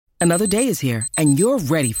Another day is here, and you're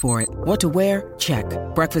ready for it. What to wear? Check.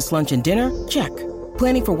 Breakfast, lunch, and dinner? Check.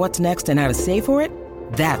 Planning for what's next and how to save for it?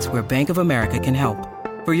 That's where Bank of America can help.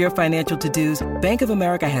 For your financial to-dos, Bank of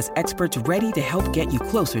America has experts ready to help get you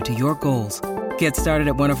closer to your goals. Get started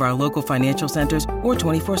at one of our local financial centers or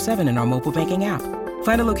 24/7 in our mobile banking app.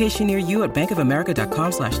 Find a location near you at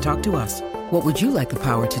bankofamerica.com/talktous. What would you like the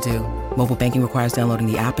power to do? Mobile banking requires downloading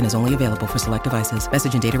the app and is only available for select devices.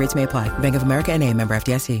 Message and data rates may apply. Bank of America N.A., member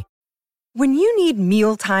FDIC. When you need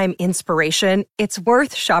mealtime inspiration, it's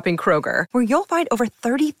worth shopping Kroger, where you'll find over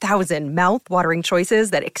 30,000 mouth-watering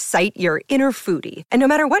choices that excite your inner foodie. And no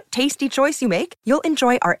matter what tasty choice you make, you'll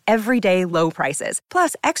enjoy our everyday low prices,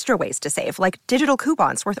 plus extra ways to save, like digital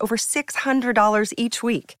coupons worth over $600 each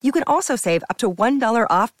week. You can also save up to $1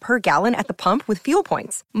 off per gallon at the pump with fuel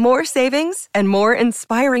points. More savings and more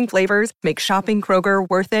inspiring flavors make shopping Kroger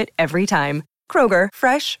worth it every time. Kroger,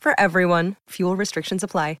 fresh for everyone. Fuel restrictions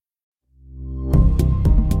apply.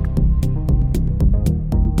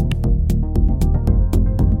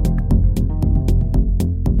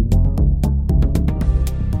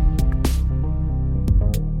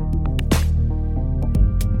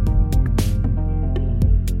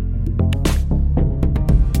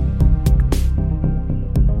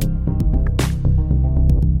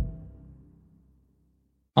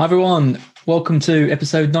 Hi everyone, welcome to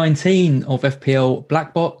episode 19 of FPL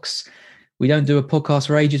Black Box. We don't do a podcast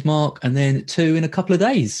for ages, Mark, and then 2 in a couple of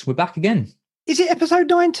days. We're back again. Is it episode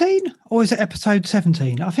 19 or is it episode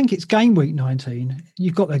 17? I think it's game week 19.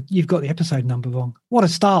 You've got the episode number wrong. What a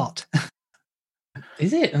start.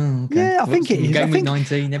 Is it? Oh, okay. Yeah, I think it is. Game week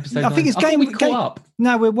 19, episode 19. I think it's game week. Up.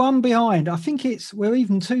 No, we're one behind. I think we're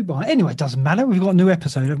even 2 behind. Anyway, it doesn't matter. We've got a new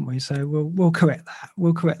episode, haven't we? So we'll correct that.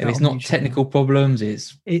 We'll correct that. If it's not technical problems,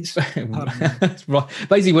 it's right.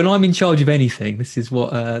 Basically, when I'm in charge of anything, this is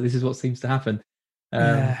what seems to happen.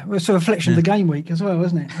 Yeah, well, it's a reflection of the game week as well,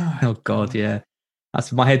 isn't it? Oh God, yeah.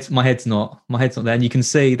 That's my head's not there, and you can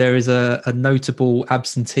see there is a notable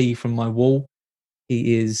absentee from my wall.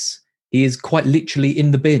 He is quite literally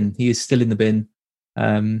in the bin. He is still in the bin,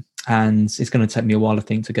 and it's going to take me a while, I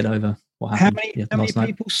think, to get over what happened. How many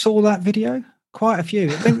people saw that video? Quite a few.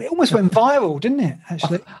 It almost went viral, didn't it?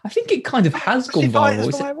 Actually, I think it kind of has gone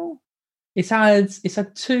viral. It's had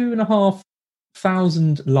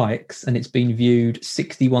 2,500 likes, and it's been viewed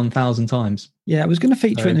 61,000 times. Yeah, I was going to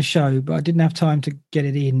feature it in the show, but I didn't have time to get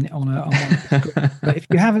it in on one. But if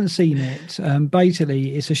you haven't seen it,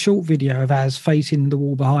 basically it's a short video of Az facing the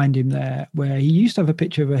wall behind him there, where he used to have a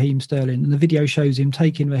picture of Raheem Sterling, and the video shows him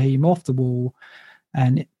taking Raheem off the wall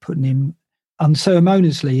and putting him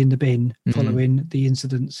unceremoniously in the bin following the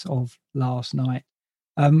incidents of last night.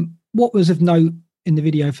 What was of note in the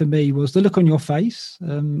video for me was the look on your face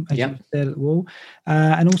as you stared at the wall,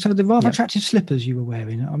 and also the rather attractive slippers you were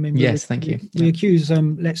wearing. I mean, thank you. We accuse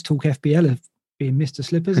Let's Talk FBL of being Mr.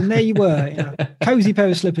 Slippers, and there you were, cozy pair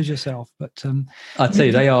of slippers yourself. But I tell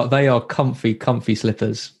you, they are comfy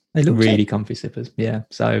slippers. They look really comfy slippers. Yeah.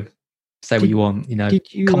 So say what you want,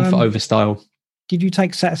 comfort over style. Did you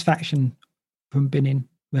take satisfaction from binning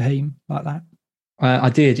Raheem like that?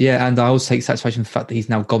 I did, yeah, and I also take satisfaction in the fact that he's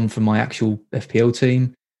now gone from my actual FPL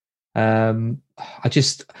team. I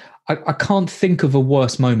can't think of a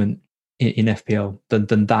worse moment in FPL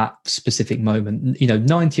than that specific moment.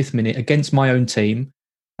 90th minute against my own team,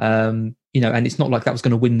 and it's not like that was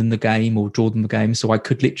going to win them the game or draw them the game. So I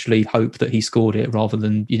could literally hope that he scored it rather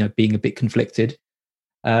than being a bit conflicted.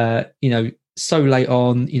 So late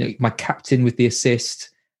on, my captain with the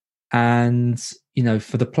assist, and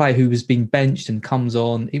for the player who has been benched and comes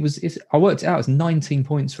on, I worked it out as 19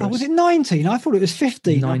 points for us. Was it 19? I thought it was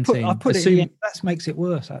 15. 19. I put it. That makes it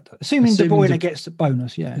worse. Assuming De Bruyne gets the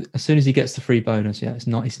bonus, yeah. As soon as he gets the free bonus, yeah,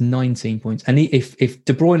 it's 19 points. And if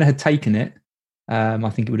De Bruyne had taken it, I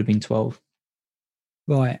think it would have been 12.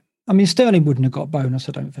 Right. I mean, Sterling wouldn't have got a bonus,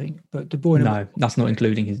 I don't think. But De Bruyne. No, that's not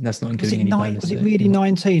including his. That's not including any bonus. Was it really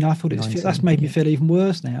 19? I thought it was. 19, that's made me feel even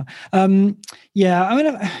worse now. Yeah. I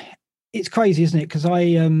mean, it's crazy, isn't it? Because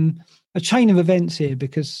a chain of events here,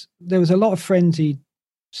 because there was a lot of frenzied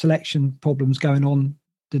selection problems going on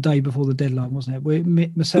the day before the deadline, wasn't it? We were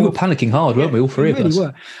panicking hard, weren't we? All three of us.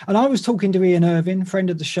 Were. And I was talking to Ian Irvin, friend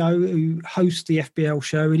of the show, who hosts the FBL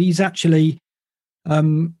show, and he's actually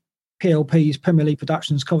PLP's Premier League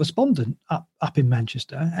Productions correspondent up in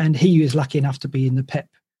Manchester, and he was lucky enough to be in the Pep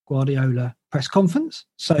Guardiola press conference.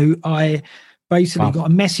 So I basically got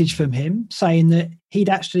a message from him saying that he'd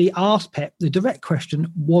actually asked Pep the direct question,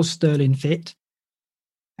 was Sterling fit?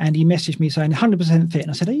 And he messaged me saying 100% fit. And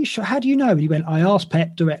I said, are you sure? How do you know? And he went, I asked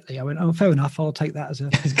Pep directly. I went, oh, fair enough. I'll take that as a...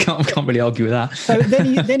 can't really argue with that. So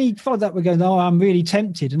then he followed up with going, oh, I'm really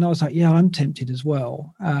tempted. And I was like, yeah, I'm tempted as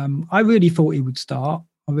well. I really thought he would start.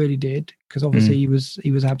 I really did. Because obviously he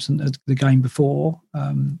was absent at the game before,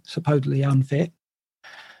 supposedly unfit.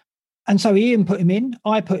 And so Ian put him in.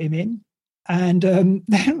 I put him in. And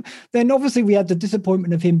then obviously we had the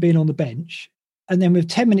disappointment of him being on the bench. And then with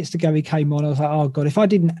 10 minutes to go, he came on. I was like, oh, God, if I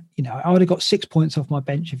didn't, I would have got 6 points off my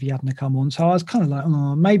bench if he hadn't come on. So I was kind of like,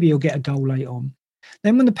 oh, maybe he'll get a goal late on.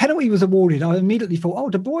 Then when the penalty was awarded, I immediately thought, oh,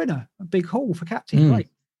 De Bruyne, a big haul for captain. Great.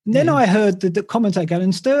 And then I heard the commentator go,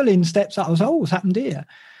 and Sterling steps up. I was like, oh, what's happened here?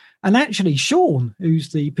 And actually, Sean,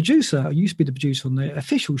 who's the producer, used to be the producer on the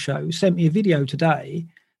official show, sent me a video today.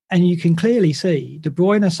 And you can clearly see De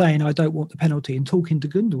Bruyne saying, I don't want the penalty, and talking to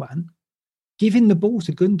Gundogan, giving the ball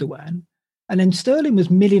to Gundogan. And then Sterling was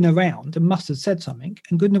milling around and must have said something,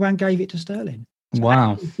 and Gundogan gave it to Sterling. So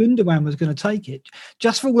wow. Gundogan was going to take it,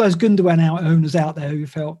 just for all those Gundogan owners out there who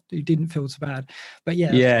didn't feel so bad. But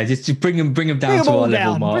yeah, just to bring them down to our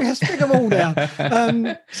level, Mark. Bring them all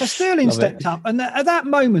down. So Sterling stepped up, and at that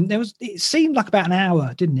moment it seemed like about an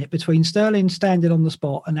hour, didn't it, between Sterling standing on the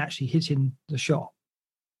spot and actually hitting the shot.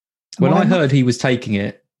 When I heard he was taking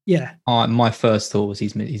it, yeah, my first thought was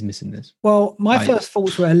he's missing this. Well, my first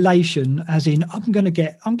thoughts were elation, as in I'm going to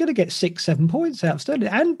get 6-7 points out of Sterling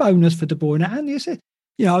and bonus for De Bruyne and the assist.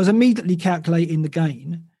 I was immediately calculating the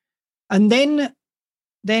gain, and then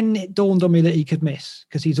it dawned on me that he could miss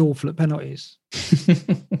because he's awful at penalties.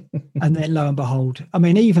 And then lo and behold, I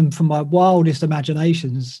mean, even from my wildest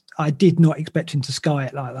imaginations, I did not expect him to sky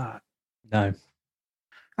it like that. No.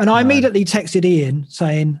 And I immediately texted Ian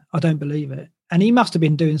saying, I don't believe it. And he must have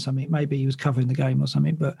been doing something. Maybe he was covering the game or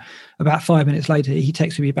something. But about 5 minutes later, he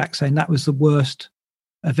texted me back saying that was the worst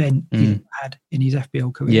event he's had in his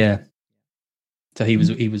FPL career. Yeah. So he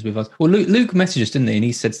was with us. Well, Luke messaged us, didn't he? And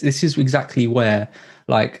he said, this is exactly where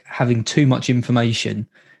having too much information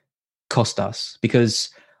cost us. Because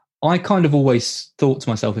I kind of always thought to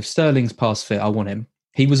myself, if Sterling's past fit, I want him.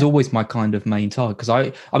 He was always my kind of main target. Because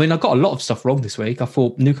I got a lot of stuff wrong this week. I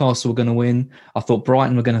thought Newcastle were going to win. I thought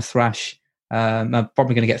Brighton were going to thrash. I'm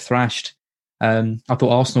probably going to get thrashed. I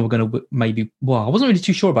thought Arsenal were going to I wasn't really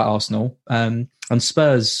too sure about Arsenal. And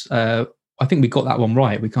Spurs, I think we got that one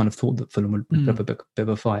right. We kind of thought that Fulham would have a bit of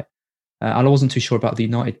a fight. And I wasn't too sure about the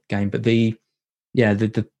United game, but the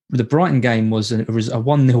Brighton game was a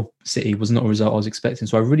 1-0 City was not a result I was expecting.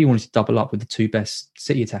 So I really wanted to double up with the two best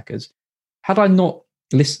City attackers. Had I not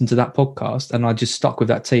listened to that podcast and I just stuck with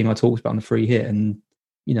that team I talked about on the free hit, and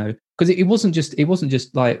because it wasn't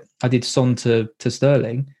just like I did Son to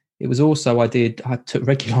Sterling. It was also I took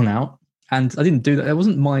Reguilon out, and I didn't do that. It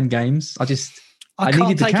wasn't mind games. I can't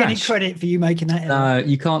needed the take cash. any credit for you making that. No,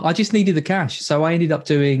 you can't. I just needed the cash, so I ended up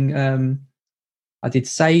doing. I did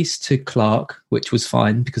Says to Clark, which was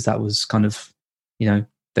fine because that was kind of,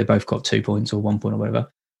 they both got 2 points or 1 point or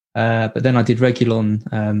whatever. But then I did Reguilon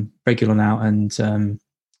out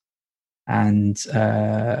and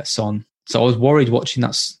Son. So I was worried watching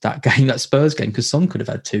that game, that Spurs game, because Son could have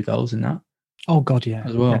had 2 goals in that. Oh God, yeah,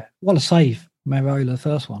 as well. Yeah. What a save, Marola, the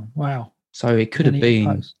first one. Wow. So it could have been.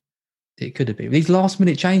 Close. It could have been. These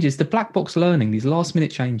last-minute changes, the black box learning, these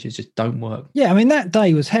last-minute changes just don't work. Yeah, I mean, that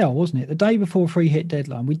day was hell, wasn't it? The day before free hit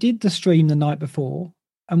deadline. We did the stream the night before,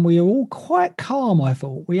 and we were all quite calm, I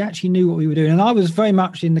thought. We actually knew what we were doing. And I was very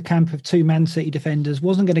much in the camp of 2 Man City defenders,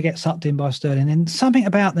 wasn't going to get sucked in by Sterling. And something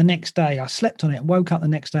about the next day, I slept on it, woke up the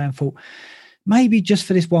next day and thought, maybe just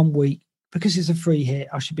for this 1 week, because it's a free hit,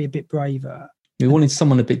 I should be a bit braver. We wanted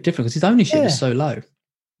someone a bit different because his ownership was so low.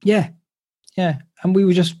 Yeah. Yeah. And we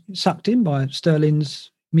were just sucked in by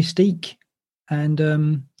Sterling's mystique. And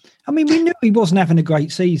we knew he wasn't having a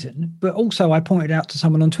great season, but also I pointed out to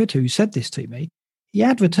someone on Twitter who said this to me. He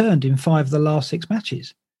had returned in 5 of the last 6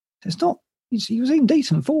 matches. He was in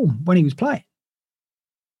decent form when he was playing.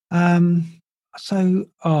 I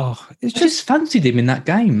just fancied him in that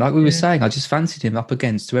game. Like we were saying, I just fancied him up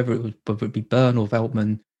against whoever it was, whether it be Byrne or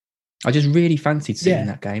Veltman. I just really fancied seeing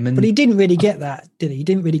that game. But he didn't really get that, did he? He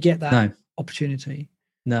didn't really get that opportunity.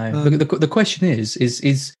 No. The question is,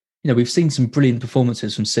 we've seen some brilliant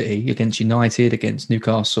performances from City against United, against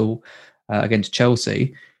Newcastle, against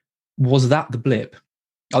Chelsea. Was that the blip?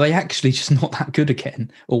 Are they actually just not that good again?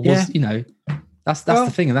 Or was, that's the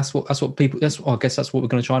thing. And I guess that's what we're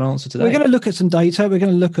going to try and answer today. We're going to look at some data. We're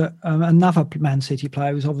going to look at another Man City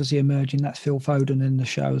player who's obviously emerging. That's Phil Foden in the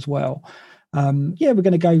show as well. We're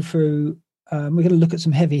going to go through, we're going to look at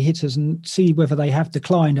some heavy hitters and see whether they have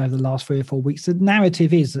declined over the last 3 or 4 weeks. The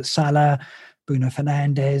narrative is that Salah, Bruno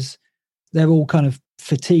Fernandes, they're all kind of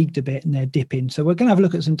fatigued a bit and they're dipping. So we're going to have a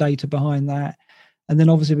look at some data behind that. And then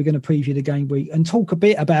obviously we're going to preview the game week and talk a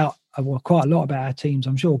bit about, quite a lot about our teams,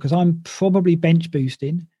 I'm sure, because I'm probably bench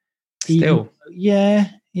boosting. Still? Yeah,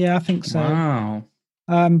 I think so. Wow.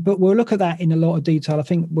 But we'll look at that in a lot of detail. I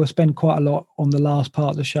think we'll spend quite a lot on the last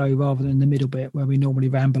part of the show rather than the middle bit where we normally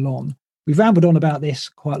ramble on. We've rambled on about this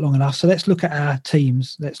quite long enough. So let's look at our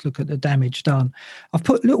teams. Let's look at the damage done. I've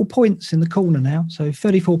put little points in the corner now. So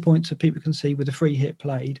 34 points that people can see with a free hit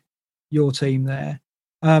played. Your team there.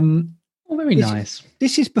 Very nice.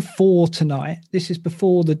 This is before tonight. This is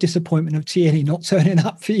before the disappointment of Tierney not turning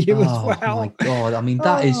up for you as well. Oh my God. I mean,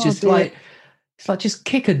 that is just like, it's like just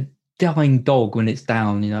kick a dying dog when it's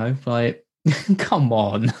down, like, come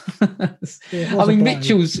on. I mean,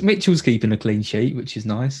 Mitchell's keeping a clean sheet, which is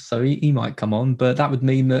nice. So he might come on, but that would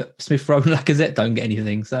mean that Smith Rowe and Lacazette don't get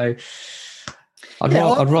anything. So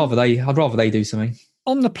I'd rather they do something.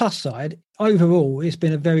 On the plus side, overall, it's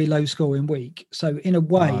been a very low scoring week. So in a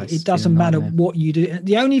way, it doesn't matter what you do.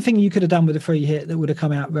 The only thing you could have done with a free hit that would have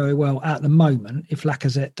come out very well at the moment, if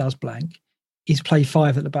Lacazette does blank, is play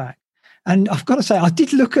 5 at the back. And I've got to say, I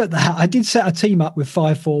did look at that. I did set a team up with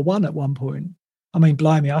 5-4-1 at one point. I mean,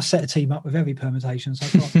 blimey, I set a team up with every permutation, so I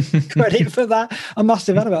got credit for that. I must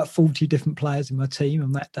have had about 40 different players in my team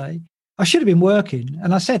on that day. I should have been working.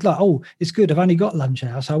 And I said, like, oh, it's good. I've only got lunch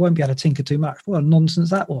hour, so I won't be able to tinker too much. What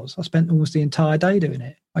nonsense that was. I spent almost the entire day doing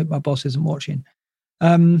it. I hope my boss isn't watching.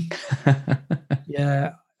 Yeah.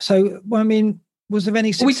 So, well, I mean, was there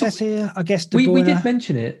any success here? I guess we did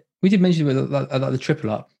mention it. We did mention it about the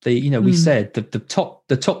triple up. We said the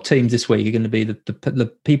top teams this week are going to be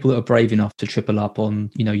the people that are brave enough to triple up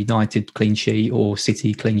on, United clean sheet or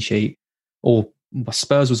City clean sheet, or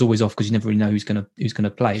Spurs was always off because you never really know who's going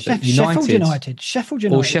to play. But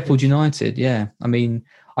Sheffield United. Yeah. I mean,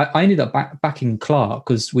 I ended up backing Clark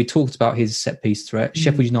because we talked about his set piece threat.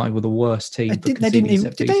 Sheffield United were the worst team. Did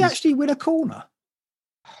they actually win a corner?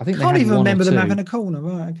 I think can't even remember them having a corner.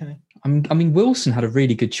 Right, okay. I mean, Wilson had a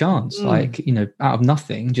really good chance, out of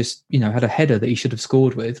nothing, just, had a header that he should have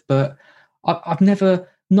scored with. But I've never,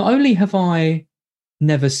 not only have I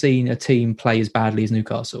never seen a team play as badly as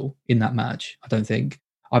Newcastle in that match, I don't think.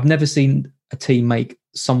 I've never seen a team make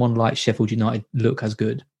someone like Sheffield United look as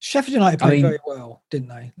good. Sheffield United played very well, didn't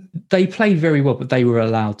they? They played very well, but they were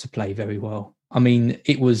allowed to play very well. I mean,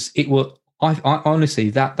 I honestly,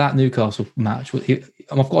 that Newcastle match,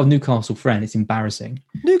 I've got a Newcastle friend. It's embarrassing.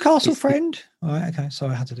 Newcastle friend? All right, okay.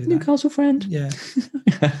 Sorry, I had to do that. Newcastle friend? Yeah.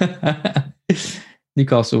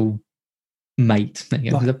 Newcastle mate.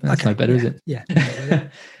 That's no better, is it? Yeah.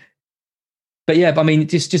 But I mean,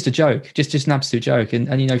 just a joke, just an absolute joke.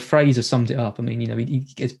 And Fraser summed it up. I mean, he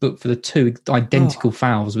gets booked for the 2 identical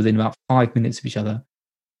fouls within about 5 minutes of each other.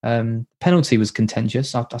 Penalty was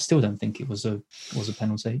contentious. I still don't think it was a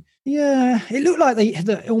penalty. Yeah, it looked like they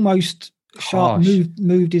almost Sharp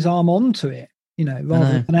moved his arm onto it,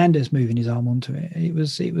 rather than Fernandez moving his arm onto it. It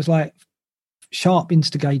was like Sharp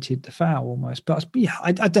instigated the foul almost. But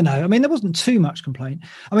I don't know. I mean, there wasn't too much complaint.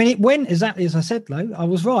 I mean, it went exactly as I said, though. I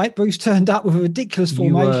was right. Bruce turned up with a ridiculous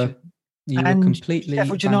formation. You were completely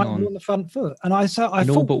Sheffield United on the front foot. And I thought,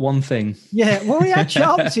 all but one thing. Yeah, well, he had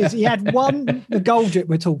chances. He had one, the Goldrick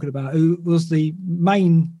we're talking about, who was the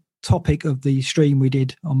main topic of the stream we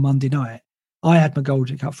did on Monday night. I had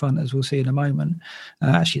McGoldrick up front, as we'll see in a moment.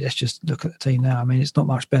 Actually, let's just look at the team now. I mean, it's not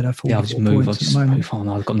much better for I'll just move on.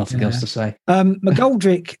 I've got nothing else to say.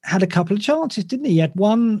 McGoldrick had a couple of chances, didn't he? He had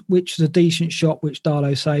one, which was a decent shot, which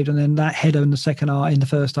Darlow saved, and then that header in the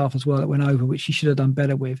first half as well that went over, which he should have done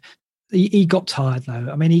better with. He got tired, though.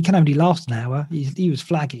 I mean, he can only last an hour. He was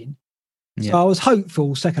flagging. Yeah. So I was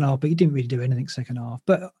hopeful second half, but he didn't really do anything second half.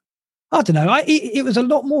 But I don't know. It was a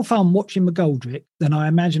lot more fun watching McGoldrick than I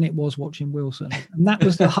imagine it was watching Wilson. And that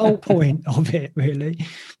was the whole point of it, really.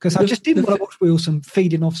 Because I just didn't want to watch Wilson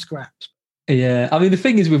feeding off scraps. Yeah. I mean, the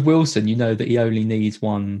thing is with Wilson, that he only needs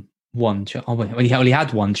one chance. I mean, he only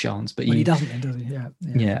had one chance. But he doesn't, does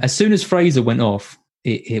he? Yeah. As soon as Fraser went off,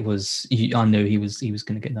 it was, I knew he was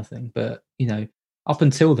going to get nothing. But, up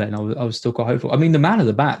until then, I was still quite hopeful. I mean, the man of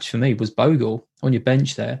the match for me was Bogle on your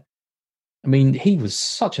bench there. I mean, he was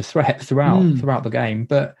such a threat throughout the game.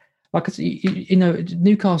 But like I said,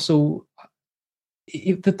 Newcastle,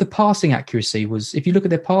 the passing accuracy was, if you look at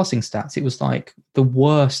their passing stats, it was like the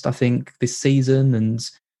worst, I think, this season. And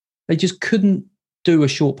they just couldn't do a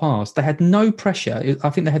short pass. They had no pressure. I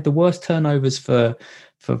think they had the worst turnovers for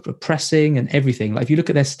pressing and everything. Like if you look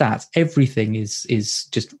at their stats, everything is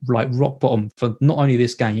just like rock bottom for not only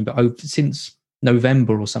this game, but since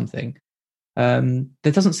November or something. There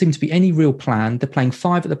doesn't seem to be any real plan. They're playing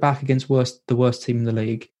 5 at the back against the worst team in the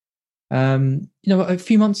league. A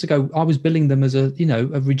few months ago, I was billing them as a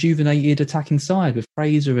rejuvenated attacking side with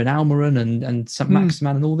Fraser and Almiron and St.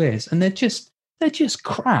 Maximan and all this, and they're just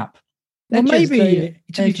crap. They're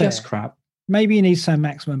just crap. Maybe he needs St.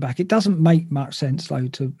 Maximan back. It doesn't make much sense though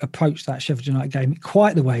to approach that Sheffield United game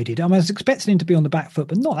quite the way he did. I was expecting him to be on the back foot,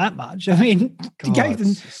 but not that much. I mean, he gave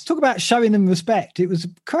them talk about showing them respect. It was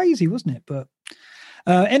crazy, wasn't it? But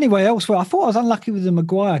anyway, elsewhere, I thought I was unlucky with the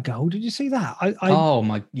Maguire goal. Did you see that?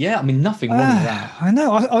 Nothing wrong with that. I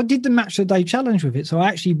know. I did the match of the day challenge with it, so I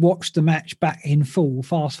actually watched the match back in full,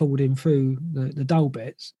 fast forwarding through the dull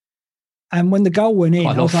bits. And when the goal went in,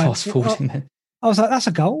 I was like, that's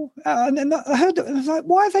a goal. And then I heard it, I was like,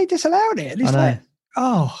 why have they disallowed it? And it's like,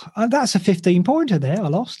 that's a 15-pointer there I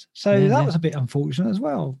lost. So that was a bit unfortunate as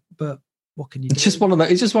well. But what can you do? It's just one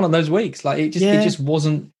of those weeks. Like it just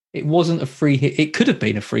wasn't a free hit. It could have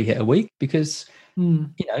been a free hit a week because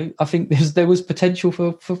I think there was potential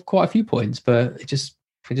for quite a few points, but it just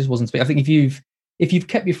wasn't. I think if you've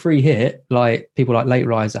kept your free hit, like people like Late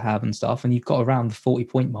Riser have and stuff, and you've got around the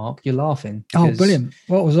 40-point mark, you're laughing. Oh, brilliant!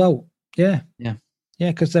 What result? Yeah,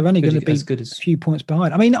 because they're only going to be a few points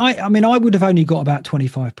behind. I mean, I would have only got about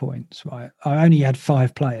 25 points, right? I only had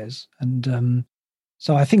 5 players, and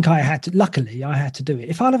so I think luckily I had to do it.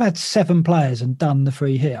 If I'd have had 7 players and done the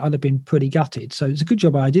free hit, I'd have been pretty gutted. So it's a good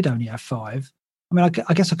job I did only have 5. I mean,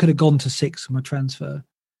 I guess I could have gone to 6 for my transfer,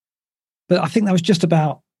 but I think that was just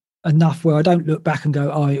about enough where I don't look back and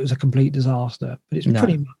go, it was a complete disaster. But it's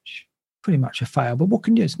pretty much a fail. But what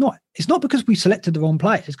can you do? It's not because we selected the wrong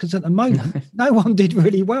players, because at the moment no one did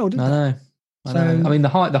really well, did they? I know. I mean, the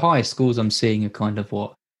highest scores I'm seeing are kind of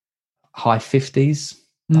high 50s,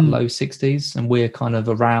 low 60s, and we're kind of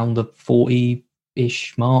around the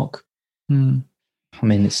 40-ish mark. I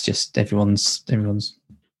mean, it's just everyone's.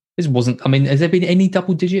 This wasn't. I mean, has there been any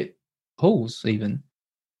double-digit hauls even?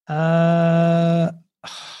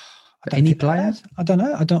 Any players? I don't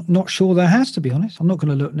know. Not sure there has, to be honest. I'm not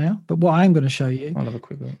going to look now. But what I am going to show you, I'll have a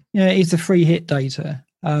quick look. Is the free hit data.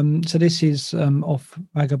 So this is off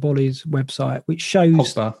Ragaboli's website, which shows.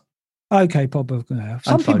 Pogba. Okay, Pogba.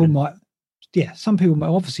 Some people might.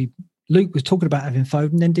 Obviously, Luke was talking about having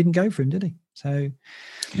Foden, then didn't go for him, did he? So,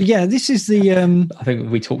 this is the. I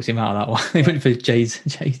think we talked him out of that one. He went for Jesus,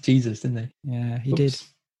 didn't they? Yeah, he did.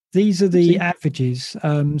 These are the averages.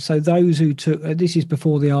 So those who took, this is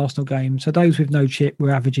before the Arsenal game. So those with no chip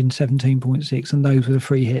were averaging 17.6 and those with a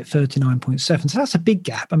free hit 39.7. So that's a big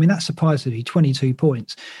gap. I mean, that's surprisingly 22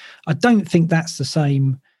 points. I don't think that's the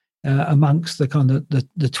same amongst the kind of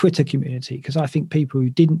the Twitter community, because I think people who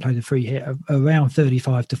didn't play the free hit are around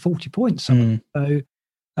 35 to 40 points. So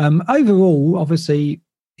overall, obviously,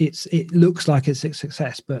 it looks like it's a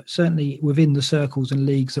success, but certainly within the circles and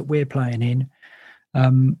leagues that we're playing in,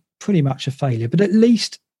 pretty much a failure. But at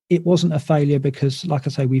least it wasn't a failure because, like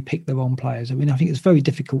I say, we picked the wrong players. I mean, I think it's very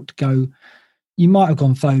difficult to go. You might have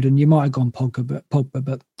gone Foden, you might have gone Pogba,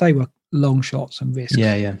 but they were long shots and risks.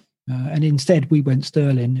 Yeah. And instead, we went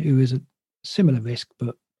Sterling, who is a similar risk,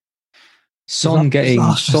 but Son getting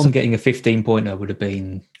a 15-pointer would have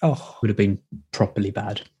been properly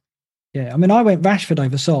bad. Yeah, I mean, I went Rashford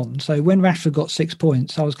over Son. So when Rashford got 6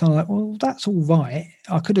 points, I was kind of like, well, that's all right.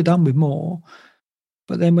 I could have done with more.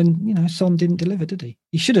 But then when, Son didn't deliver, did he?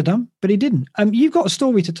 He should have done, but he didn't. You've got a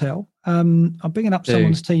story to tell. I'm bringing up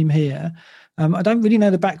someone's team here. I don't really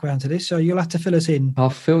know the background to this, so you'll have to fill us in. I'll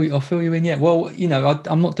fill you in, yeah. Well,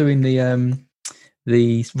 I'm not doing the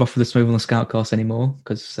rough with the smooth on the Scoutcast anymore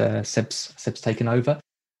because Seb's taken over.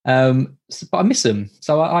 But I miss them.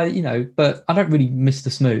 So but I don't really miss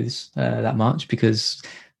the smooths that much because,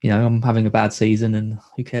 I'm having a bad season and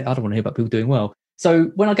who cares? I don't want to hear about people doing well.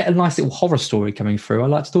 So when I get a nice little horror story coming through, I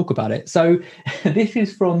like to talk about it. So this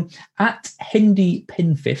is from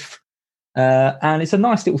 @HendyPenfifth. And it's a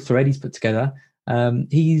nice little thread he's put together.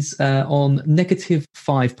 He's on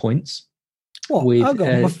 -5 points. What?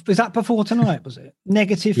 Was that before tonight, was it?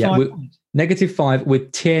 -5 points? -5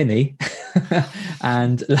 with Tierney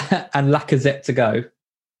and Lacazette to go.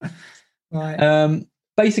 Right.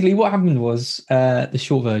 Basically, what happened was the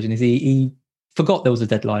short version is he forgot there was a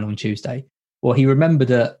deadline on Tuesday. Well, he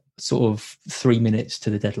remembered it sort of 3 minutes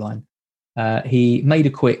to the deadline. He made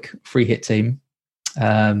a quick free hit team.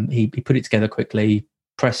 He put it together quickly,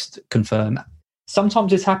 pressed confirm.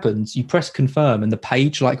 Sometimes this happens. You press confirm and the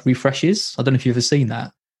page refreshes. I don't know if you've ever seen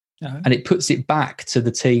that. No. And it puts it back to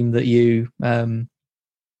the team that you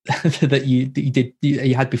that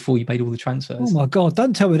you had before you made all the transfers. Oh my God!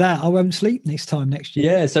 Don't tell me that. I won't sleep next next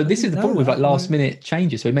year. Yeah, so this is the problem with like last minute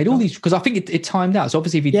changes. So he made all these because I think it timed out. So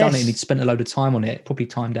obviously, if he'd done it and he'd spent a load of time on it, probably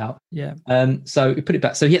timed out. Yeah. So he put it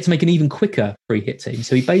back. So he had to make an even quicker free hit team.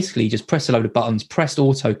 So he basically just pressed a load of buttons, pressed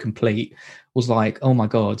auto complete. Was like, oh my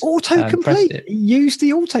God, auto complete. Use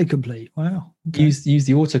the auto complete. Wow. Okay. Use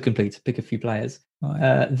the auto complete to pick a few players.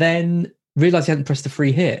 Right. Then realised he hadn't pressed the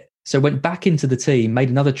free hit. So went back into the team, made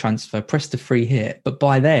another transfer, pressed a free hit. But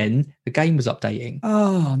by then, the game was updating.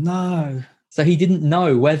 Oh, no. So he didn't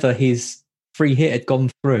know whether his free hit had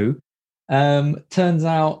gone through. Turns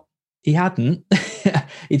out he hadn't.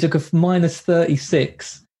 He took a minus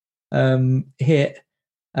 36 hit.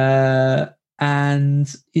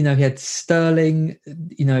 And, he had Sterling,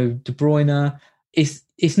 De Bruyne.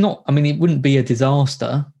 It's not, I mean, it wouldn't be a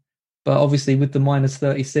disaster. But obviously with the minus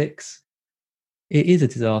 36... it is a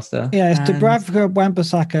disaster. Yeah, it's Dubravka,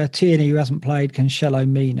 Wan-Bissaka, Tierney, who hasn't played, Cancelo,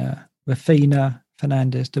 Mina, Rafinha,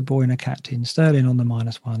 Fernandes, De Bruyne captain, Sterling on the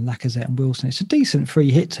 -1, Lacazette and Wilson. It's a decent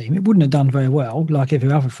free hit team. It wouldn't have done very well, like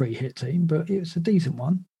every other free hit team, but it was a decent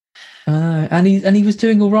one. And he was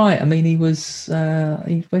doing all right. I mean, he was. Where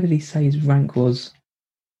did he say his rank was?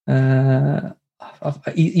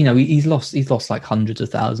 He's lost like hundreds of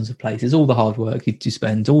thousands of places. All the hard work you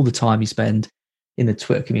spend, all the time you spend in the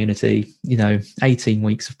Twitter community, 18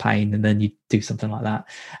 weeks of pain, and then you do something like that.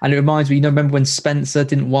 And it reminds me, remember when Spencer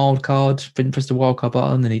didn't press the wildcard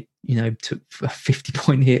button, and he, took a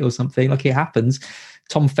 50-point hit or something. Like, it happens.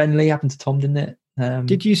 Tom Fenley happened to Tom, didn't it?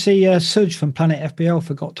 Did you see Suj from Planet FPL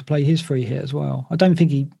forgot to play his free hit as well? I don't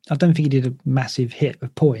think he did a massive hit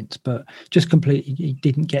of points, but just completely he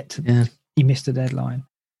didn't get to. Yeah. He missed the deadline,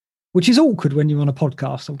 which is awkward when you're on a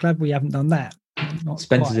podcast. I'm glad we haven't done that. Spencer's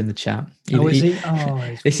quite in the chat. Is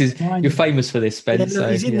he? You're famous for this, Spence. Yeah,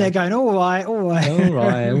 look, he's in there going, all right.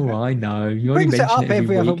 No, you brings it up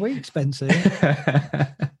every other week, Spencer.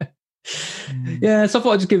 Yeah, so I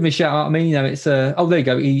thought I'd just give him a shout out. I mean, it's there you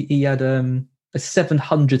go. He had a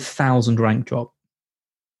 700,000 rank drop.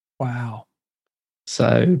 Wow.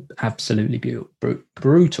 So absolutely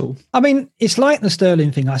brutal. I mean, it's like the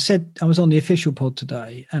Sterling thing. I said I was on the official pod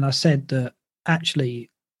today, and I said that actually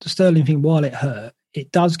the Sterling thing, while it hurt,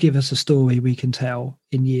 it does give us a story we can tell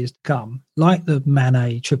in years to come, like the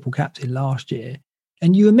Mane triple captain last year.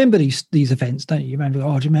 And you remember these events, don't you? You remember, do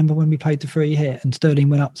you remember when we played the free hit and Sterling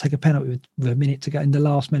went up to take a penalty with a minute to go in the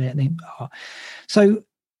last minute? So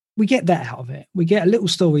we get that out of it. We get a little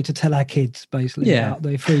story to tell our kids, basically, about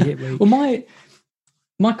the free hit week. Well,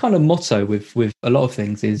 my kind of motto with a lot of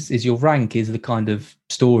things is your rank is the kind of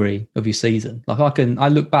story of your season. Like I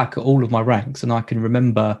look back at all of my ranks and I can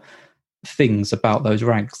remember things about those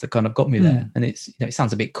ranks that kind of got me there. And it's, it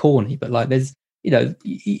sounds a bit corny, but like there's,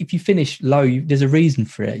 if you finish low, there's a reason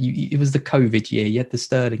for it. It was the COVID year. You had the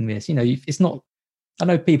Sterling miss. It's not. I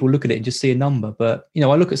know people look at it and just see a number, but I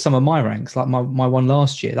look at some of my ranks, like my one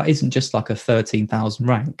last year. That isn't just like a 13,000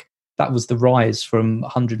 rank. That was the rise from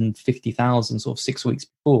 150,000 sort of 6 weeks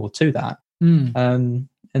before to that. And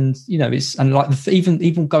it's like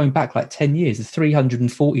even going back like 10 years, the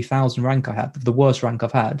 340,000 rank I had, the worst rank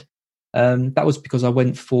I've had. That was because I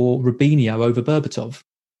went for Robinho over Berbatov.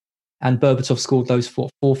 And Berbatov scored those 4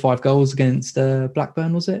 or 5 goals against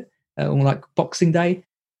Blackburn, was it? On like Boxing Day.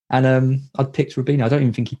 And I'd picked Robinho. I don't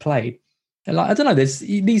even think he played. And like, I don't know, there's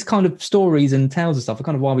these kind of stories and tales and stuff are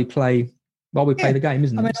kind of why we play the game,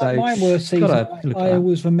 isn't it? I mean, so my worst season, I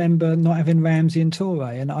always remember not having Ramsey and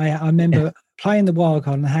Toure. And I remember playing the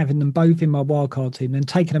wildcard and having them both in my wildcard team and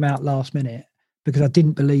taking them out last minute because I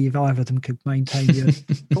didn't believe either of them could maintain your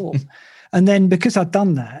form. And then because I'd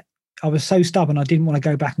done that, I was so stubborn, I didn't want to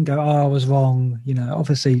go back and go, I was wrong.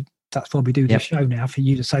 Obviously, that's why we do the show now, for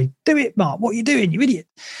you to say, do it, Mark, what are you doing, you idiot?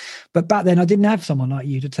 But back then, I didn't have someone like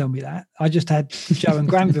you to tell me that. I just had Joe and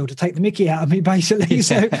Granville to take the mickey out of me, basically.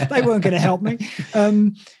 So they weren't going to help me.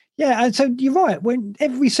 And so you're right. When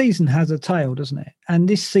every season has a tale, doesn't it? And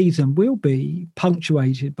this season will be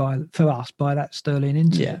punctuated for us by that Sterling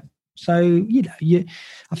incident. Yeah. So,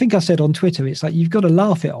 I think I said on Twitter, it's like you've got to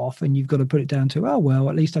laugh it off and you've got to put it down to, oh, well,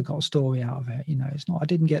 at least I got a story out of it. It's not, I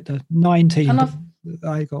didn't get the 19 that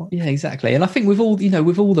I got. Yeah, exactly. And I think with all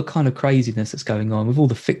the kind of craziness that's going on, with all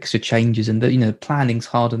the fixture changes and the, planning's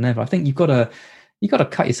harder than ever, I think you've got to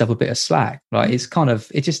cut yourself a bit of slack, right? It's kind of,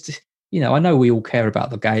 it just, I know we all care about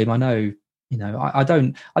the game. I know, I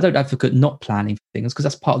don't advocate not planning for things because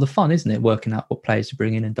that's part of the fun, isn't it? Working out what players to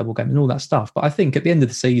bring in and double game and all that stuff. But I think at the end of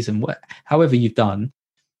the season, however you've done,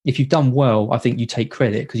 if you've done well, I think you take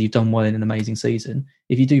credit because you've done well in an amazing season.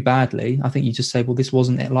 If you do badly, I think you just say, well, this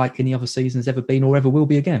wasn't like any other season has ever been or ever will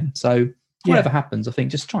be again. So whatever happens, I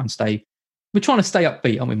think just try and stay. We're trying to stay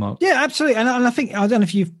upbeat, aren't we, Mark? Yeah, absolutely. And I think, I don't know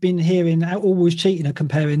if you've been hearing Always Cheating are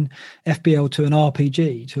comparing FPL to an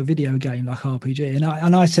RPG, to a video game like RPG.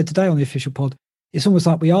 And I said today on the official pod, it's almost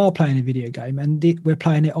like we are playing a video game and we're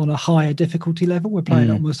playing it on a higher difficulty level. We're playing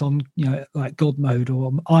it almost on, like God mode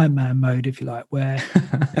or Iron Man mode, if you like, where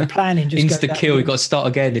planning just insta kill. You've got to start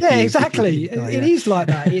again. Exactly. It is like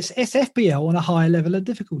that. It's FPL on a higher level of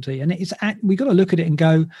difficulty, and we've got to look at it and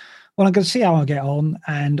go, well, I'm going to see how I get on,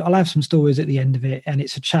 and I'll have some stories at the end of it, and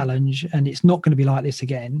it's a challenge, and it's not going to be like this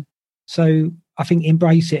again. So I think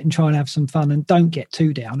embrace it and try and have some fun, and don't get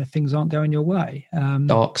too down if things aren't going your way.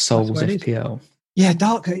 Dark Souls FPL. Yeah,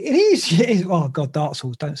 It is. Oh God, Dark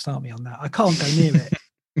Souls. Don't start me on that. I can't go near it.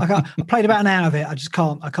 I played about an hour of it. I just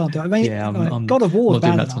can't. I can't do it. I mean, I'm God of War. I'm not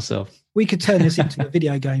doing that to myself. We could turn this into a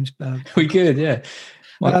video games. We could, yeah.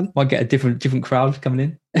 Might get a different crowd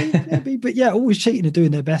coming in. But yeah, Always Cheating are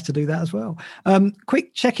doing their best to do that as well.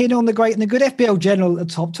 Quick check in on the great and the good FPL general at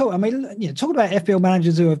the top. Talking about FPL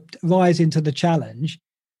managers who are rising to the challenge.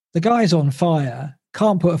 The guy's on fire.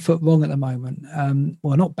 Can't put a foot wrong at the moment.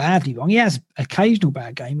 Well, not badly wrong. He has occasional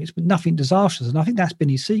bad games. It's been nothing disastrous, and I think that's been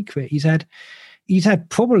his secret. He's had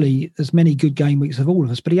probably as many good game weeks of all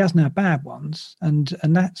of us, but he hasn't had bad ones. And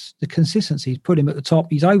that's the consistency. He's put him at the top.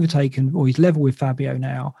 He's overtaken, or he's level with Fabio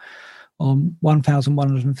now on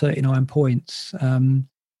 1,139 points.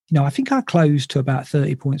 I think I closed to about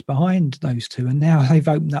 30 points behind those two, and now they've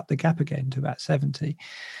opened up the gap again to about 70.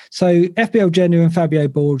 So FPL Genu and Fabio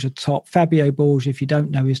Borge are top. Fabio Borge, if you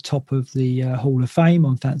don't know, is top of the Hall of Fame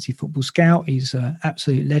on Fantasy Football Scout. He's an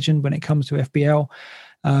absolute legend when it comes to FPL.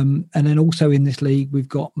 And then also in this league, we've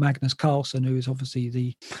got Magnus Carlsen, who is obviously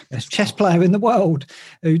the best chess player in the world,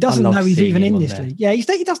 who doesn't know he's even in this league. Yeah, he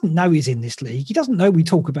doesn't know he's in this league. He doesn't know we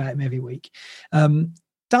talk about him every week.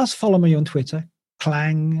 Does follow me on Twitter.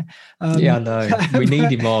 Clang. Yeah, I know. We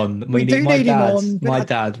need him on. We need him on. My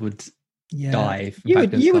dad would die.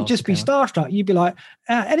 You would just be starstruck. You'd be like,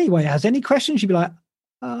 anyway, has any questions? You'd be like,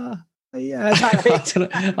 yeah, exactly.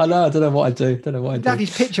 I know. I don't know what I'd do. You'd have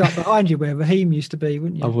his picture up behind you where Raheem used to be,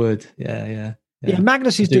 wouldn't you? I would. Yeah.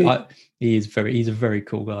 Magnus is doing. He's a very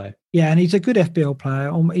cool guy. Yeah, and he's a good FPL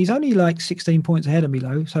player. He's only like 16 points ahead of me,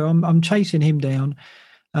 though, so I'm chasing him down.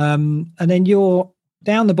 And then you're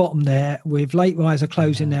down the bottom there with Late Riser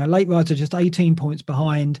closing now. Late Riser just 18 points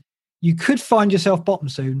behind. You could find yourself bottom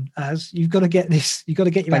soon, as you've got to get this. You've got to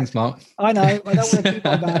get your. Thanks, Mark. I know. I don't want to keep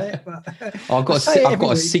on about it, but I've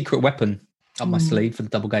got a secret weapon up my sleeve for the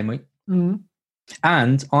double game week.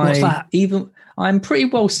 And I'm pretty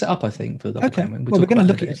well set up, I think, for the double game week. We're going to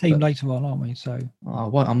look at the team later on, aren't we? So,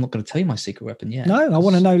 I'm not going to tell you my secret weapon yet. No, I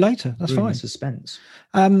want to know later. That's fine. Suspense.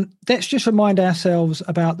 Let's just remind ourselves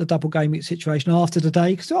about the double game week situation after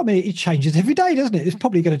today, because it changes every day, doesn't it? It's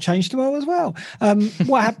probably going to change tomorrow as well.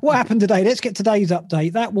 What happened today? Let's get today's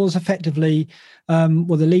update. That was effectively, the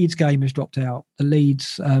Leeds game has dropped out. The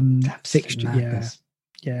Leeds fixture,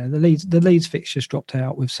 the Leeds fixtures dropped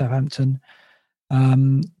out with Southampton.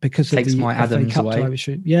 Because takes of the my Adams FA Cup away.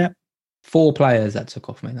 issue. Yeah, 4 players that took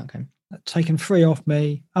off me in that game. Taken 3 off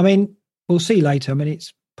me. I mean, we'll see later. I mean,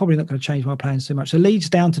 it's probably not going to change my plans too much. So Leeds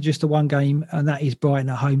down to just the one game, and that is Brighton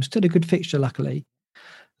at home. Still a good fixture, luckily.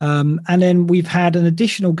 And then we've had an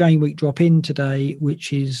additional game week drop in today,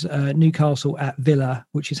 which is Newcastle at Villa,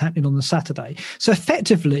 which is happening on the Saturday. So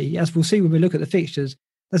effectively, as we'll see when we look at the fixtures,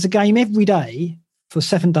 there's a game every day for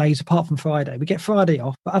 7 days apart from Friday. We get Friday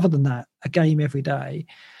off, but other than that, a game every day.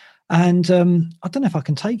 And I don't know if I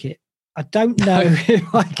can take it. I don't know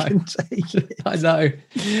if I can take it. I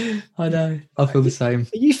know. I feel the same.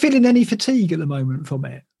 Are you feeling any fatigue at the moment from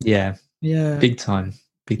it? Yeah. Big time.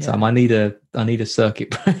 I need a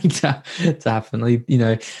circuit break to happen. I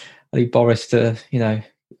need Boris to,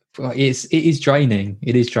 it is draining.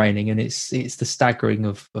 It is draining, and it's the staggering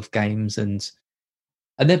of games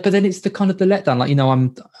but then it's the kind of the letdown. Like,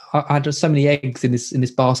 I had so many eggs in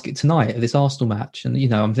this basket tonight of this Arsenal match, and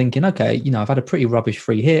I'm thinking, okay, I've had a pretty rubbish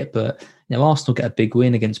free hit, but Arsenal get a big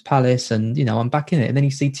win against Palace, and I'm back in it. And then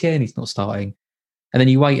you see Tierney's not starting, and then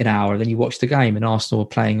you wait an hour, and then you watch the game, and Arsenal are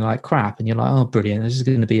playing like crap, and you're like, oh, brilliant! This is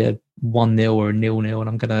going to be a 1-0 or a 0-0, and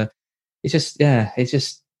I'm gonna. It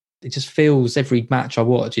just feels every match I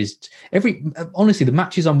watch is honestly the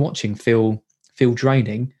matches I'm watching feel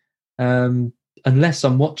draining. Unless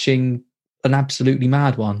I'm watching an absolutely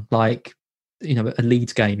mad one, like a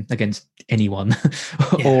Leeds game against anyone,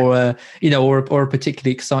 or a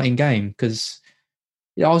particularly exciting game. Because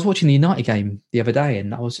I was watching the United game the other day,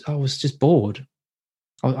 and I was just bored.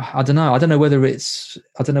 I don't know. I don't know whether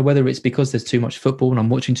it's because there's too much football and I'm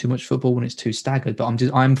watching too much football and it's too staggered.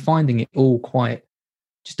 But I'm finding it all quite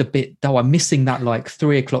just a bit dull. I'm missing that like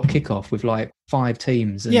 3:00 kickoff with like 5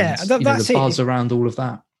 teams and the buzz around all of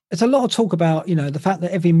that. There's a lot of talk about, the fact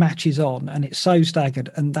that every match is on and it's so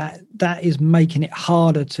staggered, and that is making it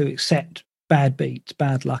harder to accept bad beats,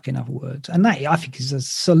 bad luck, in other words. And that, I think,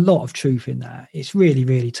 there's a lot of truth in that. It's really,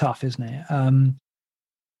 really tough, isn't it? And,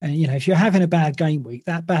 if you're having a bad game week,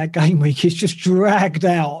 that bad game week is just dragged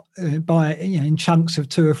out by, in chunks of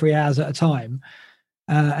 2 or 3 hours at a time.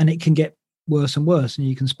 And it can get worse and worse, and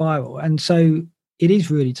you can spiral. And so it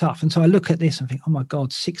is really tough. And so I look at this and think, oh my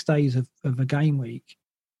God, 6 days of a game week,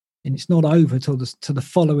 and it's not over till the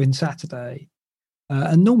following Saturday.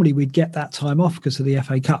 And normally we'd get that time off because of the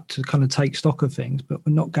FA Cup to kind of take stock of things, but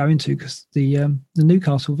we're not going to because the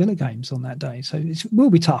Newcastle Villa game's on that day. So it will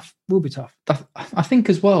be tough. I think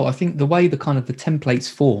as well, the way the template's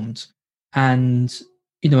formed, and,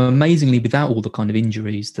 amazingly without all the kind of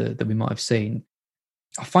injuries that we might have seen,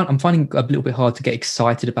 I'm finding a little bit hard to get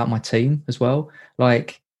excited about my team as well.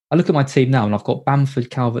 Like, I look at my team now and I've got Bamford,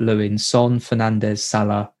 Calvert-Lewin, Son, Fernandes,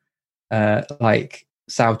 Salah,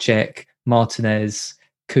 Soucek, Martinez,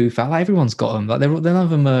 Kufa. Like, everyone's got them. Like,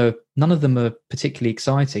 none of them are particularly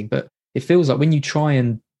exciting. But it feels like when you try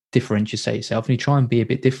and differentiate yourself and you try and be a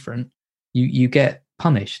bit different, you get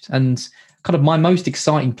punished. And kind of my most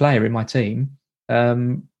exciting player in my team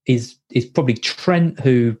is probably Trent,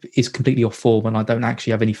 who is completely off form, and I don't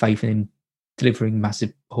actually have any faith in him delivering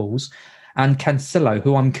massive hauls. And Cancelo,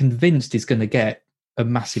 who I'm convinced is going to get a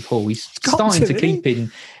massive haul. He's starting to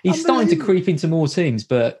creep into more teams,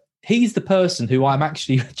 but he's the person who I'm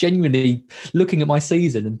actually genuinely looking at my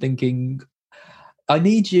season and thinking, I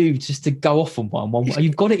need you just to go off on one.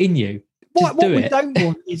 You've got it in you. What we don't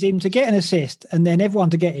want is him to get an assist and then everyone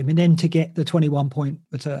to get him and then to get the 21-point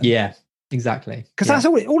return. Yeah, exactly. Because that's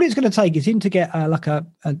all it's going to take is him to get like a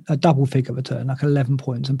double figure return, like 11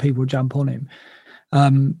 points, and people will jump on him.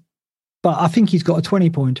 But I think he's got a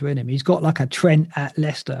 20-pointer in him. He's got like a Trent at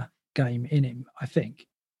Leicester game in him, I think.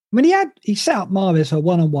 I mean, he set up Mahrez for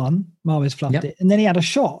 1-on-1. Mahrez fluffed it. And then he had a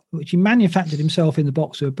shot, which he manufactured himself in the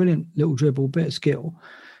box with a brilliant little dribble, bit of skill.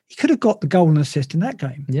 He could have got the goal and assist in that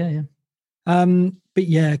game. Yeah. But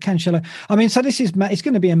yeah, Cancelo. I mean, so it's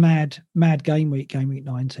going to be a mad game week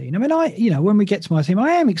 19. I mean, when we get to my team,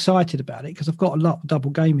 I am excited about it because I've got a lot of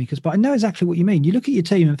double game weekers, but I know exactly what you mean. You look at your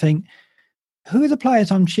team and think, who are the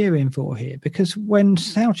players I'm cheering for here? Because when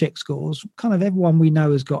Soucek scores, kind of everyone we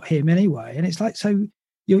know has got him anyway. And it's like, so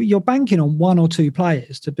you're banking on 1 or 2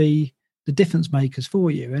 players to be the difference makers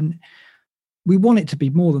for you. And we want it to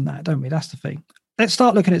be more than that, don't we? That's the thing. Let's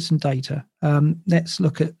start looking at some data. Let's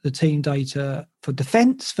look at the team data for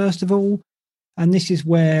defence, first of all. And this is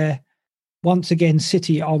where, once again,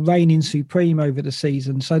 City are reigning supreme over the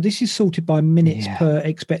season. So this is sorted by minutes per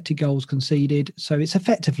expected goals conceded. So it's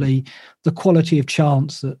effectively the quality of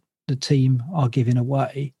chance that the team are giving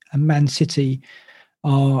away. And Man City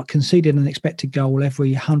are conceding an expected goal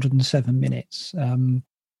every 107 minutes.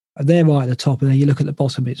 They're right at the top. And then you look at the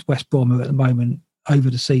bottom, it's West Brom, who at the moment over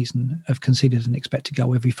the season have conceded an expected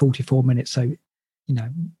goal every 44 minutes. So,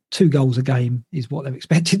 2 goals a game is what they're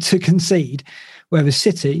expected to concede. Whereas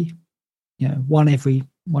City, one every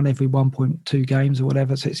 1.2 games or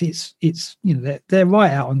whatever. So it's they're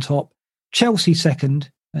right out on top. Chelsea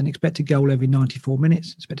second, an expected goal every 94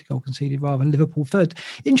 minutes, expected goal conceded, rather than Liverpool third.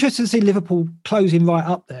 Interesting to see Liverpool closing right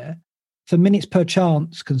up there. For minutes per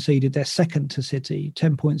chance conceded, they're second to City,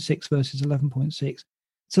 10.6 versus 11.6.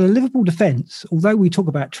 So the Liverpool defence, although we talk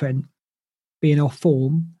about Trent being off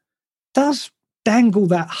form, does dangle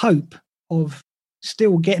that hope of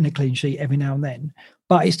still getting a clean sheet every now and then.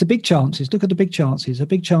 But it's the big chances. Look at the big chances. A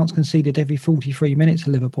big chance conceded every 43 minutes to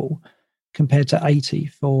Liverpool compared to 80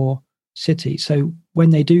 for City. So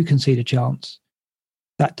when they do concede a chance,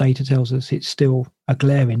 that data tells us it's still a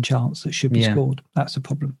glaring chance that should be scored. That's the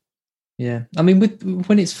problem. Yeah. I mean,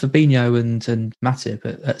 when it's Fabinho and Matip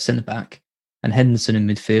at centre-back and Henderson in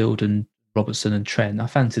midfield and Robertson and Trent, I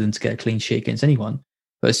fancy them to get a clean sheet against anyone.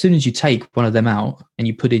 But as soon as you take one of them out and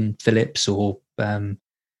you put in Phillips or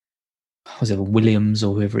Williams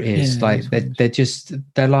or whoever it is,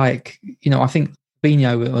 they're like, I think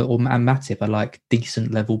Fabinho and Matip are like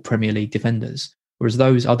decent level Premier League defenders, whereas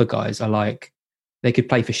those other guys are like, they could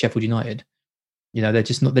play for Sheffield United. They're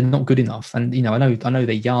just not, they're not good enough. And, I know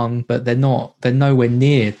they're young, but they're nowhere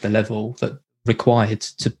near the level that required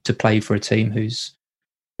to play for a team who's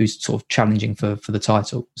sort of challenging for the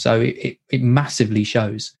title. So it massively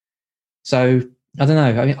shows. So I don't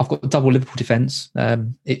know. I mean, I've got a double Liverpool defence.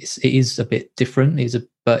 It is a bit different,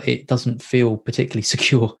 but it doesn't feel particularly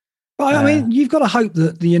secure. But I mean, you've got to hope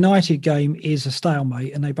that the United game is a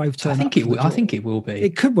stalemate and they both turn. I think it will be.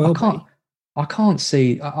 It could well be. I can't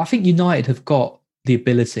see. I think United have got the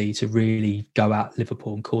ability to really go at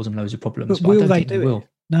Liverpool and cause them loads of problems. But will I don't they think do they it? will.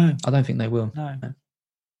 No, I don't think they will. no.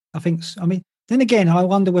 I think. I mean, then again, I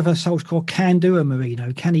wonder whether Solskjaer can do a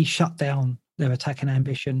Mourinho. Can he shut down their attacking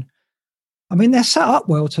ambition? I mean, they're set up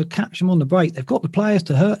well to catch them on the break. They've got the players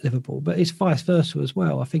to hurt Liverpool, but it's vice versa as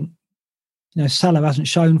well. I think, Salah hasn't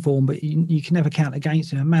shown form, but you can never count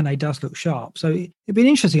against him. And Mane does look sharp. So it'd be an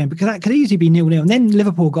interesting game because that could easily be 0-0. And then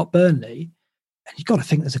Liverpool got Burnley. And you've got to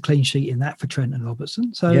think there's a clean sheet in that for Trent and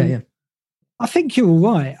Robertson. So yeah. I think you're all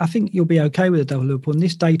right. I think you'll be okay with a double Liverpool. And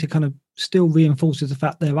this data kind of still reinforces the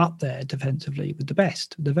fact they're up there defensively with the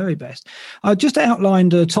best, the very best. I just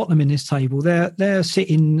outlined Tottenham in this table. They're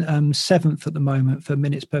sitting seventh at the moment for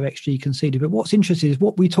minutes per XG conceded. But what's interesting is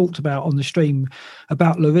what we talked about on the stream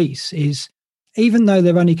about Lloris is even though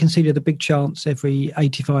they've only conceded a big chance every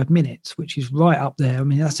 85 minutes, which is right up there. I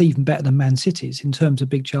mean, that's even better than Man City's in terms of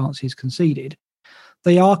big chances conceded.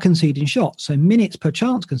 They are conceding shots. So minutes per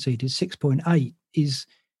chance conceded, 6.8, is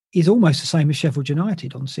almost the same as Sheffield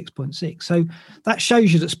United on 6.6. So that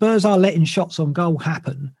shows you that Spurs are letting shots on goal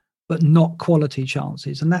happen, but not quality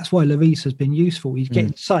chances. And that's why Lloris has been useful. He's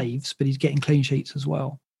getting saves, but he's getting clean sheets as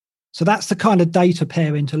well. So that's the kind of data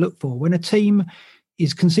pairing to look for. When a team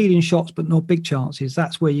is conceding shots, but not big chances,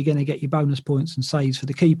 that's where you're going to get your bonus points and saves for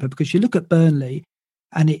the keeper. Because you look at Burnley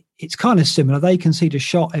and it's kind of similar. They concede a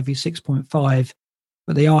shot every 6.5,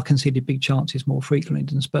 but they are conceded big chances more frequently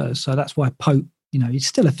than Spurs. So that's why Pope, he's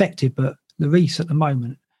still effective, but Lloris at the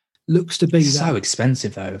moment looks to be so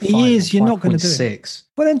expensive though. He is. You're not going to do 6.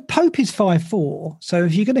 Well, then Pope is 5.4. So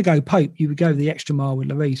if you're going to go Pope, you would go the extra mile with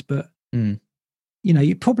Lloris. But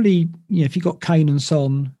you probably, if you got Kane and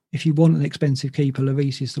Son, if you want an expensive keeper,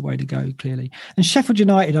 Lloris is the way to go. Clearly, and Sheffield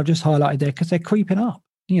United I've just highlighted there because they're creeping up.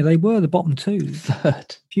 They were the bottom two third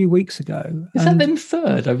a few weeks ago. Is that them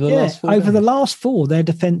third over the last 4 over games? the last 4, their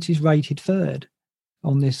defence is rated third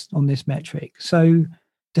on this metric. So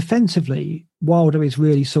defensively, Wilder is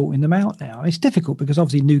really sorting them out now. It's difficult because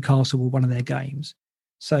obviously Newcastle were one of their games.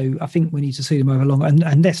 So I think we need to see them over longer.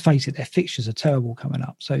 And let's face it, their fixtures are terrible coming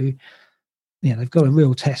up. So they've got a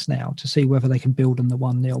real test now to see whether they can build on the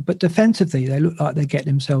 1-0. But defensively, they look like they're getting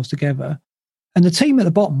themselves together. And the team at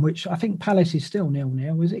the bottom, which I think Palace is still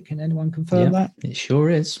 0-0, is it? Can anyone confirm that? It sure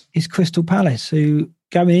is. Is Crystal Palace, who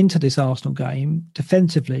going into this Arsenal game,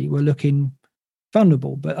 defensively were looking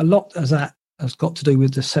vulnerable. But a lot of that has got to do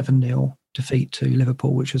with the 7-0 defeat to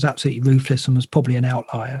Liverpool, which was absolutely ruthless and was probably an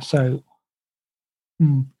outlier. So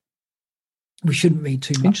we shouldn't read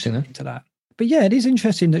too much into that. But yeah, it is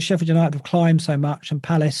interesting that Sheffield United have climbed so much and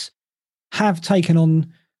Palace have taken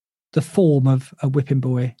on the form of a whipping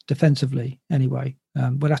boy defensively anyway.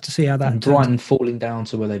 We'll have to see how that... And Brighton falling down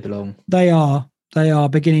to where they belong. They are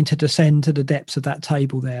beginning to descend to the depths of that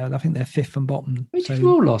table there. I think they're fifth from bottom. We did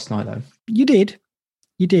well last night, though. You did.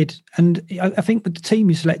 And I think with the team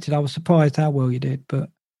you selected, I was surprised how well you did. But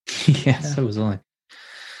so was I.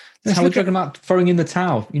 How are we talking about throwing in the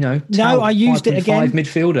towel? No, I used it again. 5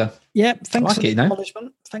 midfielder. Yep. Thanks for the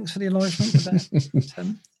acknowledgement. Thanks for the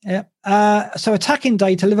acknowledgement. So attacking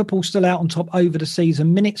data, Liverpool still out on top over the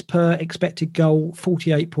season. Minutes per expected goal,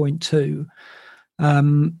 48.2.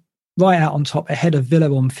 Right out on top, ahead of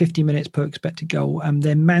Villa on 50 minutes per expected goal. And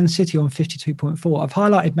then Man City on 52.4. I've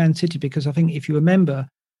highlighted Man City because I think if you remember,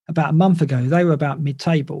 about a month ago, they were about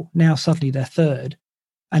mid-table. Now suddenly they're third.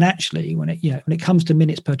 And actually, when it comes to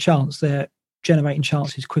minutes per chance, they're generating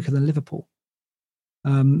chances quicker than Liverpool.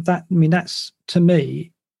 That's, to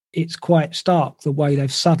me, it's quite stark the way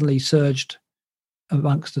they've suddenly surged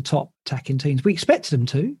amongst the top attacking teams. We expected them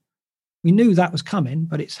to. We knew that was coming,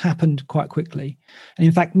 but it's happened quite quickly. And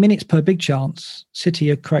in fact, minutes per big chance, City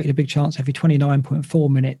have created a big chance every 29.4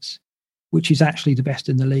 minutes, which is actually the best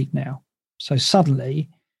in the league now. So suddenly,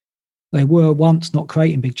 they were once not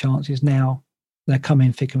creating big chances. Now they're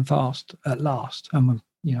coming thick and fast at last. And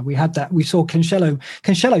we had that. We saw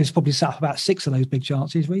Cancelo's probably set up about 6 of those big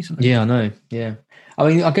chances recently. Yeah, I know. Yeah, I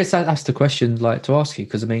mean, I guess that's the question like to ask you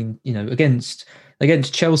because I mean, against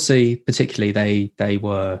Chelsea particularly, they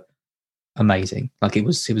were amazing. Like it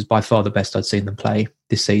was by far the best I'd seen them play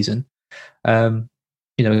this season.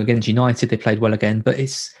 Against United they played well again, but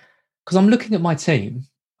it's because I'm looking at my team,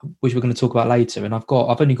 which we're going to talk about later, and I've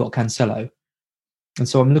only got Cancelo. And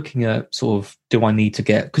so I'm looking at sort of, do I need to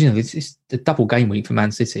get, because, it's a double game week for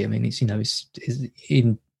Man City. I mean, it's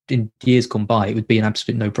in years gone by, it would be an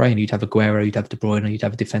absolute no-brainer. You'd have Aguero, you'd have De Bruyne, you'd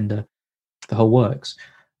have a defender, the whole works.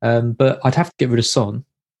 But I'd have to get rid of Son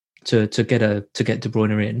to get De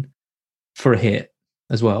Bruyne in for a hit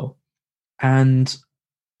as well. And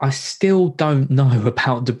I still don't know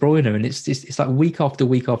about De Bruyne, and it's like week after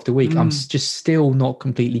week after week. I'm just still not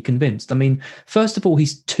completely convinced. I mean, first of all,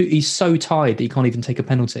 he's so tired that he can't even take a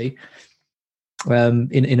penalty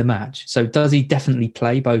in a match. So does he definitely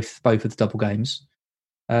play both of the double games?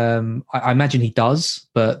 I imagine he does,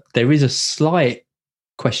 but there is a slight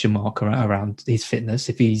question mark around his fitness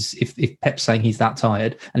if Pep's saying he's that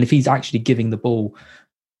tired, and if he's actually giving the ball.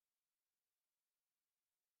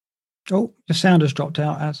 Oh, the sound has dropped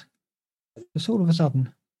out just all of a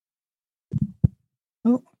sudden.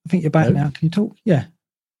 Oh, I think you're back now. Can you talk? Yeah.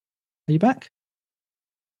 Are you back?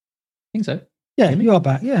 I think so. Yeah, you are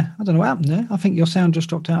back. Yeah. I don't know what happened there. I think your sound just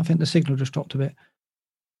dropped out. I think the signal just dropped a bit.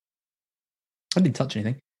 I didn't touch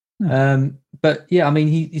anything. No. But yeah, I mean,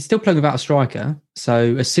 he's still playing without a striker.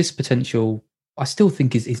 So assist potential, I still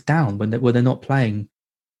think is down when they're not playing,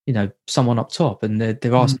 someone up top. And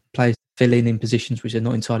there are players filling in positions which they're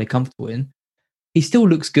not entirely comfortable in. He still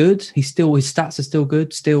looks good. His stats are still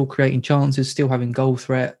good, still creating chances, still having goal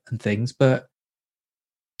threat and things. But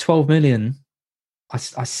 12 million, I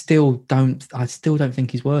still don't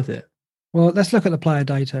think he's worth it. Well, let's look at the player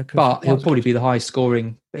data. But he'll probably be the highest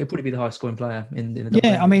scoring. He'll probably be the highest scoring player in the.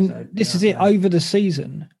 Yeah, I mean, this is it. Over the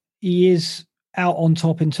season, he is out on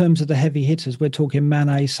top in terms of the heavy hitters. We're talking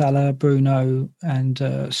Mane, Salah, Bruno,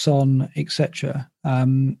 and Son, etc.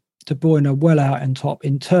 De Bruyne well out on top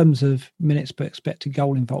in terms of minutes per expected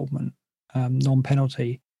goal involvement,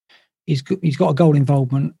 non-penalty. He's got a goal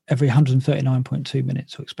involvement every 139.2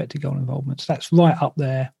 minutes of expected goal involvement. So that's right up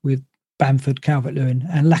there with Bamford, Calvert-Lewin,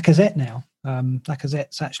 and Lacazette now.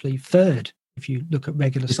 Lacazette's actually third if you look at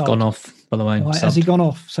regular side. He's gone off, by the way. Right, has he gone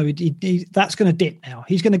off? So that's going to dip now.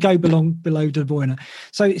 He's going to go below De Bruyne.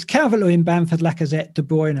 So it's Calvert-Lewin, Bamford, Lacazette, De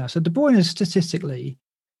Bruyne. So De Bruyne statistically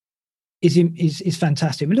is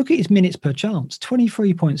fantastic. I mean, look at his minutes per chance,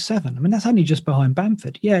 23.7. I mean, that's only just behind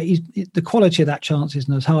Bamford. Yeah, the quality of that chance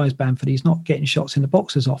isn't as high as Bamford. He's not getting shots in the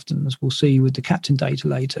box as often, as we'll see with the captain data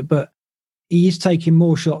later, but he is taking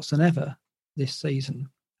more shots than ever this season.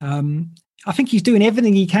 I think he's doing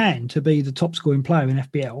everything he can to be the top scoring player in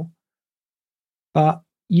FPL, but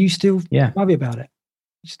you still worry about it.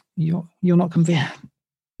 You're not convinced.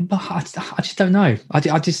 But I just don't know.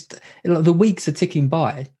 I just the weeks are ticking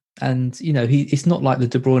by. And, it's not like the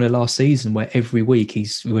De Bruyne last season where every week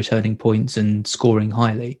he's returning points and scoring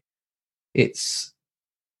highly. It's,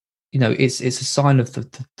 it's a sign of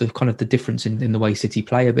the kind of the difference in the way City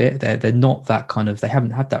play a bit. They're not that kind of, they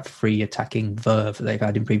haven't had that free attacking verve that they've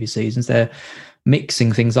had in previous seasons. They're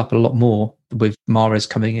mixing things up a lot more with Mahrez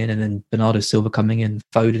coming in and then Bernardo Silva coming in,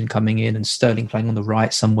 Foden coming in and Sterling playing on the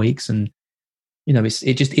right some weeks. And,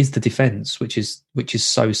 it just is the defence, which is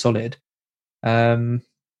so solid.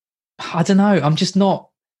 I don't know. I'm just not.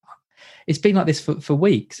 It's been like this for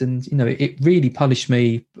weeks, and it really punished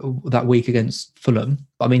me that week against Fulham.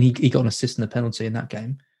 I mean, he got an assist and a penalty in that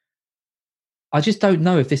game. I just don't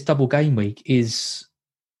know if this double game week is.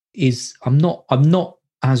 I'm not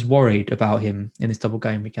as worried about him in this double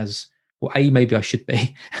game week as A, maybe I should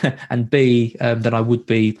be, and B, than I would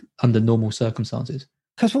be under normal circumstances.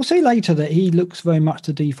 Because we'll see later that he looks very much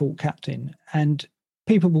the default captain, and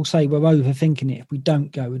people will say we're overthinking it if we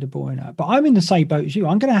don't go with De Bruyne. But I'm in the same boat as you.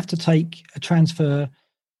 I'm going to have to take a transfer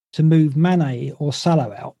to move Mane or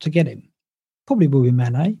Salah out to get him. Probably will be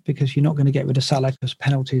Mane, because you're not going to get rid of Salah because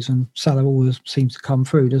penalties, and Salah always seems to come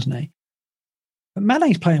through, doesn't he? But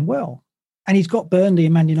Mane's playing well. And he's got Burnley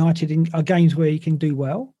and Man United in games where he can do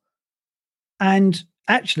well. And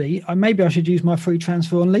actually, maybe I should use my free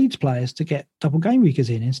transfer on Leeds players to get double game weekers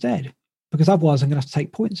in instead, because otherwise I'm going to have to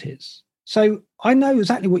take points hits. So I know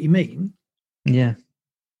exactly what you mean. Yeah.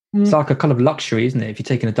 It's like a kind of luxury, isn't it? If you're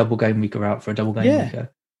taking a double game weeker out for a double game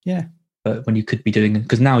weeker. Yeah. But when you could be doing,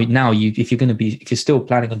 because now if you're still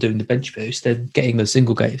planning on doing the bench boost, then getting the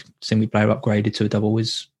single player upgraded to a double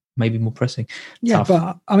is maybe more pressing. Yeah, tough.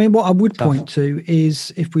 But I mean, what I would point to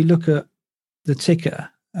is if we look at the ticker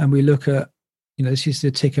and we look at, this is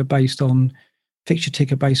the ticker fixture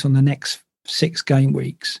ticker based on the next 6 game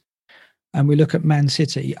weeks. And we look at Man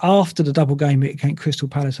City after the double game week against Crystal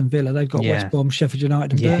Palace and Villa. They've got West Brom, Sheffield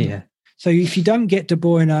United, and Burnley. Yeah. So if you don't get De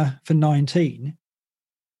Bruyne for 19,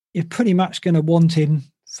 you're pretty much going to want him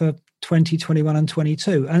for 20, 21, and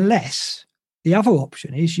 22, unless the other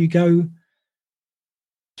option is you go,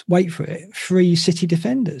 wait for it, 3 City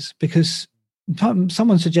defenders, because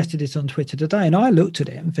someone suggested it on Twitter today, and I looked at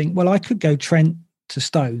it and think, well, I could go Trent to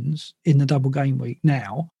Stones in the double game week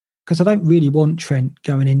now, because I don't really want Trent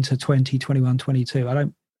going into 20, 21,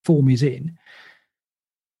 22. Form is in.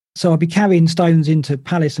 So I'd be carrying Stones into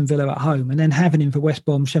Palace and Villa at home and then having him for West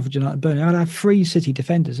Brom, Sheffield United, Burnley. I'd have 3 City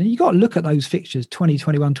defenders. And you've got to look at those fixtures, 20,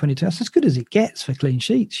 21, 22. That's as good as it gets for clean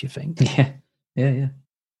sheets, you think? Yeah.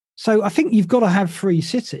 So I think you've got to have 3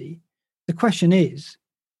 City. The question is,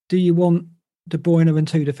 do you want De Bruyne and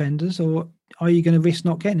 2 defenders, or are you going to risk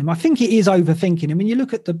not getting him? I think it is overthinking. I mean, you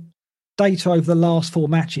look at the data over the last 4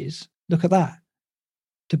 matches, look at that.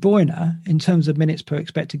 De Bruyne, in terms of minutes per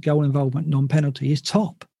expected goal involvement, non-penalty, is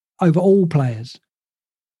top over all players.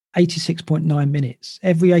 86.9 minutes.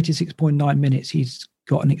 Every 86.9 minutes, he's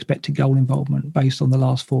got an expected goal involvement based on the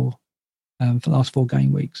last 4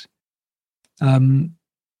 game weeks. And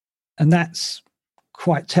that's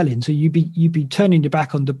quite telling. So you'd be turning your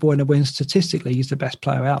back on De Bruyne when statistically he's the best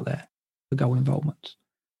player out there for goal involvement.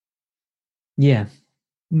 Yeah.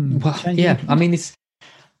 Well, yeah. I mean,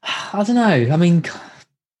 I don't know. I mean,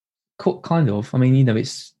 kind of. I mean, you know,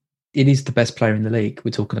 it is the best player in the league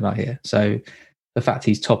we're talking about here. So the fact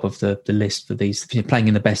he's top of the list for these, playing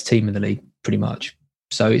in the best team in the league, pretty much.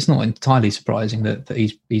 So it's not entirely surprising that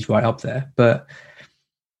he's right up there. But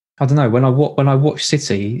I don't know. When I watch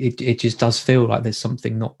City, it just does feel like there's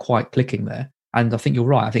something not quite clicking there. And I think you're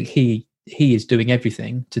right. I think he is doing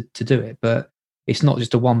everything to do it, but it's not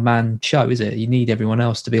just a one man show, is it? You need everyone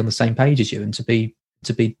else to be on the same page as you and to be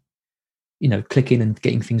you know, clicking and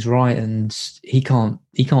getting things right, and he can't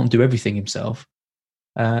do everything himself.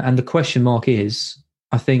 And the question mark is,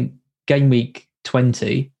 I think game week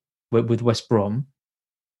 20 with West Brom,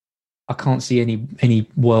 I can't see any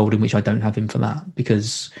world in which I don't have him for that,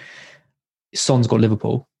 because Son's got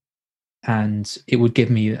Liverpool, and it would give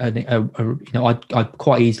me I'd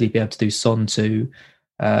quite easily be able to do Son to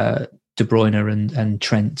De Bruyne and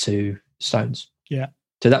Trent to Stones. Yeah.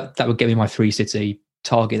 So that would get me my 3 City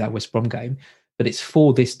target, that West Brom game, but it's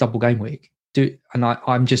for this double game week. And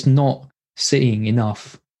I'm just not seeing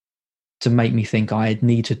enough to make me think I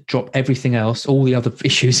need to drop everything else, all the other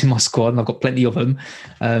issues in my squad, and I've got plenty of them,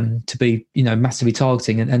 to be, you know, massively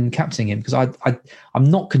targeting and captaining him, because I'm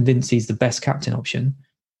not convinced he's the best captain option.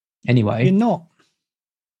 Anyway, You're not.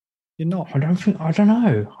 I don't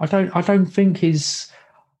know. I don't think his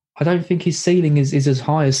ceiling is as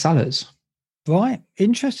high as Salah's. Right.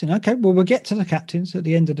 Interesting. Okay. Well, we'll get to the captains at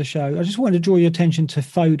the end of the show. I just wanted to draw your attention to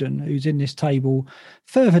Foden, who's in this table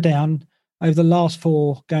further down. Over the last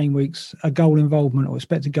 4 game weeks, a goal involvement or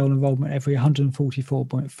expected goal involvement every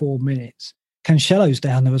 144.4 minutes. Cancelo's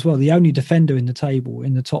down there as well. The only defender in the table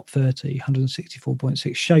in the top 30,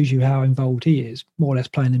 164.6, shows you how involved he is, more or less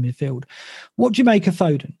playing in midfield. What do you make of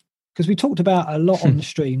Foden? Because we talked about a lot on the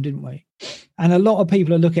stream, didn't we? And a lot of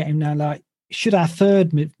people are looking at him now like, should our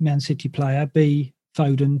third Man City player be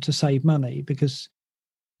Foden to save money? Because,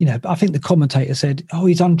 you know, I think the commentator said,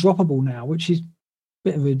 he's undroppable now, which is a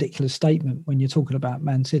bit of a ridiculous statement when you're talking about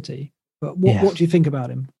Man City. But what do you think about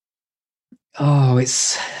him? Oh,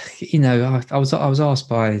 it's, you know, I was asked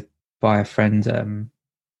by a friend.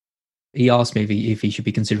 He asked me if he should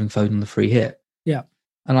be considering Foden on the free hit. Yeah,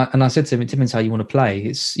 and I said to him, it depends how you want to play.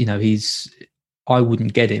 It's, you know, I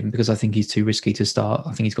wouldn't get him because I think he's too risky to start.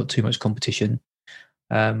 I think he's got too much competition.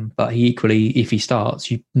 But he equally, if he starts,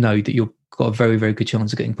 you know that you've got a very, very good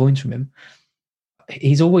chance of getting points from him.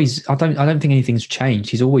 He's always, I don't think anything's changed.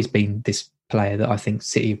 He's always been this player that I think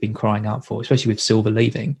City have been crying out for, especially with Silva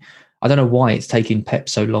leaving. I don't know why it's taking Pep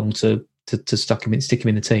so long to stick him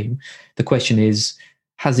in the team. The question is,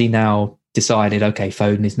 has he now decided, okay,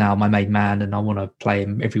 Foden is now my main man and I want to play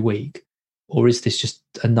him every week? Or is this just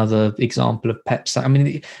another example of Pep's? I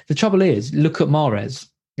mean, the trouble is, look at Mahrez.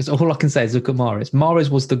 That's all I can say is look at Mahrez. Mahrez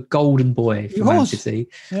was the golden boy for Man City.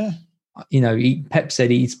 Yeah. You know, Pep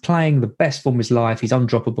said he's playing the best form of his life. He's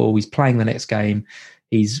undroppable. He's playing the next game.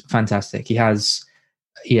 He's fantastic. He has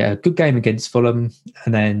a good game against Fulham,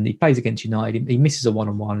 and then he plays against United. He misses a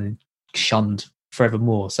one-on-one and shunned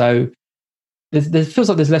forevermore. So there feels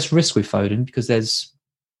like there's less risk with Foden because there's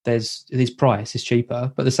his price is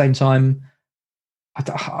cheaper, but at the same time,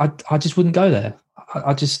 I just wouldn't go there.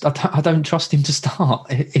 I don't trust him to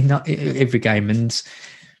start in every game, and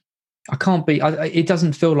I can't be. It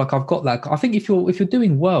doesn't feel like I've got that. I think if you're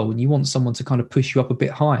doing well and you want someone to kind of push you up a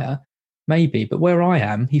bit higher, maybe. But where I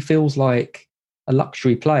am, he feels like a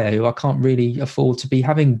luxury player who I can't really afford to be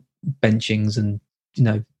having benchings and, you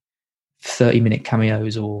know, 30-minute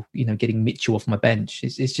cameos or, you know, getting Mitchell off my bench.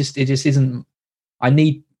 It just isn't. I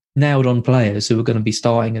need nailed on players who are going to be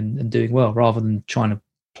starting and doing well, rather than trying to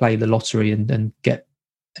play the lottery and get,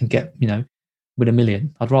 you know, win $1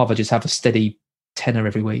 million. I'd rather just have a steady tenner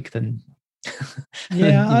every week than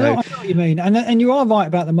Yeah, I know what you mean, and you are right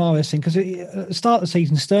about the Mahrez thing, because at the start of the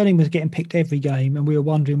season, Sterling was getting picked every game, and we were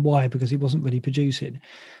wondering why, because he wasn't really producing.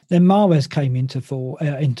 Then Mahrez came into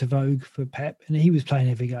vogue for Pep, and he was playing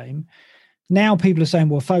every game. Now people are saying,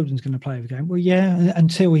 well, Foden's going to play every game. Well, yeah,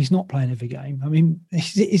 until he's not playing every game. I mean,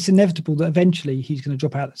 it's inevitable that eventually he's going to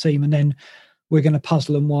drop out of the team, and then we're going to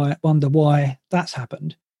puzzle and wonder why that's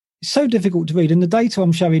happened. It's so difficult to read, and the data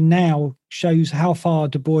I'm showing now shows how far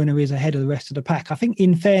De Bruyne is ahead of the rest of the pack. I think,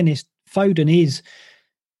 in fairness, Foden is,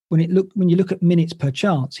 when you look at minutes per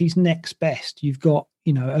chance, he's next best. You've got,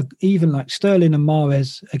 even like Sterling and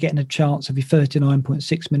Mahrez are getting a chance every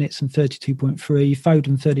 39.6 minutes and 32.3.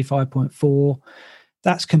 Foden 35.4.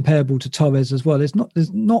 That's comparable to Torres as well. There's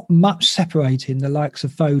not much separating the likes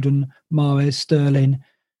of Foden, Mahrez, Sterling,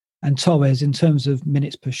 and Torres in terms of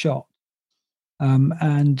minutes per shot. So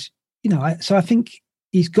I think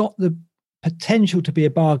he's got the potential to be a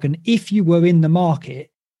bargain if you were in the market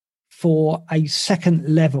for a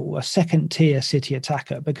second tier City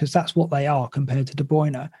attacker, because that's what they are compared to De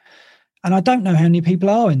Bruyne. And I don't know how many people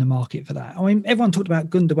are in the market for that. I mean, everyone talked about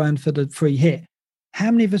Gundogan for the free hit. How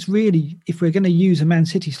many of us really, if we're going to use a Man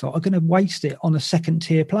City slot, are going to waste it on a second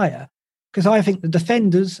tier player? Because I think the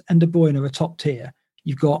defenders and De Bruyne are top tier.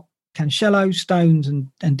 You've got Cancelo, Stones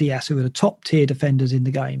and Diaz, who are the top tier defenders in the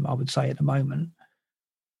game, I would say, at the moment.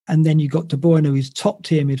 And then you've got De Bruyne, who's top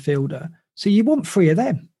tier midfielder. So you want three of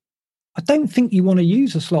them. I don't think you want to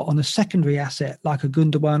use a slot on a secondary asset like a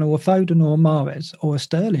Gundogan or a Foden or a Mahrez or a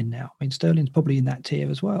Sterling now. I mean, Sterling's probably in that tier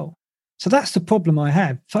as well. So that's the problem I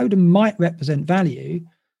have. Foden might represent value,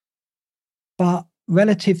 but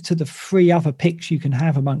relative to the three other picks you can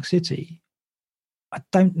have amongst City, I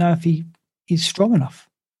don't know if he is strong enough.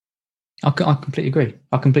 I completely agree.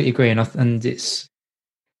 And it's,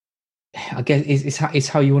 I guess it's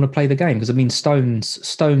how you want to play the game. Because I mean, Stones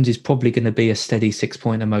is probably going to be a steady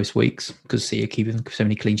 6-pointer most weeks because you're keeping so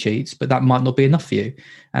many clean sheets, but that might not be enough for you.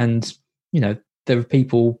 And, there are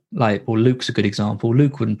people like, well, Luke's a good example.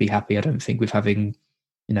 Luke wouldn't be happy, I don't think, with having,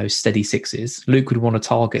 steady sixes. Luke would want to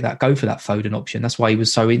target that, go for that Foden option. That's why he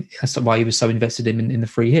was so invested in the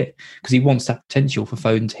free hit, because he wants that potential for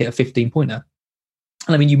Foden to hit a 15-pointer.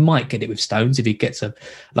 And I mean, you might get it with Stones if he gets a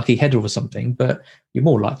lucky header or something, but you're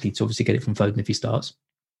more likely to obviously get it from Foden if he starts.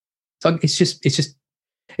 So it's just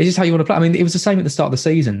how you want to play. I mean, it was the same at the start of the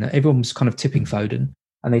season. Everyone was kind of tipping Foden,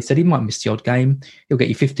 and they said he might miss the odd game. He'll get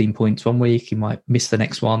you 15 points one week. He might miss the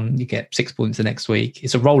next one. You get 6 points the next week.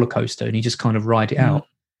 It's a roller coaster, and you just kind of ride it out.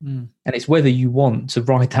 And it's whether you want to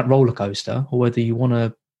ride that roller coaster or whether you want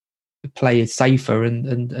to play it safer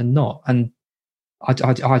and not. And I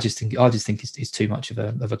just think it's too much of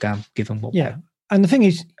a gam given what. Yeah, and the thing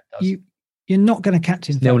is, you're not going to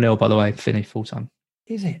captain 0-0, by the way, finish full time.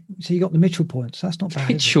 Is it? So you got the Mitchell points. That's not bad.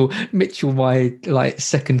 Mitchell, my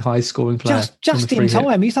second high scoring player. Just in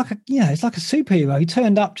time. He's like it's like a superhero. He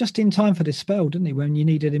turned up just in time for this spell, didn't he? When you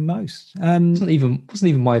needed him most. Wasn't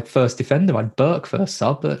even my first defender. I had Burke first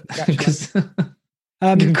sub, but because.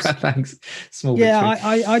 Thanks. Small victory.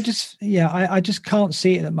 I just can't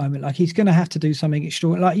see it at the moment. Like, he's going to have to do something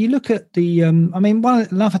extraordinary. Like, you look at the,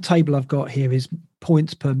 another table I've got here is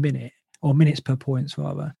points per minute, or minutes per points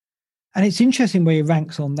rather, and it's interesting where he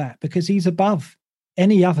ranks on that, because he's above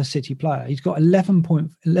any other City player. He's got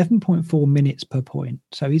 11.4 minutes per point,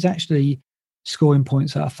 so he's actually scoring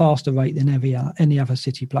points at a faster rate than any other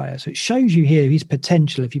City player. So it shows you here his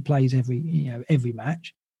potential if he plays every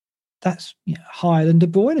match. That's higher than De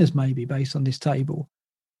Bruyne's maybe based on this table.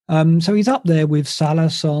 So he's up there with Salah,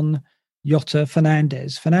 Son, Jota,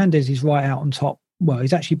 Fernandes. Fernandes is right out on top. Well,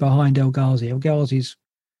 he's actually behind El Ghazi. El Ghazi's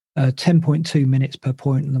 10.2 minutes per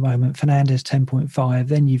point at the moment. Fernandes 10.5.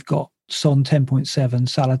 Then you've got Son 10.7,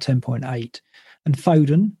 Salah 10.8. And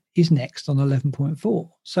Foden is next on 11.4.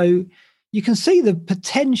 So you can see the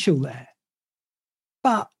potential there.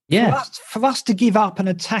 But for us to give up an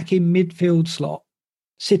attacking midfield slot,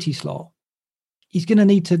 City slot, he's going to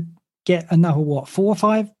need to get another 4 or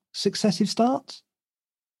 5 successive starts.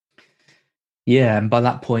 Yeah, and by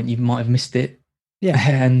that point you might have missed it. Yeah,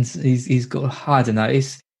 and he's got, I don't know,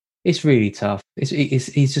 it's really tough.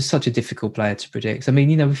 He's just such a difficult player to predict. I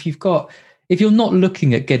mean, if you're not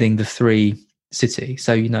looking at getting the 3 City,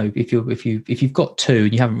 so if you've got 2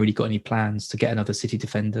 and you haven't really got any plans to get another City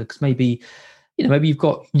defender, because maybe you've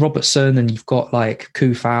got Robertson and you've got like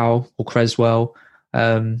Kufau or Creswell.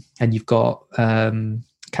 And you've got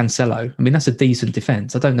Cancelo. I mean, that's a decent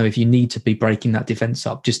defence. I don't know if you need to be breaking that defence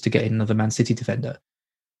up just to get another Man City defender.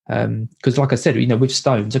 Because, like I said, with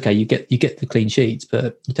Stones, okay, you get the clean sheets,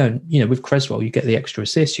 but you don't. With Creswell, you get the extra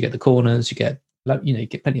assists, you get the corners, you get You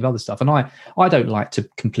get plenty of other stuff. And I don't like to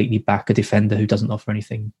completely back a defender who doesn't offer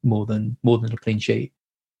anything more than a clean sheet.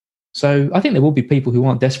 So I think there will be people who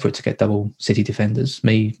aren't desperate to get double City defenders.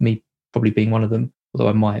 Me probably being one of them. Although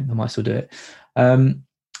I might still do it.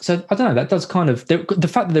 So I don't know. That does kind of the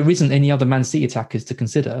fact that there isn't any other Man City attackers to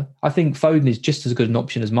consider. I think Foden is just as good an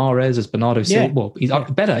option as Mahrez, as Bernardo Silva. Well, he's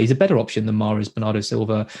better. He's a better option than Mahrez, Bernardo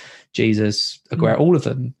Silva, Jesus, Aguero, all of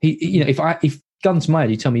them. If guns to my head,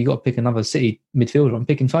 you tell me you got to pick another City midfielder, I'm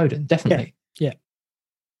picking Foden, definitely. Yeah,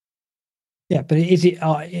 but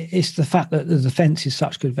it's the fact that the defence is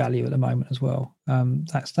such good value at the moment as well.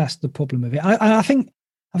 That's the problem of it.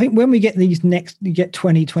 I think when we get you get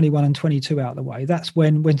 20, 21 and 22 out of the way, that's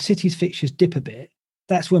when City's fixtures dip a bit.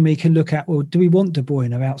 That's when we can look at, well, do we want De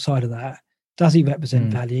Bruyne outside of that? Does he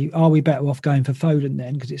represent value? Are we better off going for Foden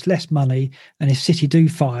then? Because it's less money. And if City do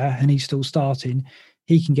fire and he's still starting,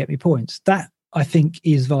 he can get me points. That, I think,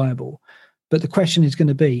 is viable. But the question is going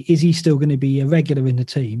to be, is he still going to be a regular in the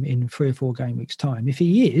team in 3 or 4 game weeks' time? If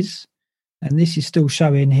he is, and this is still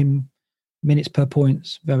showing him minutes per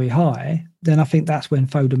points very high, then I think that's when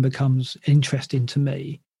Foden becomes interesting to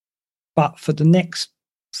me. But for the next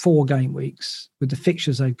 4 game weeks, with the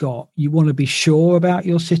fixtures they've got, you want to be sure about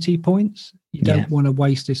your City points. You don't want to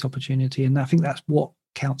waste this opportunity. And I think that's what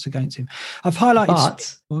counts against him. I've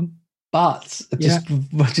highlighted... But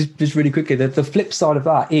just really quickly, the flip side of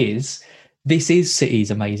that is this is City's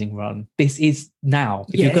amazing run. This is now.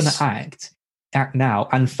 If you're going to act now.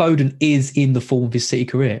 And Foden is in the form of his City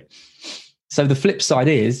career. So the flip side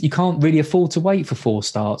is you can't really afford to wait for 4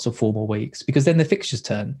 starts or 4 more weeks, because then the fixtures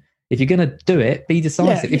turn. If you're going to do it, be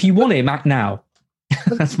decisive. If you want him, act now.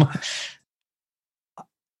 That's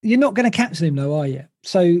You're not going to captain him though, are you?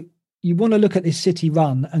 So you want to look at this City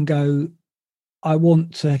run and go, I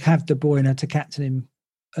want to have De Bruyne to captain him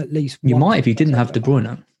at least. You might if you didn't have De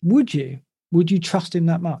Bruyne. Would you? Would you trust him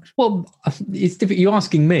that much? Well, it's different. You're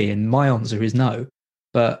asking me, and my answer is no.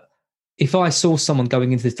 But if I saw someone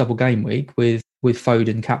going into this double game week with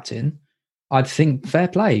Foden captain, I'd think fair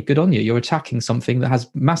play, good on you. You're attacking something that has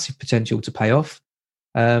massive potential to pay off.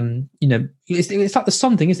 It's like the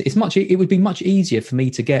Son thing, isn't it? It would be much easier for me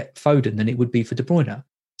to get Foden than it would be for De Bruyne.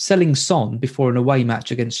 Selling Son before an away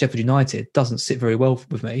match against Sheffield United doesn't sit very well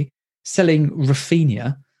with me. Selling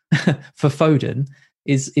Rafinha for Foden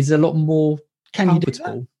is a lot more Can you do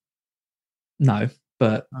that? No,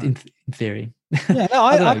 but in theory. Yeah, no,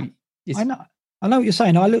 I know what you're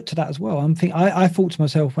saying. I looked at that as well. I thought to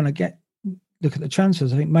myself when I look at the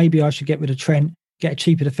transfers, I think maybe I should get rid of Trent, get a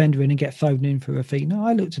cheaper defender in and get Foden in for Rafinha.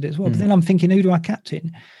 I looked at it as well. But then I'm thinking, who do I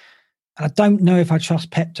captain? I don't know if I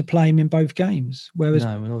trust Pep to play him in both games. Whereas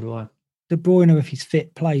no, nor do I. De Bruyne, if he's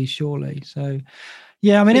fit, plays surely. So,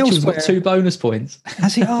 yeah, I mean, Mitchell's got 2 bonus points.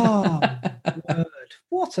 Has he? Oh, word.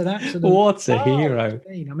 What an accident. What a hero.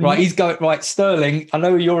 I mean, right, he's going, right, Sterling, I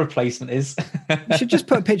know who your replacement is. You should just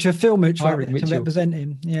put a picture of Phil Mitchell to represent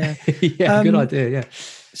him. Yeah. Yeah, good idea, yeah.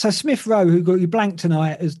 So Smith Rowe, who got you blank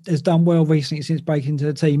tonight, has done well recently since breaking into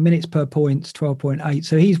the team. Minutes per points, 12.8.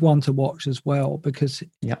 So he's one to watch as well because,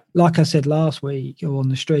 like I said last week or on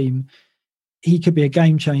the stream, he could be a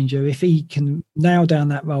game changer. If he can nail down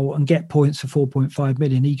that role and get points for 4.5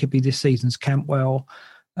 million, he could be this season's Campbell,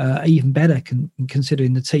 even better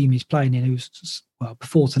considering the team he's playing in, who's, well,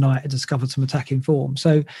 before tonight had discovered some attacking form.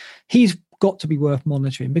 So he's got to be worth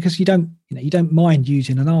monitoring because you don't mind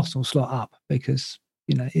using an Arsenal slot up because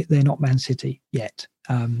they're not Man City yet.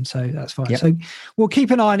 So that's fine. Yep. So we'll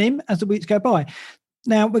keep an eye on him as the weeks go by.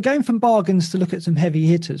 Now, we're going from bargains to look at some heavy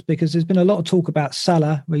hitters because there's been a lot of talk about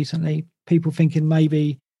Salah recently. People thinking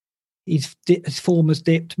maybe his form has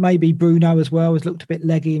dipped. Maybe Bruno as well has looked a bit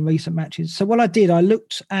leggy in recent matches. So what I did, I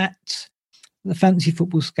looked at the Fantasy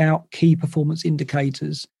Football Scout key performance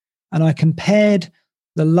indicators and I compared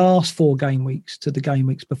the last 4 game weeks to the game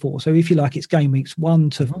weeks before. So if you like, it's game weeks 1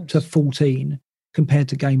 to 14 compared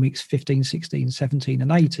to game weeks 15, 16, 17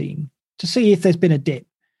 and 18 to see if there's been a dip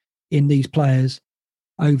in these players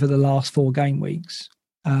over the last 4 game weeks.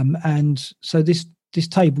 And so this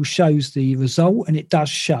table shows the result, and it does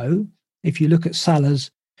show, if you look at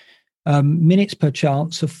Salah's minutes per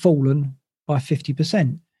chance have fallen by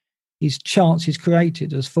 50%. His chances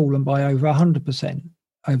created has fallen by over 100%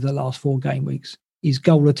 over the last 4 game weeks. His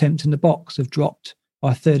goal attempts in the box have dropped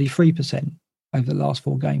by 33% over the last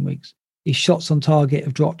 4 game weeks. His shots on target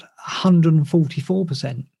have dropped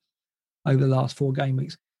 144% over the last 4 game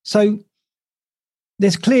weeks. So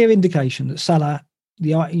there's clear indication that Salah,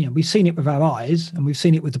 we've seen it with our eyes and we've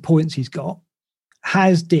seen it with the points he's got,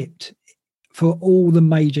 has dipped for all the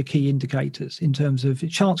major key indicators in terms of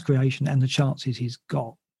chance creation and the chances he's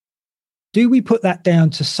got. Do we put that down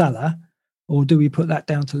to Salah, or do we put that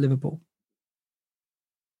down to Liverpool?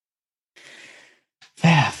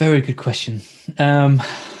 Yeah, very good question.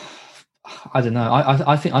 I don't know.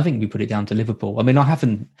 I think we put it down to Liverpool. I mean,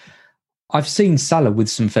 I've seen Salah with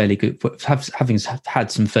some fairly good, having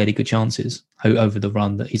had some fairly good chances over the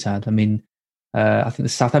run that he's had. I mean, I think the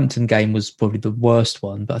Southampton game was probably the worst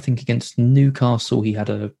one, but I think against Newcastle he had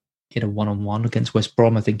a one-on-one. Against West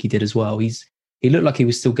Brom, I think he did as well. He looked like he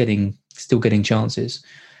was still getting chances.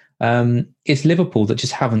 It's Liverpool that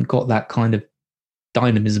just haven't got that kind of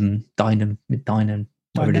dynamism. Shouldn't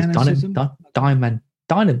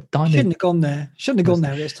have gone there. Shouldn't have gone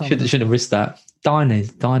there this time. Shouldn't have risked that.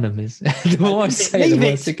 Dynamism. The more I say, the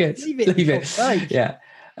worse it gets. Leave it. Yeah.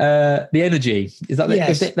 The energy is that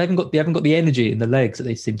yes. they haven't got the energy in the legs that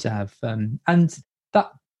they seem to have, and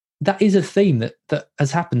that is a theme that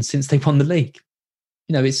has happened since they won the league.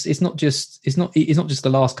 You know, it's not just the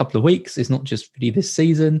last couple of weeks. It's not just really this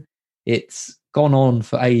season. It's gone on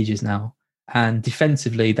for ages now. And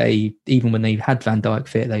defensively, they, even when they had Van Dijk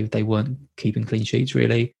fit, they weren't keeping clean sheets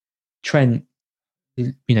really. Trent,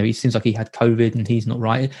 you know, he seems like he had COVID and he's not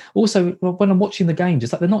right. Also, when I'm watching the games,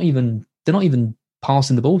 it's like they're not even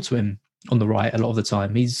passing the ball to him on the right a lot of the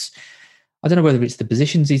time. I don't know whether it's the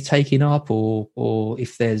positions he's taking up or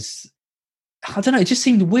if there's, I don't know. It just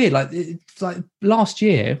seemed weird. Like last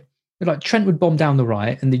year, like Trent would bomb down the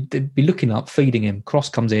right and they'd be looking up, feeding him. Cross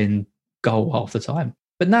comes in, goal half the time.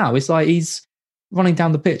 But now it's like he's running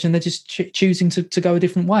down the pitch and they're just choosing to go a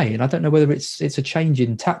different way. And I don't know whether it's a change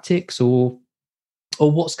in tactics or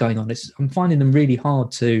what's going on. I'm finding them really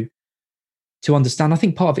hard to understand. I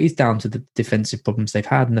think part of it is down to the defensive problems they've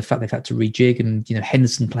had and the fact they've had to rejig. And you know,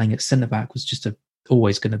 Henderson playing at centre back was just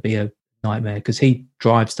always going to be a nightmare because he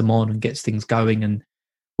drives them on and gets things going and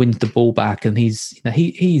wins the ball back. And he's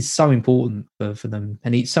so important for them,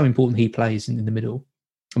 and he's so important he plays in the middle.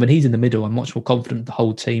 And when he's in the middle, I'm much more confident the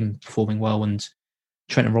whole team performing well and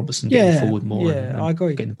Trent and Robertson getting forward more. Yeah, I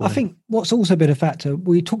agree. I think what's also been a factor,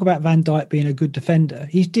 we talk about Van Dijk being a good defender.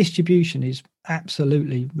 His distribution is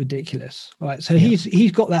absolutely ridiculous, right? So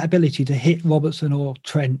he's got that ability to hit Robertson or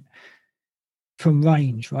Trent from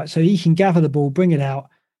range, right? So he can gather the ball, bring it out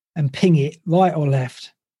and ping it right or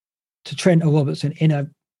left to Trent or Robertson in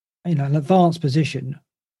an advanced position,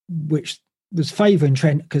 which was favouring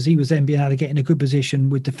Trent because he was then being able to get in a good position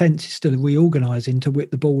with defence still reorganising to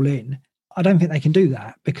whip the ball in. I don't think they can do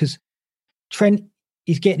that because Trent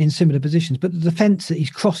is getting in similar positions, but the defence that he's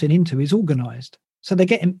crossing into is organised. So the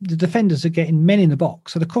defenders are getting men in the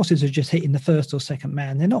box. So the crosses are just hitting the first or second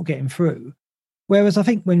man. They're not getting through. Whereas I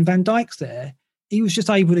think when Van Dijk's there, he was just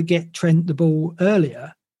able to get Trent the ball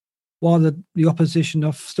earlier while the opposition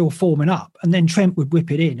are still forming up. And then Trent would whip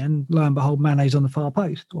it in and lo and behold, Mane's on the far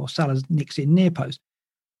post or Salah nicks it in near post.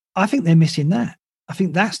 I think they're missing that. I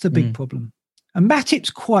think that's the big problem. And Matip's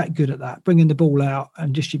quite good at that, bringing the ball out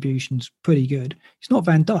and distribution's pretty good. It's not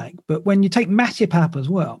Van Dijk, but when you take Matip out as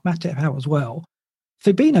well,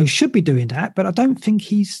 Fabinho should be doing that, but I don't think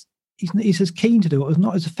he's as keen to do it, or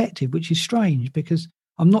not as effective, which is strange because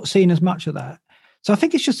I'm not seeing as much of that. So I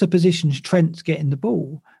think it's just the positions Trent's getting the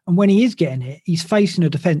ball. And when he is getting it, he's facing a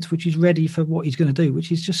defence which is ready for what he's going to do,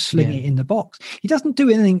 which is just sling it in the box. He doesn't do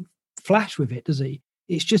anything flash with it, does he?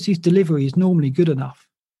 It's just his delivery is normally good enough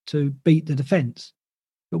to beat the defence.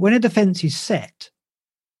 But when a defence is set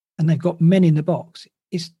and they've got men in the box,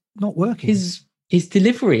 it's not working. His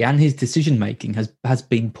delivery and his decision-making has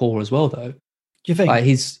been poor as well, though. Do you think? Like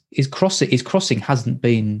his crossing hasn't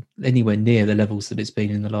been anywhere near the levels that it's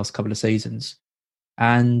been in the last couple of seasons.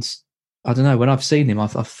 And I don't know, when I've seen him,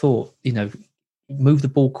 I've thought, move the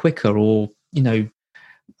ball quicker or,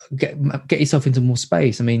 get yourself into more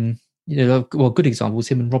space. I mean, a good example is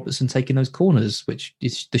him and Robertson taking those corners, which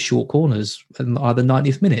is the short corners are the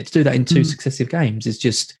 90th minute. To do that in two successive games is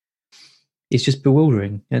just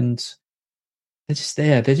bewildering. And they're just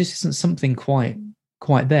there. There just isn't something quite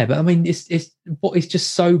there. But I mean, it's what is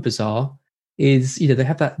just so bizarre is, they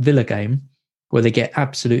have that Villa game where they get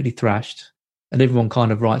absolutely thrashed. And everyone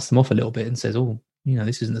kind of writes them off a little bit and says,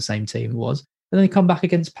 this isn't the same team it was. And then they come back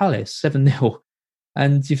against Palace, 7-0.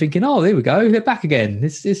 And you're thinking, oh, there we go. They're back again.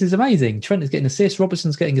 This is amazing. Trent is getting assists.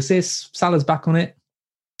 Robertson's getting assists. Salah's back on it.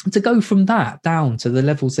 And to go from that down to the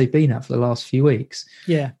levels they've been at for the last few weeks,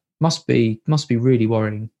 must be really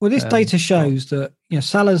worrying. Well, this data shows that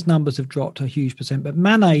Salah's numbers have dropped a huge percent, but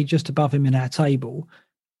Mane just above him in our table.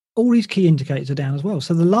 All these key indicators are down as well.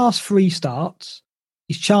 So the last 3 starts,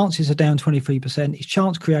 his chances are down 23%. His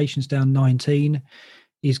chance creation's down 19%.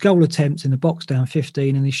 His goal attempts in the box down 15%,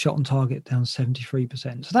 and his shot on target down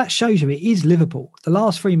 73%. So that shows you it is Liverpool. The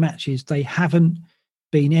last 3 matches, they haven't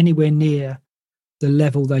been anywhere near the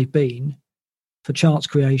level they've been for chance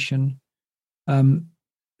creation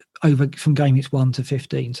over from game weeks 1 to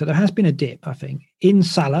 15. So there has been a dip, I think, in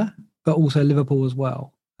Salah, but also Liverpool as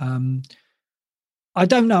well. I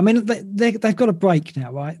don't know. I mean, they've got a break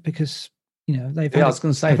now, right? Because, they've had, I was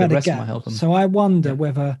going to say, the rest might help them. So I wonder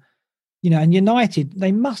whether, and United,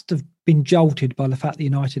 they must have been jolted by the fact that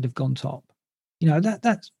United have gone top.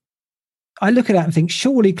 That's, I look at that and think,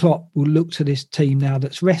 surely Klopp will look to this team now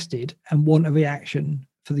that's rested and want a reaction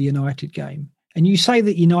for the United game. And you say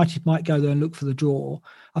that United might go there and look for the draw.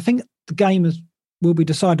 I think the game will be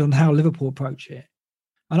decided on how Liverpool approach it.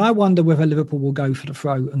 And I wonder whether Liverpool will go for the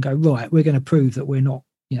throat and go, right, we're going to prove that we're not,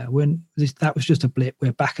 that was just a blip.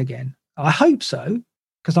 We're back again. I hope so,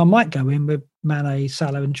 because I might go in with Mane,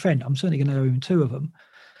 Salah and Trent. I'm certainly going to go in 2 of them.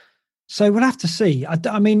 So we'll have to see.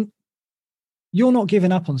 I mean, you're not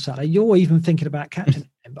giving up on Salah. You're even thinking about captaining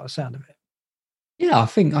him by the sound of it. Yeah, I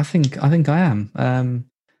think I am.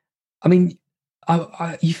 I mean,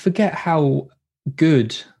 you forget how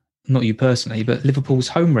good, not you personally, but Liverpool's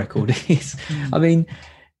home record is. I mean,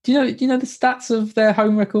 do you know the stats of their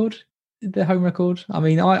home record? Their home record. I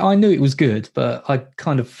mean, I knew it was good, but I'd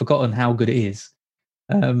kind of forgotten how good it is.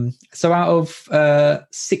 So out of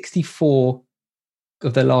 64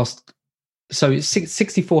 of their last, so it's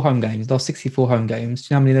 64 home games. Last 64 home games.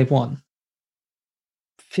 Do you know how many they've won?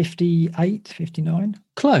 58, 59.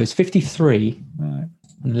 Close. 53. Right.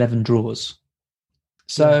 And 11 draws.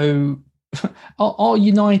 So, are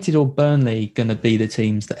United or Burnley going to be the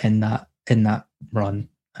teams that end that run?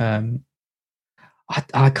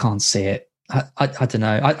 I can't see it. I don't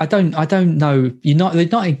know. I don't know. The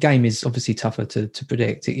United game is obviously tougher to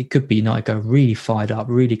predict. It could be United go really fired up,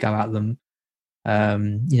 really go at them.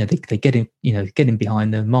 They get in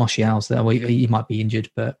behind them. Martial's there. Well, he might be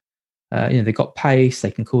injured, but they've got pace.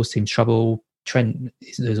 They can cause teams trouble. Trent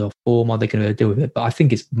is off form. Are they going to deal with it? But I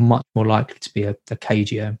think it's much more likely to be a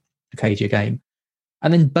cagier game.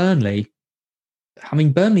 And then Burnley. I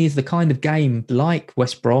mean, Burnley is the kind of game like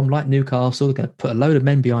West Brom, like Newcastle. They're going to put a load of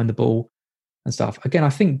men behind the ball and stuff. Again,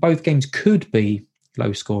 I think both games could be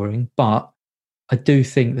low scoring, but I do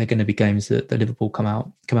think they're going to be games that Liverpool come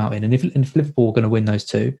out in. And if Liverpool are going to win those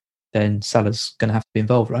 2, then Salah's going to have to be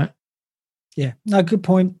involved, right? Yeah, no, good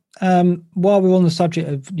point. While we're on the subject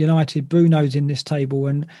of United, Bruno's in this table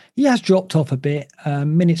and he has dropped off a bit.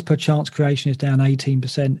 Minutes per chance creation is down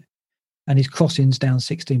 18% and his crossing's down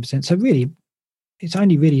 16%. So really, it's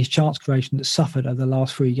only really his chance creation that suffered over the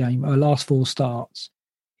last 4 starts.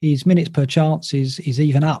 His minutes per chance is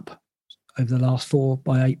even up over the last 4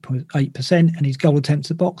 by 8%, and his goal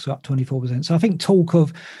attempts at the box are up 24%. So I think talk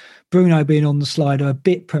of Bruno being on the slide are a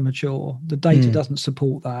bit premature. The data doesn't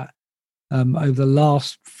support that over the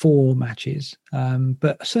last 4 matches.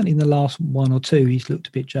 But certainly in the last 1 or 2, he's looked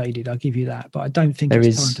a bit jaded. I'll give you that. But I don't think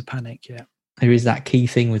it's time to panic yet. There is that key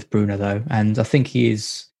thing with Bruno, though. And I think he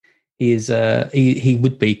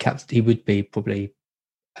would be captain. He would be probably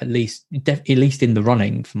at least in the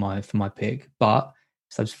running for my pick. But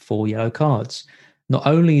it's those 4 yellow cards. Not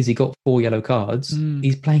only has he got 4 yellow cards,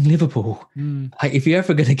 he's playing Liverpool. If you're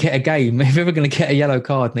ever going to get a yellow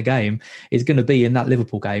card in a game, it's going to be in that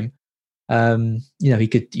Liverpool game. He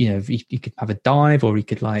could have a dive or he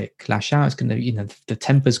could lash out. It's going to, the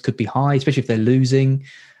tempers could be high, especially if they're losing.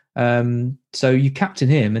 So you captain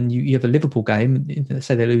him and you have a Liverpool game, let's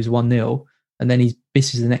say they lose 1-0 and then he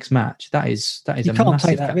misses the next match. That is a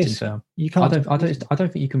massive captain fail. You can't. I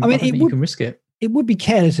don't think you can. You can risk it. It would be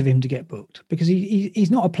careless of him to get booked because he's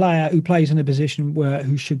not a player who plays in a position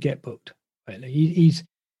who should get booked. Really, he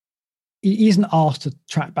isn't asked to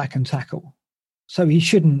track back and tackle, so he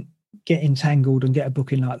shouldn't get entangled and get a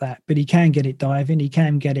booking like that. But he can get it diving. He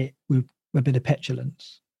can get it with a bit of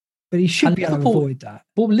petulance. But he should be able to avoid that.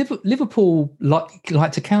 Well, Liverpool like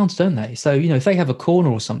to counter, don't they? So if they have a corner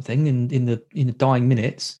or something in the dying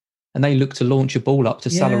minutes, and they look to launch a ball up to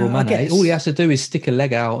Salah or Mane, all he has to do is stick a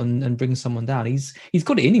leg out and bring someone down. He's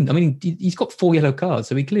got it in him. I mean, he's got 4 yellow cards,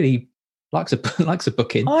 so he clearly likes a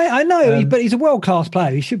booking. I know, but he's a world class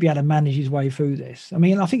player. He should be able to manage his way through this. I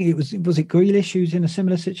mean, I think it was Grealish who's in a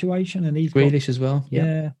similar situation, and he's Grealish as well.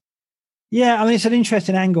 Yeah. I mean, it's an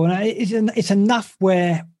interesting angle, and it's enough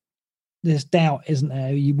where there's doubt, isn't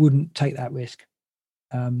there? You wouldn't take that risk.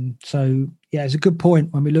 So it's a good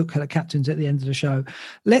point when we look at the captains at the end of the show.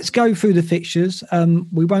 Let's go through the fixtures.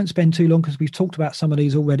 We won't spend too long because we've talked about some of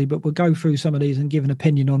these already, but we'll go through some of these and give an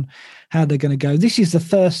opinion on how they're going to go. This is the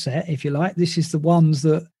first set, if you like. This is the ones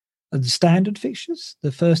that are the standard fixtures,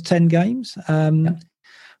 the first 10 games.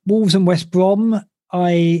 Wolves and West Brom,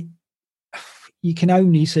 you can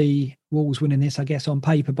only see Wolves winning this, I guess, on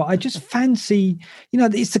paper. But I just fancy,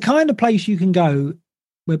 it's the kind of place you can go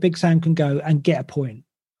where Big Sam can go and get a point.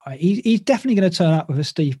 Right? He's definitely going to turn up with a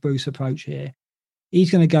Steve Bruce approach here. He's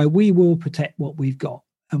going to go, we will protect what we've got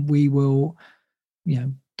and we will,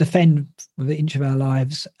 defend with an inch of our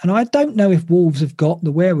lives. And I don't know if Wolves have got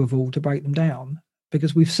the wherewithal to break them down,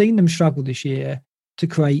 because we've seen them struggle this year to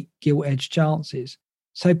create gilt-edged chances.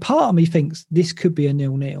 So part of me thinks this could be a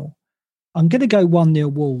 0-0. I'm going to go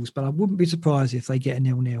 1-0 Wolves, but I wouldn't be surprised if they get a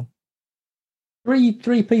 0-0.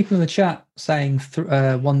 Three people in the chat saying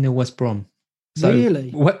 1-0 West Brom. So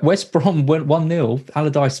really? West Brom went 1-0.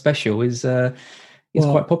 Allardyce special is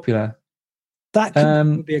quite popular. That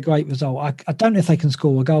could be a great result. I don't know if they can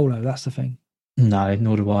score a goal though. That's the thing. No,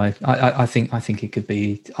 nor do I. I think it could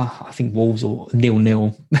be. I think Wolves or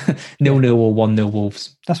 0-0, 0-0 or 1-0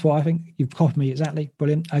 Wolves. That's what I think. You've copied me exactly.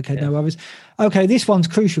 Brilliant. Okay, no worries. Okay, this one's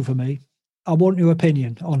crucial for me. I want your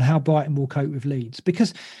opinion on how Brighton will cope with Leeds,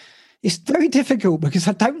 because it's very difficult, because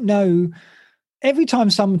I don't know. Every time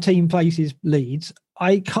some team places Leeds,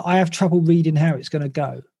 I have trouble reading how it's going to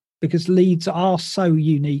go, because Leeds are so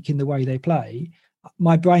unique in the way they play.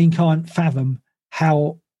 My brain can't fathom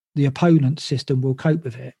how the opponent's system will cope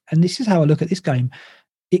with it. And this is how I look at this game.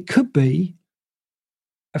 It could be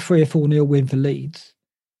a 3 or 4-0 win for Leeds,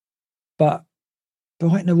 but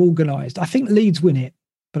Brighton are organised. I think Leeds win it,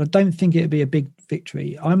 but I don't think it'd be a big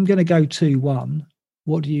victory. I'm going to go 2-1.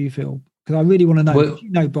 What do you feel? Because I really want to know. Well,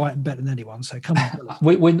 you know Brighton better than anyone, so come on.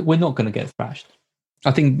 We're not going to get thrashed.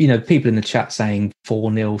 I think, people in the chat saying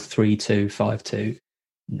 4-0, 3-2, 5-2.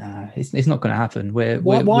 No, it's not going to happen.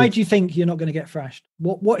 Why do you think you're not going to get thrashed?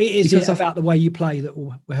 What is it about the way you play that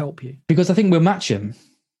will help you? Because I think we'll match them.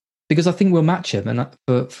 And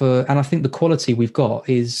I think the quality we've got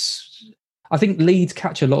is. I think Leeds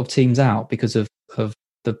catch a lot of teams out because of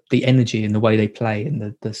the energy and the way they play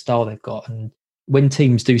and the style they've got. And when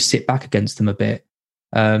teams do sit back against them a bit,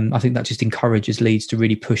 I think that just encourages Leeds to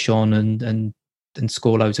really push on and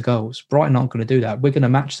score loads of goals. Brighton aren't going to do that. We're going to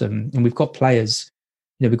match them, and we've got players.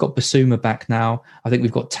 We've got Basuma back now. I think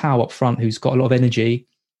we've got Tau up front, who's got a lot of energy,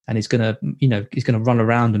 and he's going to run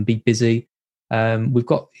around and be busy. We've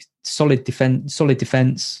got solid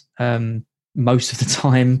defense most of the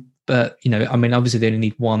time. But obviously they only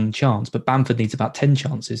need one chance. But Bamford needs about 10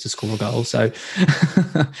 chances to score a goal. So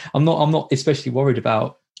I'm not especially worried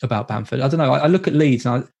about Bamford. I don't know. I look at Leeds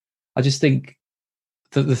and I just think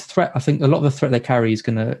that the threat. I think a lot of the threat they carry is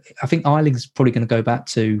going to. I think Eiling's probably going to go back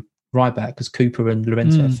to right back because Cooper and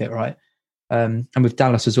Llorente are fit, right? And with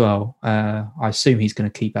Dallas as well, I assume he's going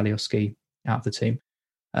to keep Alioski out of the team.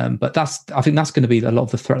 But I think that's going to be a lot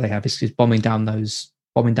of the threat they have is bombing down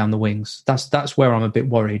the wings. That's where I'm a bit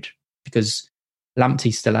worried, because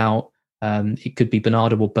Lamptey's still out. It could be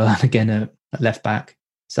Bernardo or Burn again at left back.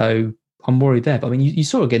 So I'm worried there. But you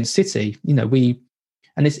saw against City,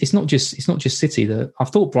 and it's not just City that I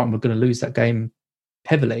thought Brighton were going to lose that game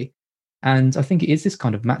heavily. And I think it is this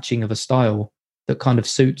kind of matching of a style that kind of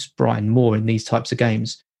suits Brighton more in these types of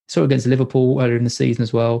games. So against Liverpool earlier in the season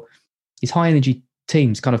as well, these high energy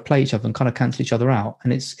teams kind of play each other and kind of cancel each other out.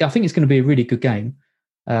 And I think it's going to be a really good game.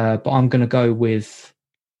 But I'm going to go with.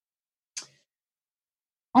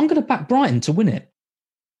 I'm going to back Brighton to win it,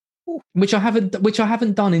 which I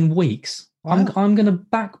haven't done in weeks. Wow. I'm going to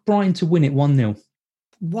back Brighton to win it 1-0.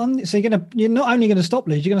 So you're not only going to stop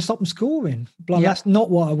Leeds, you're going to stop them scoring. But that's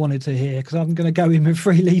not what I wanted to hear, because I'm going to go in with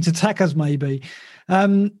 3 Leeds attackers maybe.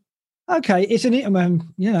 Okay, it's an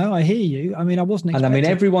I hear you. I wasn't expecting. And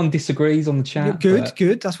everyone disagrees on the chat.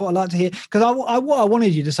 Good. That's what I like to hear. Because what I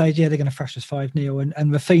wanted you to say is, they're going to thrash us 5-0,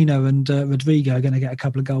 and Rafinha and Rodrigo are going to get a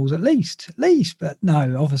couple of goals at least. But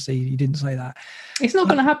no, obviously you didn't say that. It's not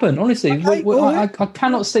going to happen, honestly. I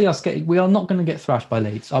cannot see us getting. We are not going to get thrashed by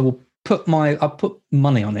Leeds. I'll put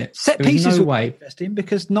money on it. Set pieces will be interesting,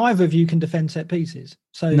 because neither of you can defend set pieces.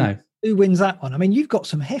 So no. Who wins that one? You've got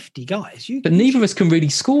some hefty guys. But neither of us can really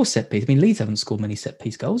score set piece. Leeds haven't scored many set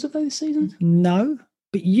piece goals, have they, this season? No.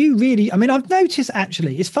 But you really... I've noticed,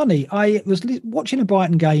 actually, it's funny. I was watching a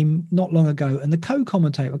Brighton game not long ago, and the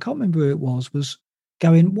co-commentator, I can't remember who it was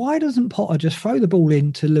going, why doesn't Potter just throw the ball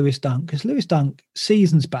into Lewis Dunk? Because Lewis Dunk,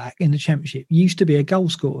 seasons back in the Championship, used to be a goal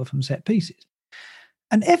scorer from set pieces.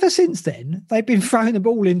 And ever since then, they've been throwing the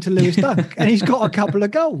ball into Lewis Dunk, and he's got a couple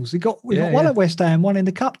of goals. We got one at West Ham, one in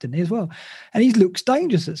the Cup, didn't he, as well? And he looks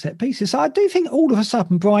dangerous at set pieces. So I do think all of a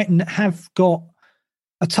sudden Brighton have got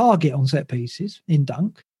a target on set pieces in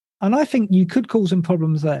Dunk, and I think you could cause some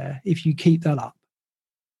problems there if you keep that up.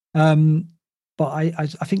 But I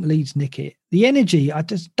think Leeds nick it. The energy, I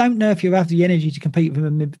just don't know if you have the energy to compete with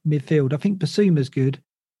him in midfield. I think Basuma's good.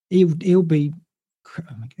 He'll be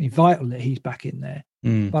vital that he's back in there.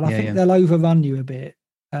 But I think they'll overrun you a bit.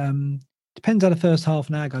 Depends how the first half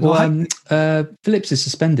now goes. Well, Phillips is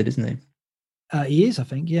suspended, isn't he? He is, I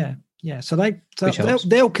think. Yeah. So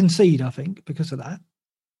they'll concede, I think, because of that.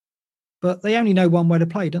 But they only know one way to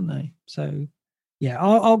play, don't they? So, yeah,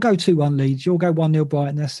 I'll go 2-1 Leeds. You'll go 1-0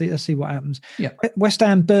 Brighton. Let's see what happens. Yeah. West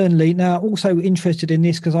Ham, Burnley. Now, also interested in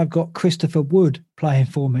this because I've got Christopher Wood playing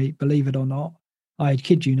for me, believe it or not. I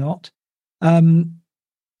kid you not.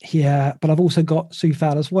 Yeah, but I've also got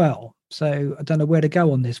Soufal as well. So I don't know where to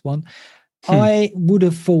go on this one. I would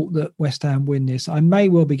have thought that West Ham win this. I may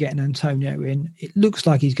well be getting Antonio in. It looks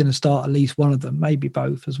like he's going to start at least one of them, maybe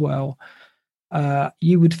both as well.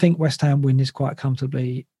 You would think West Ham win this quite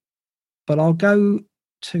comfortably, but I'll go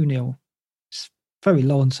 2-0. It's very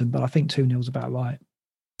lonesome, but I think 2-0 is about right.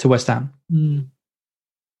 To West Ham? Mm.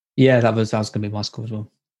 Yeah, that was going to be my score as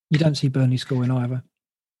well. You don't see Burnley scoring either.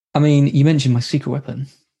 I mean, you mentioned my secret weapon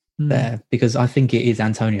there because I think it is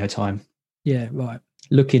Antonio time. Yeah, right.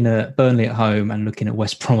 Looking at Burnley at home and looking at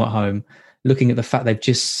West Brom at home, looking at the fact they've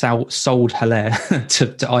just sold Haller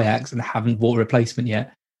to Ajax and haven't bought a replacement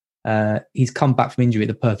yet. He's come back from injury at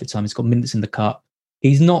the perfect time. He's got minutes in the cup.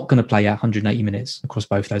 He's not going to play 180 minutes across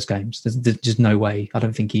both those games. There's just no way. I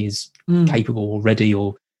don't think he is capable or ready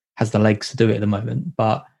or has the legs to do it at the moment.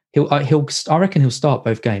 But I reckon he'll start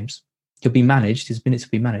both games. He'll be managed. His minutes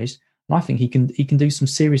will be managed. And I think he can do some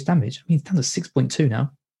serious damage. I mean, he's down to 6.2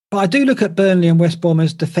 now. But I do look at Burnley and West Brom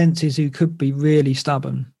as defences who could be really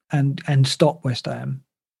stubborn and stop West Ham.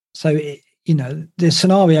 So, there's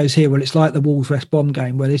scenarios here where it's like the Wolves-West Brom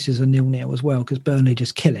game where this is a 0-0 as well because Burnley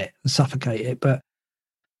just kill it and suffocate it. But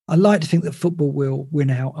I like to think that football will win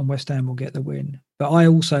out and West Ham will get the win. But I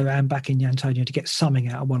also am backing Antonio to get something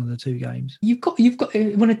out of one of the two games. You've got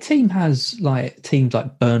when a team has teams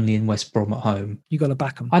like Burnley and West Brom at home, you got to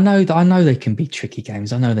back them. I know they can be tricky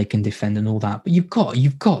games. I know they can defend and all that, but you've got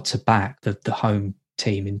to back the home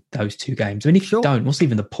team in those two games. I mean, if you don't, what's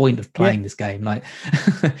even the point of playing this game?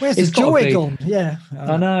 Where's the joy gone? Yeah,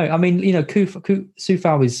 I know. I mean,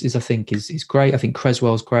 Soufal is I think is great. I think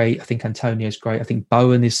Creswell's great. I think Antonio's great. I think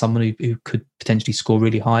Bowen is someone who could potentially score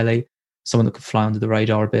really highly. Someone that could fly under the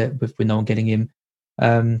radar a bit with no one getting him.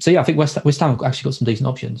 So yeah, I think West Ham have actually got some decent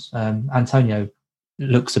options. Antonio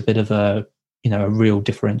looks a bit of a real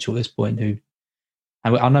differential at this point. And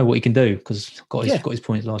I know what he can do because got his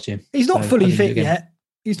points last year. He's not fully fit yet.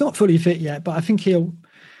 He's not fully fit yet, but I think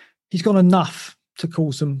he's got enough to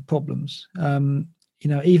cause some problems.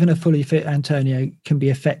 Even a fully fit Antonio can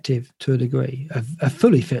be effective to a degree. A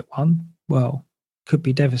fully fit one, well, could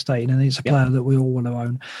be devastating, and it's a player that we all want to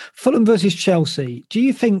own. Fulham versus Chelsea. Do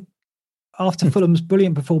you think after Fulham's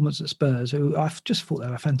brilliant performance at Spurs, who I've just thought they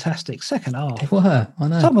were fantastic second half, they were, I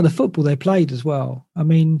know. Some of the football they played as well. I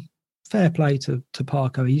mean, fair play to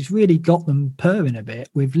Parker. He's really got them purring a bit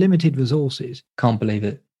with limited resources. Can't believe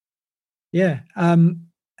it. Yeah.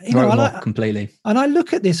 Completely. And I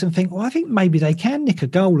look at this and think, well, I think maybe they can nick a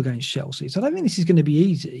goal against Chelsea. So I don't think this is going to be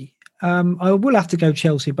easy. I will have to go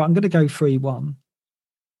Chelsea, but I'm going to go 3-1.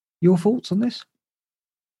 Your thoughts on this?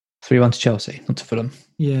 3-1 to Chelsea, not to Fulham.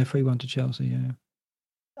 Yeah, 3-1 to Chelsea, yeah.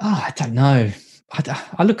 Oh, I don't know.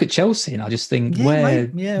 I look at Chelsea and I just think, where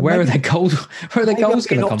are their goals? Where are their goals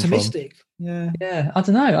going to come from? Yeah. I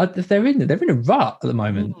don't know. They're in a rut at the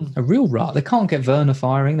moment, a real rut. They can't get Werner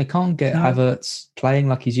firing. They can't get Havertz playing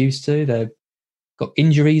like he's used to. They've got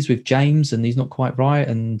injuries with James, and he's not quite right.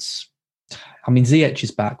 And I mean, Ziyech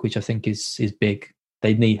is back, which I think is big.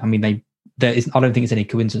 They need. I mean, I don't think it's any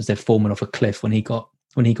coincidence they're falling off a cliff when he got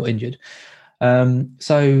injured.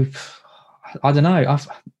 So I don't know.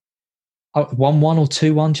 1-1 or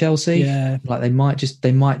 2-1 Chelsea. Yeah, they might just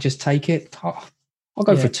take it. I'll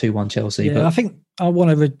go for 2-1 Chelsea. Yeah, but I think I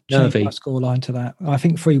want to change my scoreline to that. I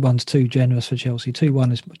think 3-1's too generous for Chelsea.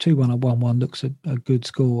 2-1 or 1-1 looks a good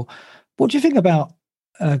score. What do you think about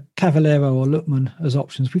Cavallero or Lookman as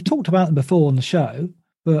options? We've talked about them before on the show,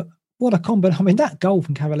 but what a combo! I mean, that goal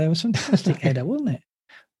from Cavallero was a fantastic header, wasn't it?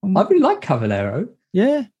 I really like Cavallero.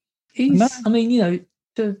 Yeah, I mean,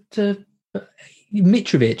 to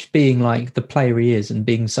Mitrovic being like the player he is and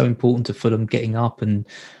being so important to Fulham getting up, and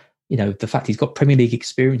the fact he's got Premier League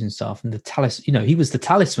experience and stuff, and he was the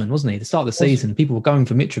talisman, wasn't he? At the start of the season, people were going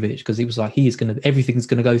for Mitrovic because he was like, everything's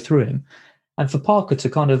going to go through him. And for Parker to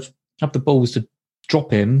kind of have the balls to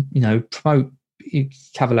drop him, promote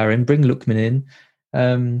Cavallero in, bring Lookman in,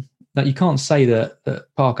 that you can't say that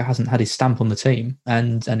Parker hasn't had his stamp on the team,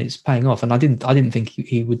 and it's paying off. And I didn't think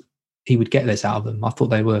he would get this out of them. I thought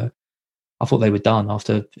they were done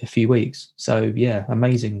after a few weeks. So yeah,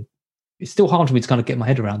 amazing. It's still hard for me to kind of get my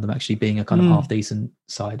head around them actually being a kind of half decent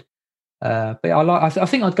side. But I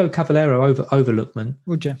think I'd go Cavallero over Lookman.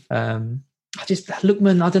 Would you?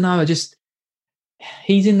 Lookman, I don't know.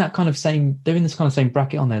 he's in that kind of same. They're in this kind of same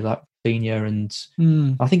bracket on there, like Rafinha,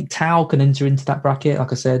 and I think Tau can enter into that bracket.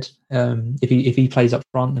 Like I said, if he plays up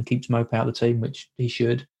front and keeps Mope out of the team, which he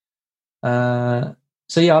should. So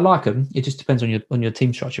yeah, I like them. It just depends on your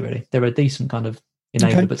team structure. Really, they're a decent kind of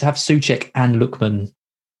enabler, okay. But to have Souček and Lookman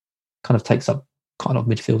kind of takes up quite a lot of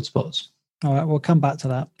midfield spots. All right, we'll come back to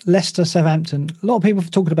that. Leicester, Southampton. A lot of people are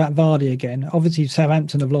talking about Vardy again. Obviously,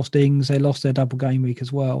 Southampton have lost Ings. They lost their double game week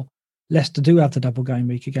as well. Leicester do have the double game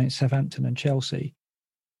week against Southampton and Chelsea.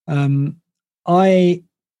 I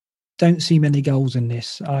don't see many goals in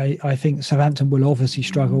this. I think Southampton will obviously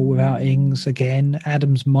struggle without Ings again.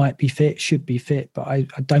 Adams might be fit, should be fit, but I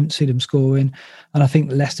don't see them scoring. And I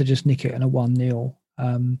think Leicester just nick it in a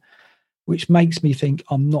 1-0. Which makes me think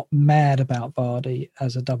I'm not mad about Vardy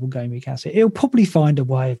as a double game week asset. He'll probably find a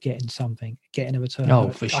way of getting a return.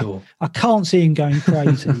 Oh, for sure. I can't see him going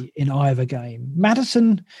crazy in either game.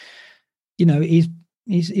 Maddison, he's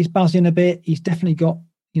buzzing a bit. He's definitely got,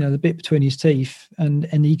 the bit between his teeth, and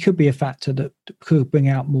he could be a factor that could bring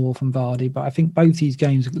out more from Vardy. But I think both these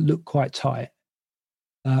games look quite tight.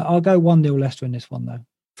 I'll go 1-0 Leicester in this one, though.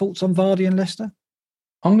 Thoughts on Vardy and Leicester?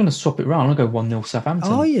 I'm going to swap it round. I'll go 1-0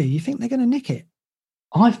 Southampton. Are you? You think they're going to nick it?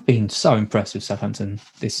 I've been so impressed with Southampton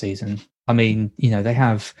this season. I mean, they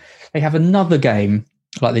have another game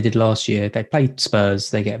like they did last year. They played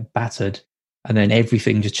Spurs, they get battered, and then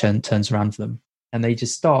everything just turns around for them. And they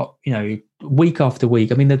just start, week after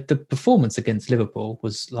week. I mean, the performance against Liverpool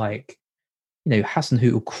was like,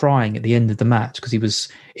 Hasenhüttl crying at the end of the match because it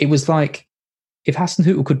was like if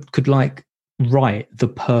Hasenhüttl could like write the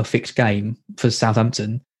perfect game for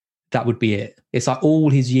Southampton, that would be it. It's like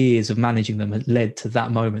all his years of managing them had led to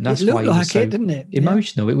that moment. That's why it was so didn't it?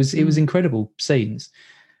 Emotional. Yeah. It was incredible scenes,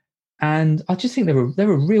 and I just think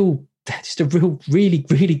they're a really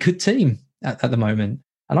really good team at the moment.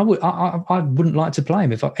 And I wouldn't like to play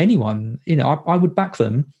them if anyone. I would back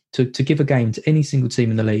them to give a game to any single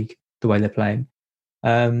team in the league the way they're playing.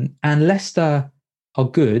 And Leicester are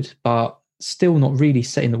good, but still not really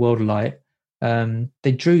setting the world alight.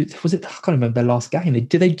 They drew. Was it? I can't remember their last game. Is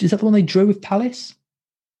that the one they drew with Palace?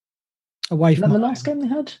 Away from the last game they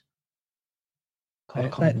had. God, I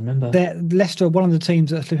can't remember. Leicester are one of the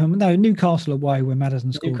teams that slipped. No, Newcastle away when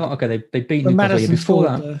Maddison scored. Okay, they beat Newcastle before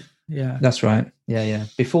that. Yeah, that's right. Yeah.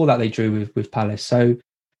 Before that, they drew with Palace. So,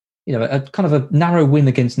 a kind of a narrow win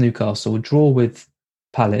against Newcastle, a draw with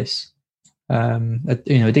Palace, a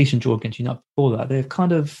decent draw against United. Before that,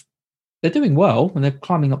 they're doing well and they're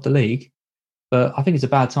climbing up the league. But I think it's a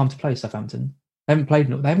bad time to play Southampton. They haven't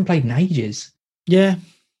played in ages. Yeah.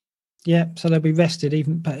 So they'll be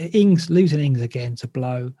rested. But losing Ings again to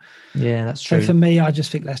blow. Yeah, that's true. So for me, I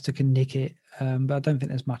just think Leicester can nick it, but I don't think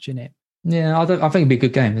there's much in it. Yeah, I think it'd be a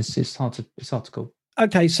good game. It's hard to call.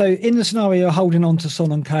 Okay, so in the scenario holding on to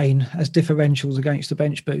Son and Kane as differentials against the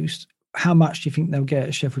bench boost, how much do you think they'll get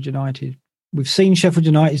at Sheffield United? We've seen Sheffield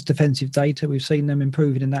United's defensive data. We've seen them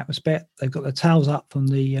improving in that respect. They've got their tails up from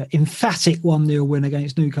the emphatic 1-0 win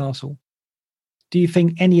against Newcastle. Do you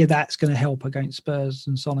think any of that's going to help against Spurs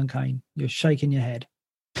and Son and Kane? You're shaking your head.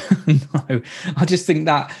 No, I just think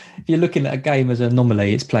that if you're looking at a game as an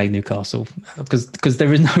anomaly, it's playing Newcastle because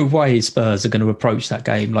there is no way Spurs are going to approach that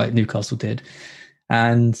game like Newcastle did,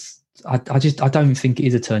 and I don't think it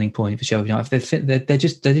is a turning point for Sheffield United. They're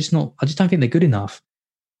just not. I just don't think they're good enough,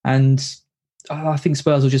 and I think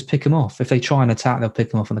Spurs will just pick them off. If they try and attack, they'll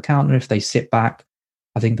pick them off on the counter. If they sit back,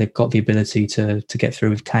 I think they've got the ability to get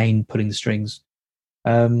through with Kane pulling the strings. I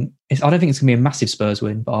don't think it's going to be a massive Spurs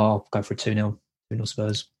win, but I'll go for a 2-0. 2-0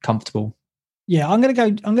 Spurs, comfortable. Yeah, I'm going to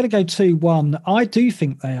go 2-1. I do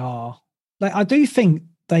think they are. I do think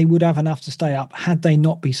they would have enough to stay up had they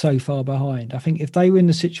not be so far behind. I think if they were in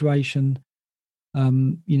the situation,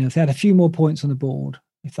 if they had a few more points on the board,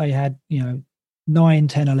 if they had 9,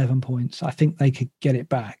 10, 11 points, I think they could get it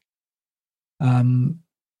back.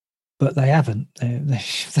 But they haven't.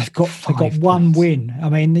 They've got one win. I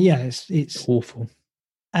mean, yeah, it's awful.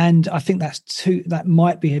 And I think that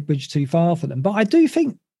might be a bridge too far for them. But I do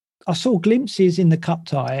think I saw glimpses in the cup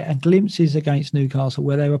tie and glimpses against Newcastle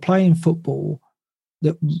where they were playing football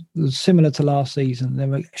that was similar to last season. They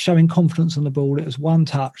were showing confidence on the ball. It was one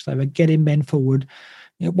touch. They were getting men forward.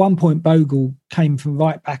 At one point, Bogle came from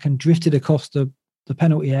right back and drifted across the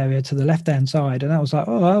penalty area to the left-hand side. And I was like,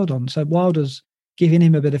 oh, hold on. So Wilder's giving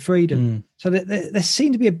him a bit of freedom. So there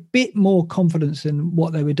seemed to be a bit more confidence in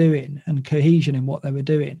what they were doing and cohesion in what they were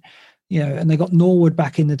doing. And they got Norwood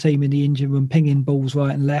back in the team in the injury room, pinging balls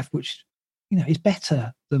right and left, which, is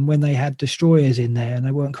better than when they had destroyers in there and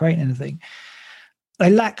they weren't creating anything.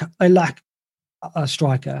 They lack a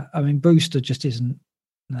striker. I mean, Brewster just isn't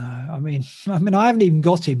No, I mean, I haven't even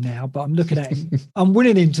got him now, but I'm looking at him. I'm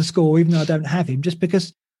willing him to score, even though I don't have him, just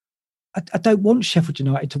because I don't want Sheffield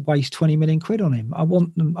United to waste 20 million quid on him. I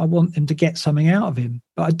want them to get something out of him,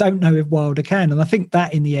 but I don't know if Wilder can. And I think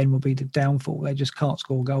that in the end will be the downfall. They just can't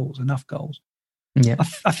score enough goals. Yeah,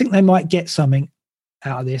 I think they might get something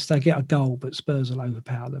out of this. They get a goal, but Spurs will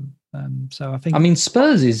overpower them. So I think. I mean,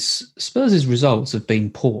 Spurs' results have been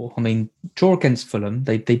poor. I mean, draw against Fulham,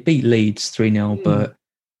 they beat Leeds 3-0, but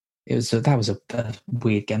that was a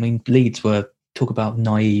weird game. I mean, Leeds were, talk about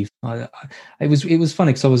naive. It was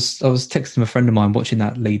funny because I was texting a friend of mine watching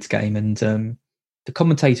that Leeds game, and the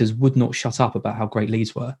commentators would not shut up about how great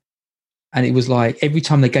Leeds were. And it was like every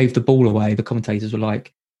time they gave the ball away, the commentators were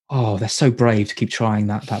like, "Oh, they're so brave to keep trying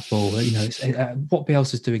that ball." You know, what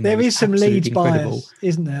Bielsa's doing there is some Leeds bias,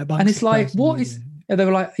 isn't there? And it's like, what is? They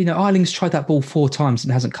were like, Eiling's tried that ball 4 times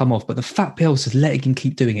and it hasn't come off, but the fact Bielsa's letting him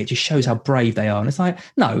keep doing it just shows how brave they are. And it's like,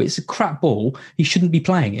 no, it's a crap ball. He shouldn't be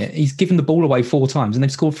playing it. He's given the ball away 4 times and they've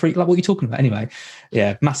scored 3. Like, what are you talking about? Anyway,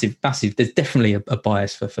 yeah, massive. There's definitely a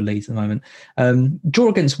bias for Leeds at the moment. Draw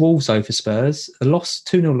against Wolves, though, for Spurs. A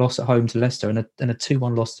 2-0 loss at home to Leicester and a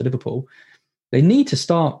 2-1 loss to Liverpool. They need to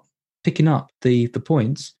start picking up the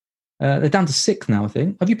points. They're down to 6th now, I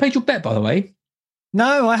think. Have you paid your bet, by the way?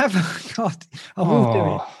 No, I haven't. God, I will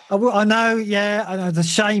do it. I will. I know. Yeah, I know the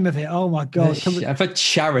shame of it. Oh my God! For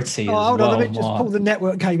charity. Oh, hold on. Let me just pull the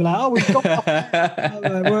network cable out. Oh, we've got. Oh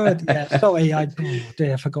my word! Yeah, sorry. I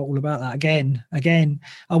forgot all about that. Again.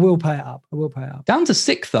 I will pay it up. Down to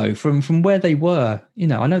 6th though, from where they were. You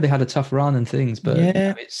know, I know they had a tough run and things, but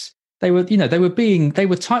yeah. They were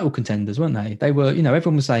title contenders, weren't they? They were. You know,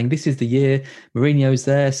 everyone was saying this is the year. Mourinho's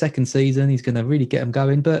there, second season. He's going to really get them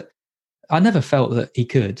going, but I never felt that he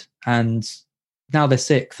could, and now they're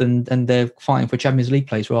 6th and they're fighting for Champions League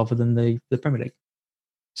place rather than the Premier League.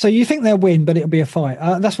 So you think they'll win, but it'll be a fight?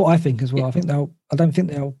 That's what I think as well. Yeah. I don't think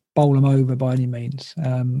they'll bowl them over by any means.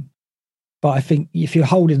 But I think if you're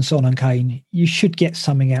holding Son and Kane, you should get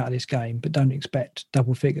something out of this game, but don't expect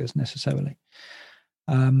double figures necessarily.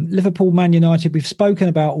 Liverpool, Man United, we've spoken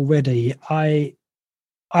about already.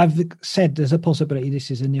 I've said there's a possibility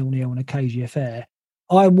this is a 0-0 and a cagey affair.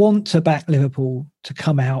 I want to back Liverpool to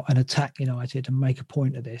come out and attack United and make a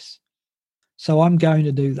point of this. So I'm going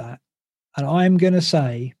to do that. And I'm going to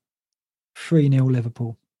say 3-0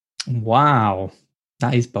 Liverpool. Wow.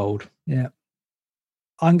 That is bold. Yeah.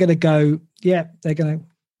 I'm going to go, they're going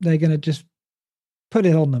to just put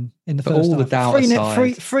it on them in the first all half. The doubt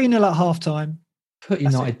 3-0 at half-time. Put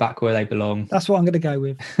United back where they belong. That's what I'm going to go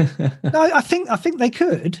with. No, I think they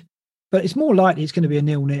could. But it's more likely it's going to be a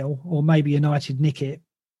 0-0 or maybe United nick it.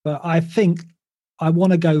 But I think I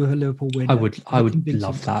want to go with a Liverpool win. I would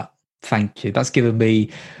love that. Thank you. That's given me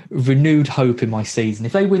renewed hope in my season.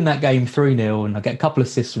 If they win that game 3-0 and I get a couple of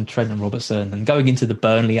assists from Trent and Robertson and going into the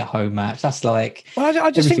Burnley at home match, that's like... Well,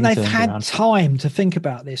 I just think they've had time to think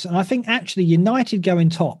about this. And I think actually United going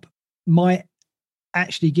top might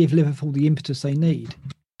actually give Liverpool the impetus they need.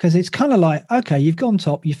 Because it's kind of like, okay, you've gone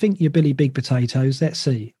top. You think you're Billy Big Potatoes. Let's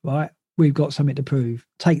see, right? We've got something to prove.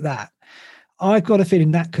 Take that. I've got a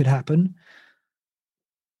feeling that could happen.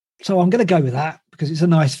 So I'm going to go with that because it's a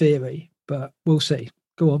nice theory, but we'll see.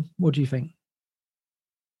 Go on. What do you think?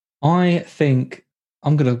 I think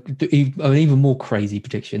I'm going to do an even more crazy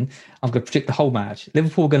prediction. I'm going to predict the whole match.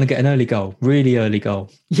 Liverpool are going to get an early goal, really early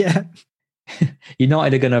goal. Yeah.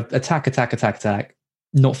 United are going to attack,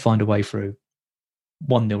 not find a way through.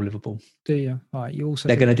 1-0 Liverpool. Do you? All right.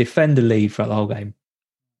 They're going to defend the lead throughout the whole game.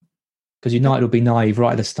 Because United will be naive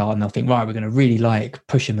right at the start and they'll think, right, we're going to really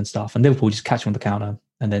push them and stuff. And Liverpool just catch them on the counter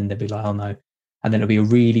and then they'll be like, oh no. And then it'll be a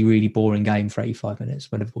really, really boring game for 85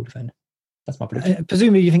 minutes when Liverpool defend. That's my prediction.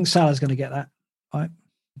 Presumably you think Salah's going to get that, right?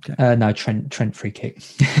 Okay. No, Trent free kick.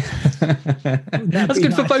 That's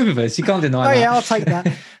good for both of us. You can't deny that. Yeah, I'll take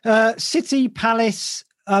that. City, Palace.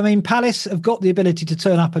 I mean, Palace have got the ability to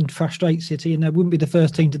turn up and frustrate City and they wouldn't be the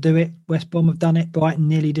first team to do it. West Brom have done it. Brighton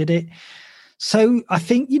nearly did it. So I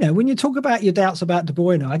think, when you talk about your doubts about De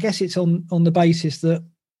Bruyne, I guess it's on the basis that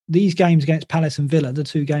these games against Palace and Villa, the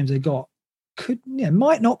 2 games they got,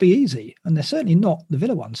 might not be easy. And they're certainly not. The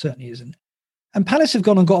Villa one certainly isn't. And Palace have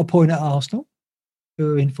gone and got a point at Arsenal,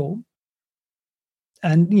 who are in form.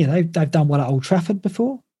 And, they've done well at Old Trafford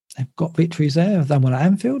before. They've got victories there. They've done well at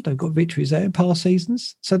Anfield. They've got victories there in past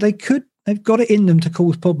seasons. So they've got it in them to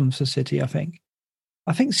cause problems for City, I think.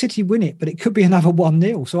 I think City win it, but it could be another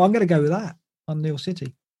 1-0. So I'm going to go with that. 1-0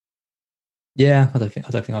 City. Yeah, I don't think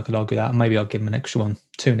I could argue that. Maybe I'll give them an extra one.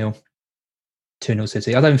 2-0. 2-0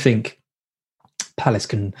 City. I don't think Palace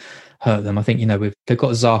can hurt them. I think, they've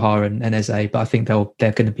got Zaha and Eze, but I think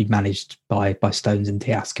they're going to be managed by Stones and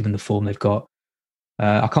Diaz, given the form they've got.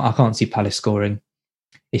 I can't see Palace scoring.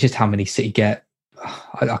 It's just how many City get.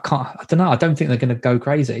 I don't know. I don't think they're going to go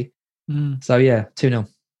crazy. So yeah, 2-0.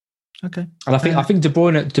 Okay. And I think De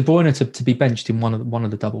Bruyne to be benched in one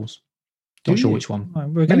of the doubles. Not sure which one.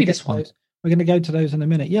 Right, maybe this one. We're going to go to those in a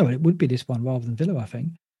minute. Yeah, well, it would be this one rather than Villa, I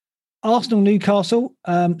think. Arsenal Newcastle.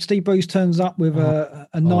 Steve Bruce turns up with a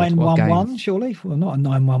 9-1-1. Surely, well, not a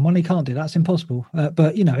 9-1-1. He can't do that. It's impossible.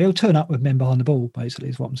 But he'll turn up with men behind the ball. Basically,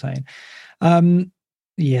 is what I'm saying.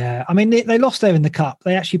 Yeah, I mean they lost there in the cup.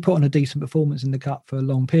 They actually put on a decent performance in the cup for a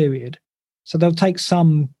long period, so they'll take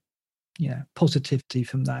some, positivity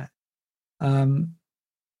from that.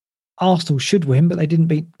 Arsenal should win, but they didn't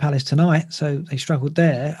beat Palace tonight, so they struggled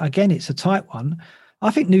there. Again, it's a tight one.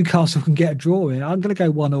 I think Newcastle can get a draw here. I'm going to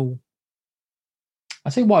go 1-1. I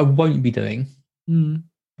think what I won't be doing.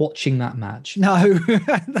 Watching that match. No.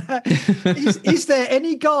 is there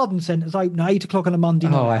any garden centres open at 8 o'clock on a Monday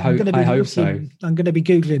night? I hope so. I'm going to be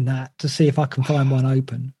Googling that to see if I can find one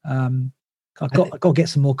open. I've got to get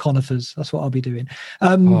some more conifers. That's what I'll be doing.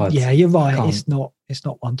 Yeah, you're right. It's not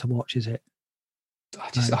one to watch, is it? I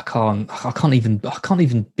can't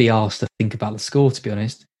even be asked to think about the score, to be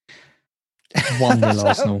honest. 1-0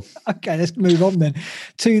 Arsenal. Okay, let's move on then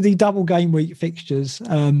to the double game week fixtures.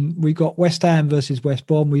 We've got West Ham versus West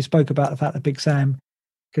Brom. We spoke about the fact that Big Sam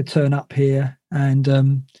could turn up here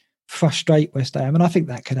and frustrate West Ham, and I think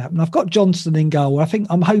that could happen. I've got Johnson in goal.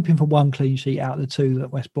 I'm hoping for one clean sheet out of the two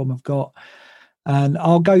that West Brom have got, and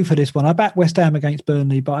I'll go for this one. I back West Ham against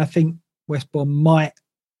Burnley, but I think West Brom might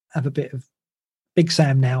have a bit of Big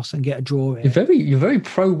Sam nous and get a draw here. You're very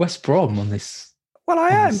pro West Brom on this. Well, I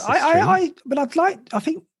am. I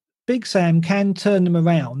think Big Sam can turn them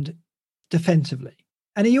around defensively.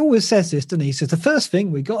 And he always says this, doesn't he? He says the first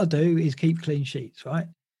thing we've got to do is keep clean sheets, right?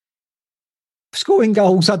 Scoring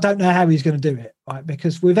goals, I don't know how he's going to do it, right?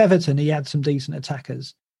 Because with Everton, he had some decent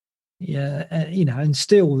attackers. Yeah, and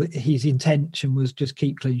still his intention was just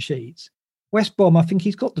keep clean sheets. West Brom, I think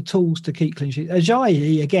he's got the tools to keep clean sheets.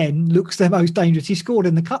 Ajayi, again, looks their most dangerous. He scored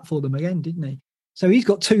in the cup for them again, didn't he? So he's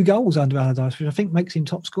got 2 goals under Allardyce, which I think makes him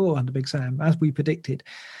top scorer under Big Sam, as we predicted.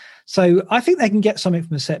 So I think they can get something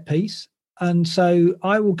from a set piece. And so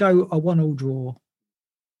I will go a 1-1 draw.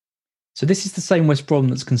 So this is the same West Brom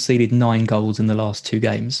that's conceded 9 goals in the last 2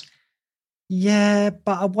 games. Yeah,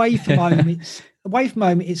 but away from home,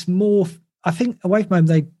 it's more. I think away from home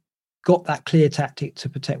they got that clear tactic to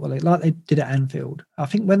protect like they did at Anfield. I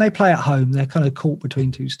think when they play at home, they're kind of caught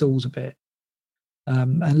between 2 stools a bit.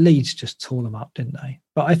 And Leeds just tore them up, didn't they?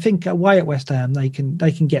 But I think away at West Ham, they can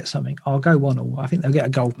get something. I'll go 1-1. I think they'll get a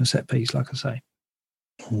goal from a set piece, like I say.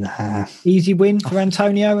 Nah. Easy win for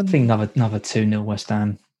Antonio. I think another 2-0 West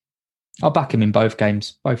Ham. I'll back him in both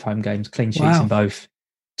games, both home games, clean sheets in both,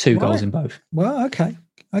 2 goals in both. Well, okay,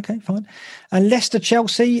 fine. And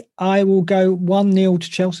Leicester-Chelsea, I will go 1-0 to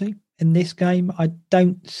Chelsea in this game. I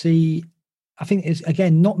think it's,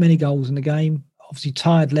 again, not many goals in the game. Obviously,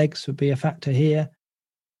 tired legs would be a factor here.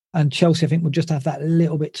 And Chelsea, I think, will just have that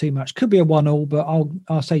little bit too much. Could be a 1-1, but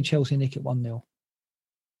I'll say Chelsea nick it 1-0.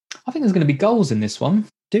 I think there's going to be goals in this one.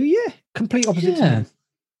 Do you? Complete opposite. Yeah.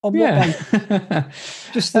 On what basis?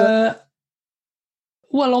 Just well,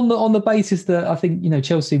 on the basis that I think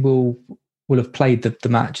Chelsea will have played the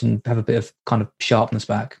match and have a bit of kind of sharpness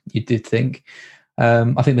back. You did think.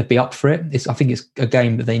 I think they'd be up for it. I think it's a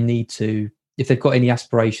game that they need to, if they've got any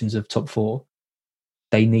aspirations of top 4.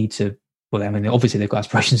 They need to. Well, I mean, obviously they've got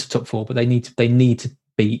aspirations of top 4, but they need to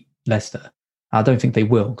beat Leicester. I don't think they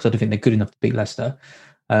will, because I don't think they're good enough to beat Leicester.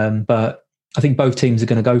 But I think both teams are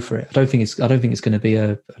going to go for it. I don't think it's going to be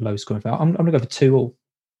a low scoring foul. I'm going to go for 2-2.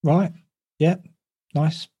 Right. Yeah.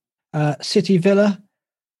 Nice. City Villa.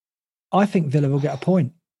 I think Villa will get a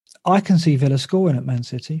point. I can see Villa scoring at Man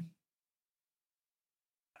City.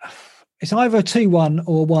 It's either a 2-1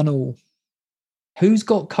 or 1-1. Who's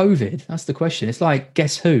got COVID? That's the question. It's like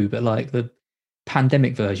Guess Who, but like the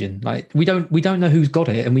pandemic version. Like we don't know who's got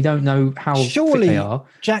it, and we don't know how fit they are.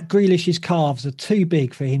 Jack Grealish's calves are too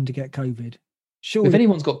big for him to get COVID. Surely, if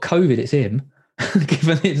anyone's got COVID, it's him.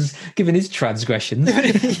 given his transgressions,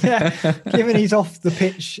 given his off the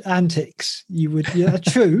pitch antics, you would. Yeah,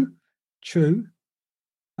 true. We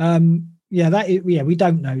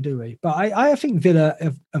don't know, do we? But I think Villa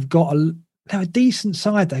have got they're a decent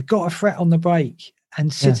side. They've got a threat on the break.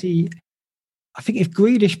 And City, I think if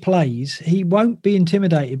Grealish plays, he won't be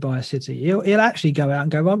intimidated by a City. He'll actually go out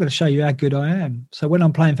and go, well, I'm going to show you how good I am. So when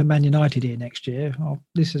I'm playing for Man United here next year,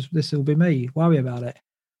 this will be me. Worry about it.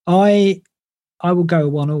 I will go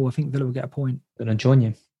 1-1. I think Villa will get a point. I'm going to join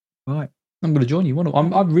you. Right. I'm going to join you.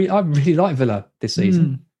 I really like Villa this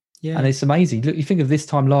season. Yeah. And it's amazing. Look, you think of this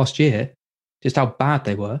time last year, just how bad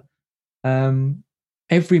they were.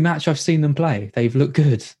 Every match I've seen them play, they've looked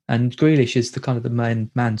good. And Grealish is the kind of the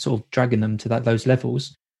man sort of dragging them to those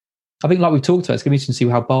levels. I think, like we've talked about, it's going to be interesting to see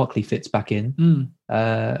how Barkley fits back in.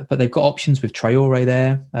 But they've got options with Traore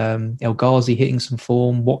there, El Ghazi hitting some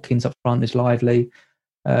form, Watkins up front is lively.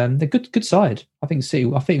 They're good side. I think City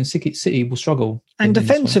will struggle. And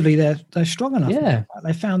defensively, they're strong enough. Yeah,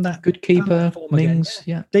 they found that good keeper. Mings,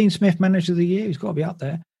 yeah. Dean Smith, Manager of the Year, he's got to be up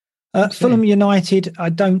there. Fulham United, I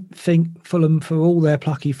don't think Fulham, for all their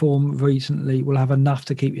plucky form recently, will have enough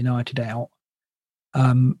to keep United out.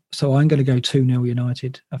 So I'm going to go 2-0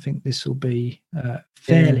 United. I think this will be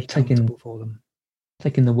fairly comfortable for them.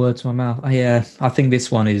 Taking the words from my mouth. I think this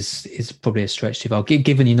one is probably a stretch too far,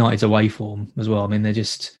 given United's away form as well. I mean, they're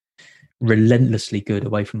just relentlessly good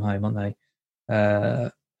away from home, aren't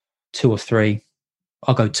they? 2 or 3.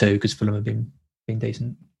 I'll go 2 because Fulham have been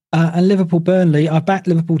decent. And Liverpool-Burnley, I backed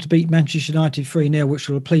Liverpool to beat Manchester United 3-0, which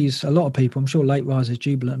will please a lot of people. I'm sure Late Riser's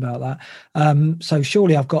jubilant about that. So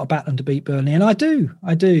surely I've got to back them to beat Burnley, and I do.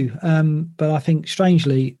 But I think,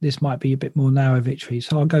 strangely, this might be a bit more narrow victory.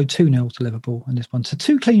 So I'll go 2-0 to Liverpool in this one. So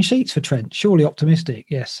 2 clean sheets for Trent. Surely optimistic.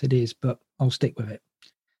 Yes, it is, but I'll stick with it.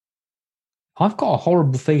 I've got a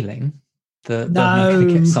horrible feeling that they're going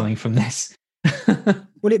to get something from this.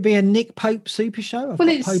 Will it be a Nick Pope super show?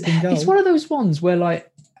 It's one of those ones where, like,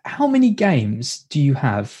 how many games do you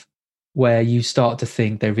have where you start to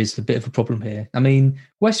think there is a bit of a problem here? I mean,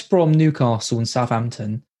 West Brom, Newcastle and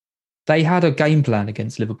Southampton, they had a game plan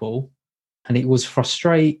against Liverpool and it was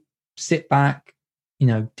frustrate, sit back,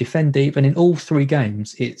 defend deep. And in all 3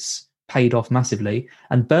 games, it's paid off massively.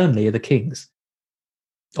 And Burnley are the kings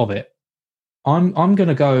of it. I'm going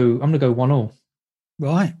to go 1-1.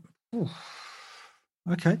 Right. Ooh.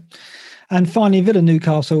 Okay. And finally, Villa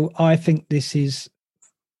Newcastle, I think this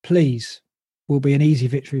will be an easy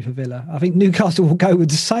victory for Villa. I think Newcastle will go with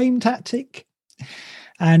the same tactic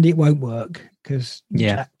and it won't work because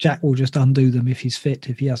Jack will just undo them if he's fit,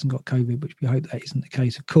 if he hasn't got COVID, which we hope that isn't the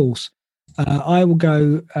case, of course. I will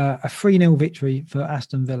go a 3-0 victory for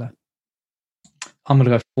Aston Villa. I'm going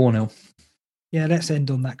to go 4-0. Yeah, let's end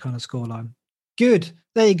on that kind of scoreline. Good.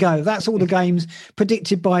 There you go. That's all the games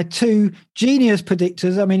predicted by 2 genius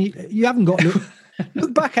predictors. I mean, you haven't got to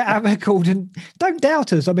look back at our record and don't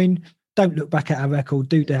doubt us. I mean, don't look back at our record.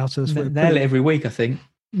 Do doubt us. Nail it every week, I think.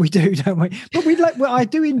 We do, don't we? But I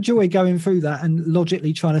do enjoy going through that and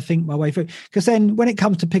logically trying to think my way through. Because then when it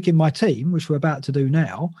comes to picking my team, which we're about to do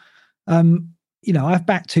now, I've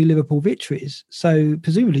backed 2 Liverpool victories. So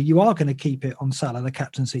presumably you are going to keep it on Salah, the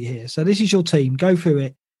captaincy here. So this is your team. Go through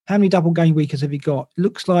it. How many double game weekers have you got?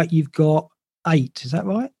 Looks like you've got 8. Is that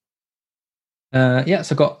right? So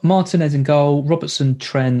I've got Martinez in goal, Robertson,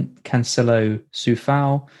 Trent, Cancelo,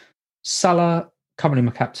 Soufal, Salah, currently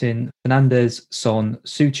my captain, Fernandes, Son,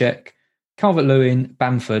 Souček, Calvert-Lewin,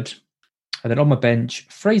 Bamford. And then on my bench,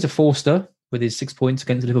 Fraser Forster with his 6 points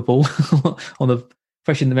against Liverpool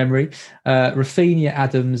fresh in the memory, Rafinha,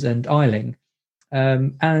 Adams and Ayling.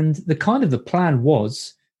 And the plan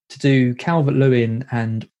was to do Calvert-Lewin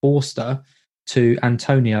and Forster to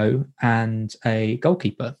Antonio and a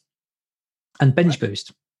goalkeeper and bench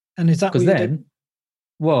boost. And is that because then?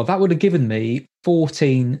 Well, that would have given me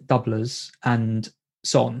 14 doublers and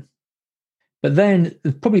Son. But then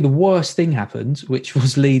probably the worst thing happened, which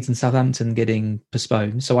was Leeds and Southampton getting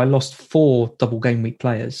postponed. So I lost 4 double game week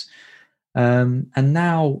players. And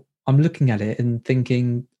now I'm looking at it and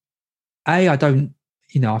thinking, I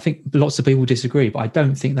think lots of people disagree, but I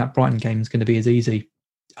don't think that Brighton game is going to be as easy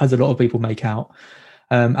as a lot of people make out.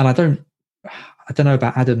 And I don't know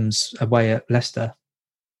about Adams away at Leicester.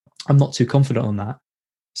 I'm not too confident on that.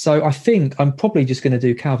 So I think I'm probably just going to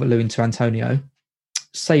do Calvert-Lewin to Antonio,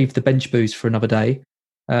 save the bench boost for another day,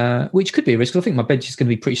 which could be a risk because I think my bench is going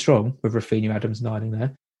to be pretty strong with Rafinha, Adams and Ayling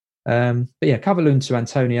there. But yeah, Calvert-Lewin to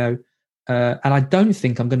Antonio. And I don't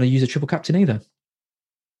think I'm going to use a triple captain either.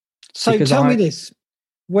 So tell me this.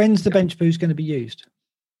 When's the bench boost going to be used?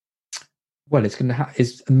 Well, it's going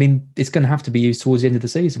to have to be used towards the end of the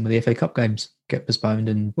season when the FA Cup games get postponed.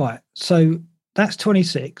 And right. So that's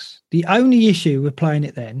 26. The only issue with playing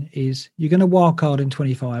it then is you're going to wildcard in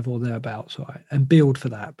 25 or thereabouts, right? And build for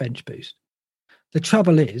that bench boost. The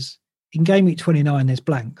trouble is, in game week 29, there's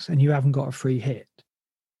blanks and you haven't got a free hit.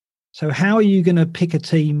 So how are you going to pick a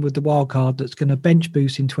team with the wildcard that's going to bench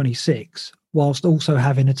boost in 26 whilst also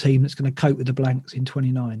having a team that's going to cope with the blanks in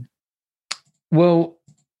 29? Well,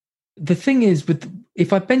 the thing is,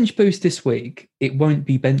 if I bench boost this week, it won't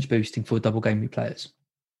be bench boosting for double game week players.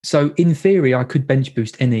 So in theory, I could bench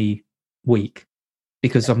boost any week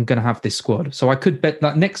because I'm going to have this squad. So I could bet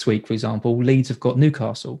that next week, for example, Leeds have got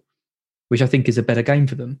Newcastle, which I think is a better game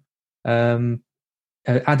for them.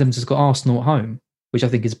 Adams has got Arsenal at home, which I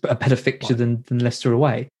think is a better fixture than Leicester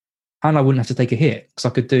away. And I wouldn't have to take a hit because I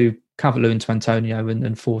could do Calvert-Lewin to Antonio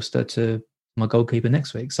and Forster to my goalkeeper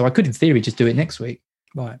next week. So I could, in theory, just do it next week.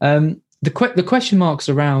 Right. The question marks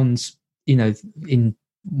around, in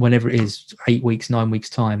whenever it is 8 weeks, 9 weeks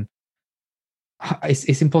time,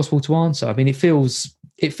 it's impossible to answer. I mean, it feels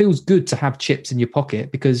good to have chips in your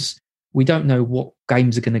pocket because we don't know what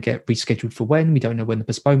games are going to get rescheduled for when. We don't know when the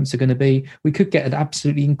postponements are going to be. We could get an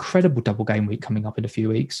absolutely incredible double game week coming up in a few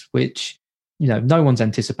weeks, which no one's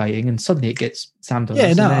anticipating, and suddenly it gets slammed on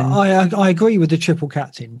us. I agree with the triple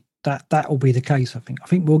captain. That will be the case. I think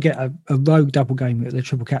we'll get a rogue double game with the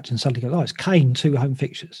triple captain. Suddenly go, it's Kane, 2 home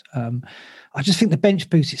fixtures. I just think the bench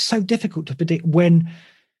boost is so difficult to predict when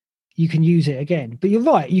you can use it again. But you're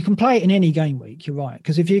right, you can play it in any game week. You're right,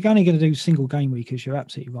 because if you're only going to do single game weekers, you're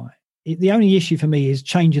absolutely right. The only issue for me is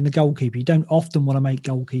changing the goalkeeper. You don't often want to make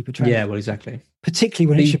goalkeeper transfers. Yeah, well, exactly. Particularly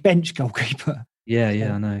when it's your bench goalkeeper. Yeah,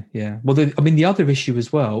 I know. Yeah. Well, the other issue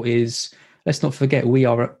as well is, let's not forget, we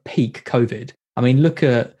are at peak COVID. I mean, look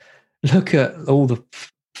at all the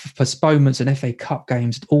postponements and FA Cup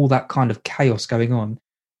games, all that kind of chaos going on.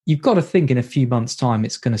 You've got to think in a few months' time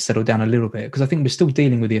it's going to settle down a little bit, because I think we're still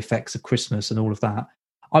dealing with the effects of Christmas and all of that.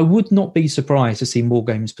 I would not be surprised to see more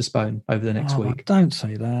games postponed over the next week. Don't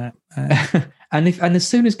say that. And as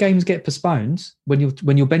soon as games get postponed, when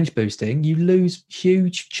you're bench boosting, you lose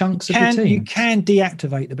huge chunks of your team. You can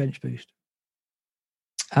deactivate the bench boost.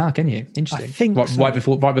 Can you? Interesting. I think right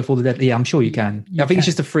before the deadline. Yeah, I'm sure you can. I think it's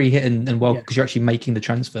just a free hit and because you're actually making the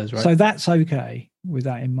transfers, right? So that's okay with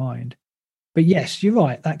that in mind. But yes, you're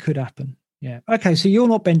right. That could happen. Yeah. Okay. So you're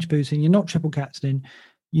not bench boosting. You're not triple captaining.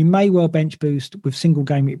 You may well bench boost with single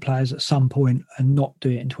game week players at some point and not do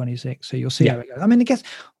it in 26. So you'll see how it goes. I mean, I guess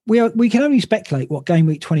we can only speculate what game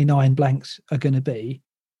week 29 blanks are going to be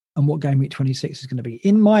and what game week 26 is going to be.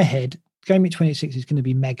 In my head, game week 26 is going to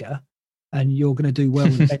be mega and you're going to do well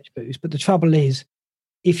with bench boost. But the trouble is,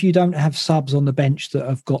 if you don't have subs on the bench that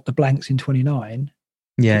have got the blanks in 29,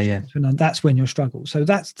 that's when you'll struggle. So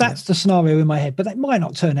that's the scenario in my head. But that might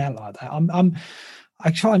not turn out like that. I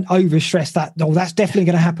try and overstress that. Oh, that's definitely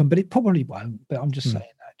going to happen, but it probably won't. But I'm just saying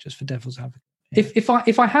that just for devil's advocate. Yeah.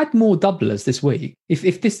 If I had more doublers this week,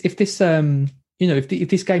 if this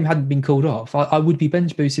game hadn't been called off, I would be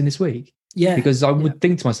bench boosting this week. Yeah, because I would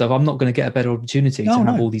think to myself, I'm not going to get a better opportunity to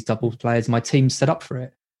have all these double players. My team's set up for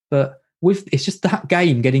it, but it's just that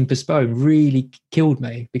game getting postponed really killed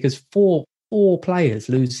me, because four players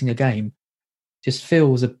losing a game just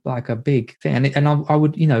feels like a big thing. And I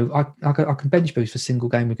would, I can bench boost for single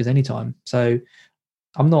game weekers anytime. So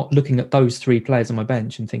I'm not looking at those 3 players on my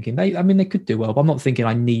bench and thinking they could do well, but I'm not thinking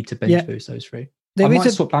I need to bench boost those 3. I might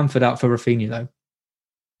swap Bamford out for Rafinha though.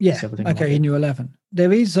 Yeah. Okay. In your 11,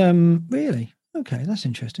 there is really okay. That's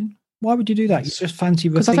interesting. Why would you do that? You just fancy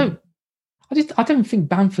Rafinha? I don't think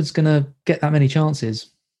Bamford's going to get that many chances,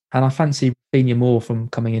 and I fancy Rafinha more from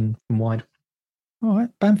coming in from wide. All right,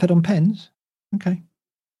 Bamford on pens. Okay.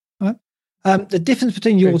 All right. The difference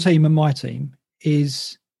between your team and my team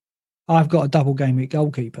is I've got a double game week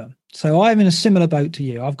goalkeeper. So I'm in a similar boat to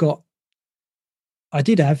you. I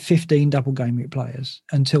did have 15 double game week players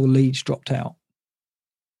until Leeds dropped out.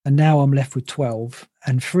 And now I'm left with 12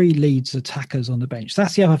 and 3 Leeds attackers on the bench.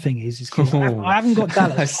 That's the other thing is I haven't got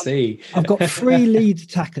Dallas. I see. I've got 3 Leeds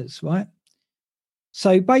attackers, right?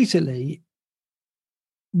 So basically,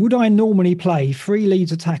 would I normally play 3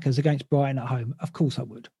 Leeds attackers against Brighton at home? Of course I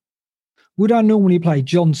would. Would I normally play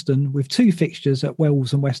Johnston with 2 fixtures at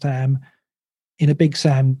Wolves and West Ham in a Big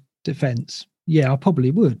Sam defence? Yeah, I probably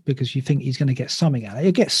would, because you think he's going to get something out of it.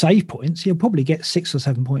 He'll get save points. He'll probably get 6 or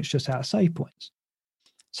 7 points just out of save points.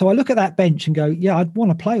 So I look at that bench and go, yeah, I'd want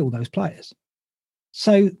to play all those players.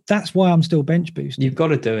 So that's why I'm still bench boosting. You've got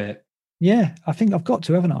to do it. Yeah, I think I've got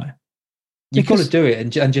to, haven't I? You've got to do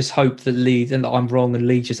it and just hope that Leeds, and that I'm wrong, and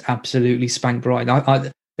Leeds just absolutely spank Brighton.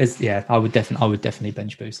 I would definitely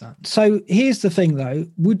bench boost that. So here's the thing, though: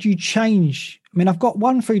 would you change? I mean, I've got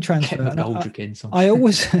 1 free transfer. I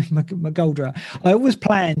always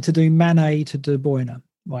plan to do Mane to De Bruyne,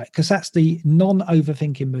 right? Because that's the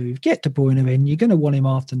non-overthinking move. Get De Bruyne in. You're going to want him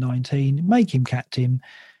after 19. Make him captain.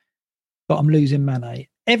 But I'm losing Mane.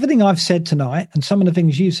 Everything I've said tonight and some of the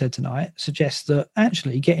things you said tonight suggests that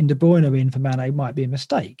actually getting De Bruyne in for Mane might be a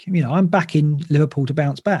mistake. I'm backing Liverpool to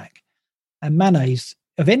bounce back. And Mane's,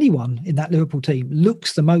 of anyone in that Liverpool team,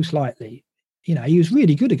 looks the most likely. He was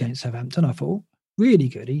really good against Southampton, I thought. Really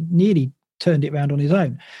good. He nearly turned it around on his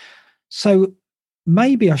own. So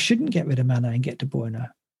maybe I shouldn't get rid of Mane and get De Bruyne.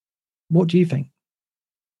 What do you think?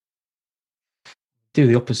 Do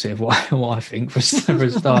the opposite of what I think for a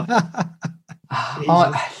start.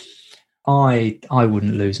 I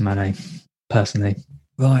wouldn't lose Mane personally.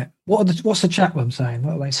 Right. What's the chat room saying?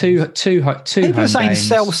 What are they saying? Two People are saying games.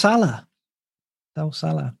 Sell Salah. Sell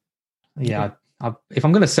Salah. Yeah, if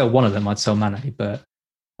I'm going to sell one of them, I'd sell Mane, but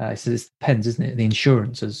it depends, isn't it? The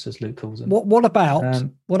insurance, as Luke calls them. What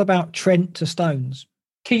about Trent to Stones?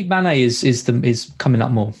 Keep Mane is coming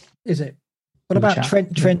up more. Is it? What about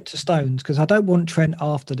Trent to Stones? Because I don't want Trent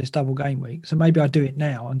after this double game week, so maybe I do it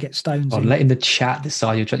now and get Stones. Letting the chat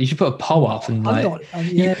decide your trade. You should put a poll up and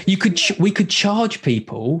we could charge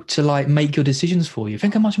people to like make your decisions for you.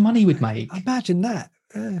 Think how much money we'd make. Imagine that.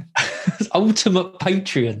 Ultimate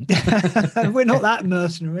Patreon. We're not that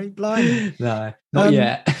mercenary, blind. No, not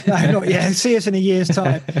yet. No, not yet. See us in a year's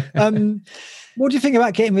time. What do you think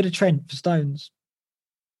about getting rid of Trent for Stones?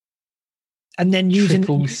 And then using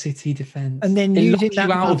triple City defense, and then it using locks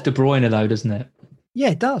you out of De Bruyne, though, doesn't it? Yeah,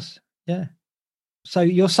 it does. Yeah. So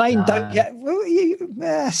you're saying don't get.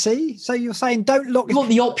 Well, see. So you're saying don't lock. You want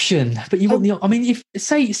the option, but you want the. I mean, if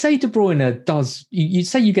say De Bruyne does, you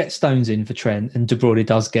say you get Stones in for Trent, and De Bruyne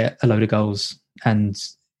does get a load of goals, and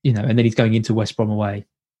and then he's going into West Brom away,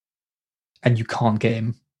 and you can't get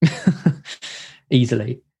him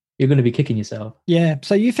easily. You're going to be kicking yourself. Yeah.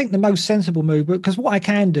 So you think the most sensible move, because what I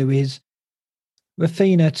can do is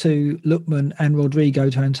Rafinha to Lookman and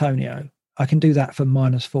Rodrigo to Antonio. I can do that for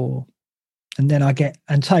 -4. And then I get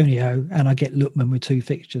Antonio and I get Lookman with 2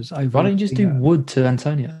 fixtures over. Why don't you just do Wood to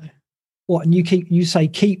Antonio? What? And you say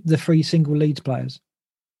keep the 3 single Leeds players?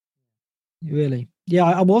 Really? Yeah,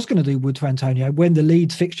 I was going to do Wood to Antonio when the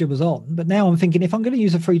Leeds fixture was on. But now I'm thinking if I'm going to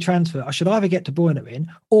use a free transfer, I should either get De Bruyne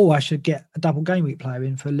in or I should get a double game week player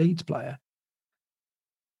in for a Leeds player.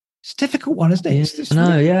 It's a difficult one, isn't it? I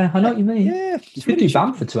know what you mean. Yeah, you could do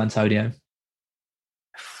Bamford to Antonio.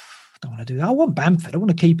 I don't want to do that. I want Bamford. I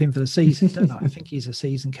want to keep him for the season, don't I? I think he's a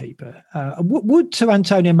season keeper. Wood to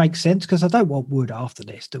Antonio makes sense because I don't want Wood after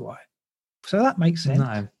this, do I? So that makes sense.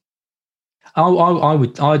 No. I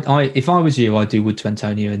would. If I was you, I'd do Wood to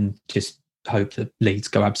Antonio and just hope that Leeds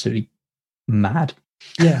go absolutely mad.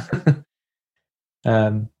 Yeah.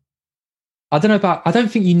 I don't know about. I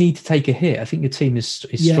don't think you need to take a hit. I think your team is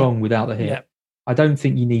strong without the hit. Yeah. I don't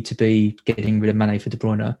think you need to be getting rid of Mane for De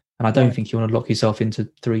Bruyne, and I don't think you want to lock yourself into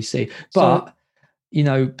 3C. But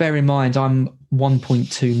bear in mind, I'm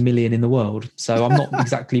 1.2 million in the world, so I'm not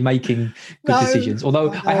exactly making good decisions.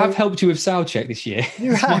 Although I have helped you with Southcheck this year.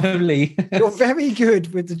 You have. You're very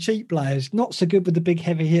good with the cheap players, not so good with the big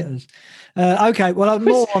heavy hitters. Okay, well, I'm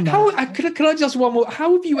more on that. Can I just one more?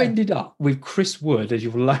 How have you ended up with Chris Wood as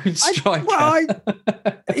your lone striker?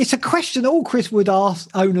 It's a question all Chris Wood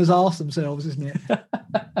owners ask themselves, isn't it?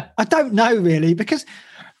 I don't know really, because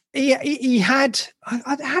he had.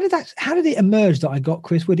 How did it emerge that I got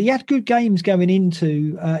Chris Wood? He had good games going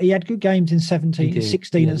into. He had good games in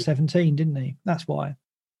 16 and 17, didn't he? That's why.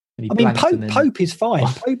 I mean, Pope is fine.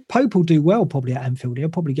 Pope will do well probably at Anfield. He'll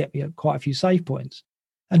probably get me quite a few save points.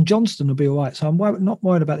 And Johnston will be all right. So I'm not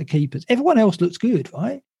worried about the keepers. Everyone else looks good,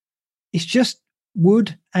 right? It's just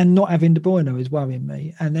Wood and not having De Bruyne is worrying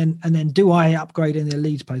me. And then do I upgrade in the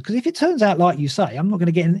Leeds players? Because if it turns out like you say, I'm not going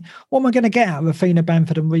to get in. What am I going to get out of Rafinha,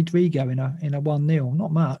 Bamford, and Rodrigo in a 1-0?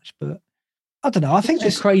 Not much, but I don't know. I think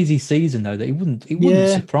it's a crazy season though. That it wouldn't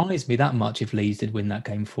surprise me that much if Leeds did win that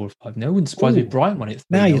game 4-5. No, it wouldn't surprise me if Brighton won it.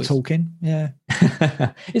 Now you're talking. Yeah.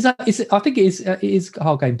 I think it is a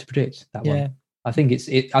hard game to predict, that one. I think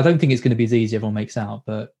I don't think it's going to be as easy as everyone makes out,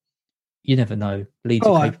 but you never know. Leeds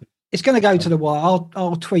are capable. It's going to go to the wire.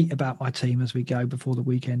 I'll tweet about my team as we go before the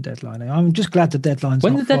weekend deadline. I'm just glad the deadline's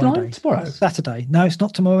When's the deadline? Tomorrow? Saturday. No, it's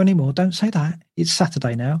not tomorrow anymore. Don't say that. It's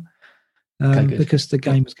Saturday now. Because the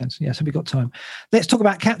game was cancelled. Yeah, so we've got time. Let's talk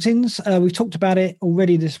about captains. We've talked about it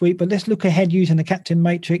already this week, but let's look ahead using the captain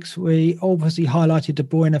matrix. We obviously highlighted De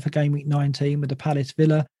Bruyne for game week 19 with the Palace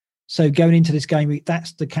Villa. So going into this game week,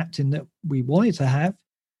 that's the captain that we wanted to have.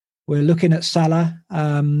 We're looking at Salah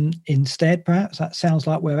instead, perhaps. That sounds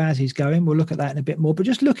like where Azzy's going. We'll look at that in a bit more. But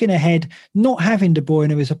just looking ahead, not having De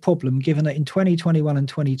Bruyne is a problem, given that in 2021 and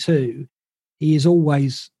 22, he is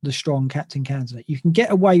always the strong captain candidate. You can get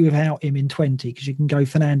away without him in 20 because you can go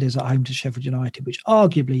Fernandes at home to Sheffield United, which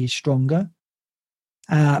arguably is stronger.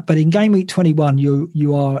 But in game week 21,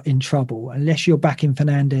 you are in trouble unless you're backing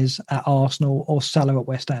Fernandes at Arsenal or Salah at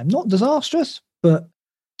West Ham. Not disastrous, but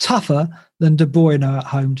tougher than De Bruyne at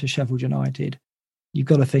home to Sheffield United. You've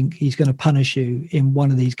got to think he's going to punish you in one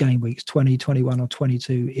of these game weeks, 20, 21 or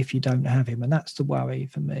 22, if you don't have him. And that's the worry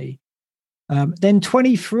for me. Then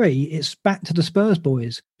 23, it's back to the Spurs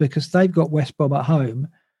boys because they've got West Brom at home.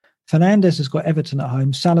 Fernandes has got Everton at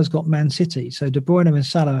home. Salah's got Man City. So De Bruyne and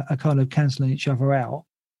Salah are kind of cancelling each other out.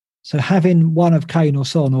 So having one of Kane or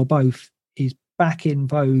Son or both is back in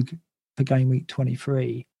vogue for game week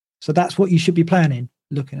 23. So that's what you should be planning,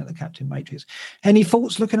 looking at the captain matrix. Any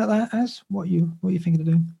thoughts looking at that, Az? What are you thinking of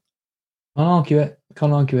doing?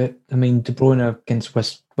 Can't argue it. I mean, De Bruyne against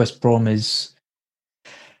West Brom is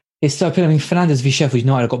so appealing. I mean, Fernandes v Sheffield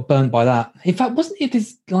United got burnt by that. In fact, wasn't it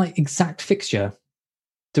this like exact fixture?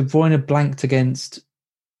 De Bruyne blanked against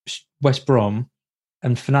West Brom,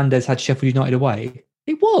 and Fernandes had Sheffield United away.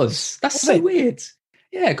 It was. That's so weird.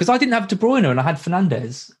 Yeah, because I didn't have De Bruyne and I had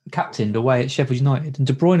Fernandes captained away at Sheffield United, and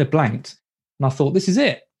De Bruyne blanked, and I thought, this is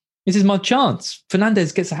it. This is my chance.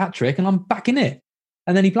 Fernandes gets a hat trick, and I'm back in it.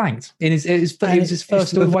 And then he blanked. It was his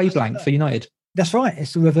first away blank for United. That's right.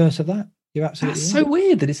 It's the reverse of that. You're absolutely right. So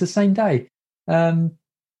weird that it's the same day.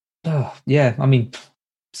 Yeah, I mean,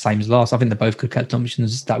 same as last. I think they're both good captain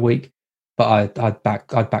options that week, but I'd back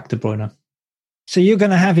De Bruyne. So you're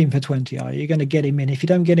going to have him for 20, are you? You're going to get him in. If you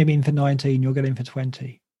don't get him in for 19, you'll get him for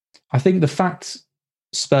 20. I think the fact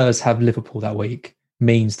Spurs have Liverpool that week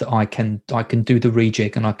means that I can do the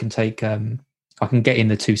rejig, and I can take I can get in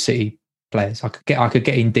the two City players. I could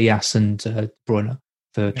get in Diaz and De Bruyne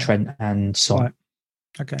for Trent and Son. Right.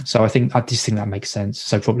 Okay. So I just think that makes sense.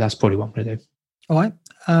 So that's probably what I'm going to do. All right.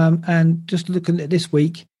 And just looking at this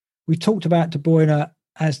week, we talked about De Bruyne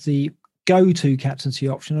as the go-to captaincy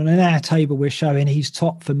option, and in our table we're showing he's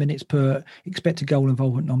top for minutes per expected goal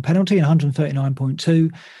involvement non-penalty,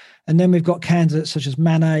 139.2, and then we've got candidates such as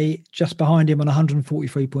Mane just behind him on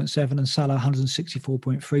 143.7 and Salah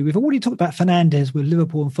 164.3. We've already talked about Fernandes with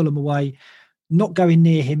Liverpool and Fulham away not going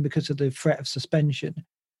near him because of the threat of suspension.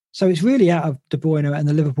 So it's really out of De Bruyne and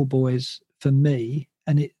the Liverpool boys for me,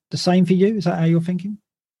 and it the same for you. Is that how you're thinking?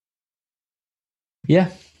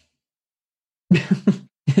 Yeah.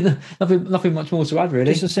 Nothing much more to add,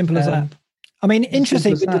 really. Just as simple as that. I mean,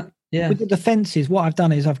 interesting with the defences, what I've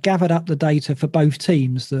done is I've gathered up the data for both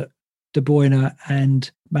teams that De Bruyne and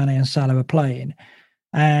Mane and Salah are playing.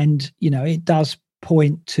 And, it does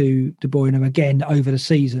point to De Bruyne again over the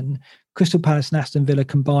season. Crystal Palace and Aston Villa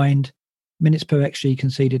combined minutes per XG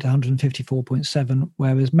conceded 154.7,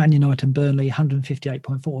 whereas Man United and Burnley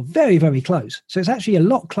 158.4. Very, very close. So it's actually a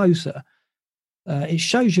lot closer. It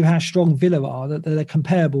shows you how strong Villa are, that they're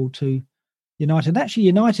comparable to United. And actually,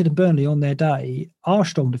 United and Burnley on their day are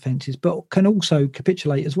strong defences, but can also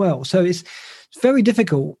capitulate as well. So it's very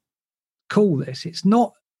difficult to call this. It's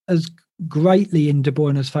not as greatly in De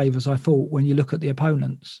Bruyne's favour as I thought when you look at the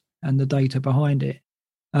opponents and the data behind it.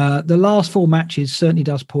 The last four matches certainly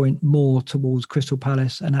does point more towards Crystal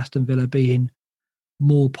Palace and Aston Villa being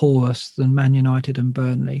more porous than Man United and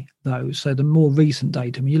Burnley, though. So the more recent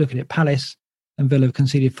data, when you look at it, Palace and Villa have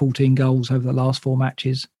conceded 14 goals over the last four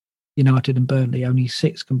matches. United and Burnley only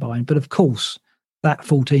 6 combined. But of course, that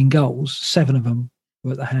 14 goals, 7 of them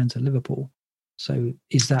were at the hands of Liverpool. So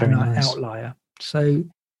is that an outlier? So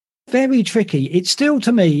very tricky. It still,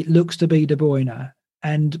 to me, looks to be De Bruyne.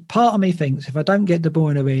 And part of me thinks if I don't get De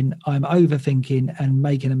Bruyne in, I'm overthinking and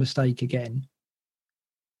making a mistake again.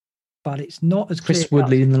 But it's not as clear. Chris Wood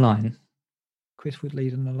leading the line. Chris Wood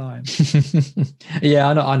leading the line. Yeah,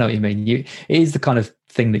 I know what you mean. It is the kind of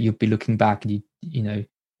thing that you'll be looking back and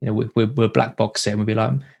we're black box it and we'll be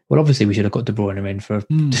like, well, obviously we should have got De Bruyne in for a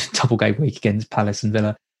double game week against Palace and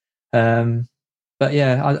Villa. But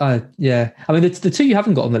yeah, I mean, the two you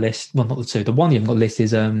haven't got on the list. Well, not the two. The one you haven't got on the list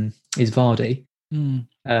is Vardy,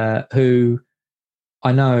 who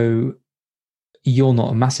I know you're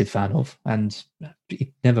not a massive fan of, and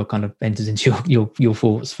it never kind of enters into your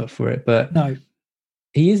thoughts for it. But no,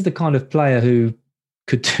 he is the kind of player who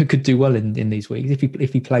could do well in these weeks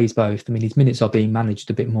if he plays both. I mean, his minutes are being managed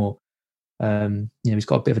a bit more. He's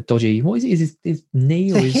got a bit of a dodgy. What is it? Is his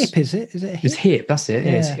knee or his hip? Is it? Is it his hip? That's it.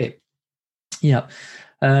 Yeah, his hip. Yeah.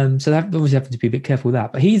 So they obviously have to be a bit careful with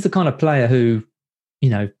that. But he's the kind of player who,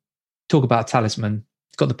 talk about a talisman.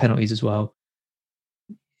 He's got the penalties as well.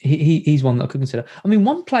 He's one that I could consider. I mean,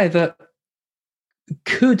 one player that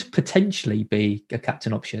could potentially be a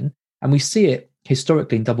captain option, and we see it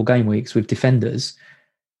historically in double game weeks with defenders,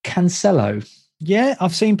 Cancelo. Yeah,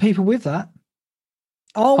 I've seen people with that.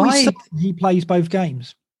 He plays both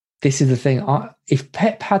games. This is the thing. If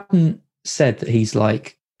Pep hadn't said that he's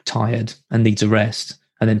like tired and needs a rest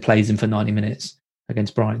and then plays him for 90 minutes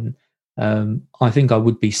against Brighton, I think I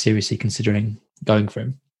would be seriously considering going for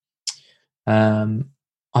him.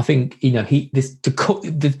 I think,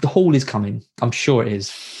 the haul is coming. I'm sure it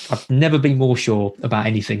is. I've never been more sure about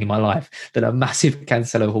anything in my life that a massive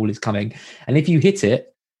Cancelo haul is coming. And if you hit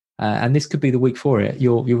it, and this could be the week for it,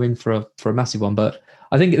 you're in for a massive one. But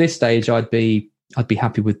I think at this stage, I'd be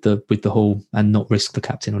happy with the haul and not risk the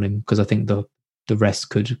captain on him, because I think the rest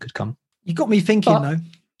could come. You got me thinking though.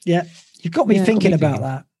 Yeah, you've got me thinking about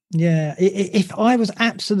that. Yeah, if I was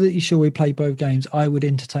absolutely sure we played both games, I would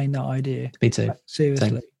entertain that idea. Me too. Like,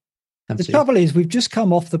 seriously. The trouble is, we've just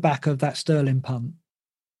come off the back of that Sterling punt.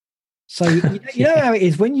 So you know how it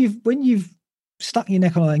is when you've stuck your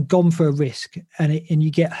neck on it and gone for a risk, and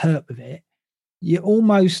you get hurt with it.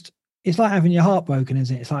 It's like having your heart broken,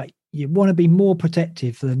 isn't it? It's like you want to be more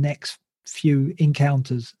protective for the next few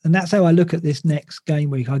encounters, and that's how I look at this next game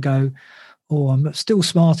week. I go, I'm still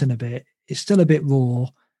smarting a bit. It's still a bit raw.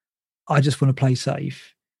 I just want to play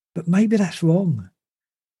safe, but maybe that's wrong.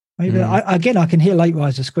 Maybe I can hear Late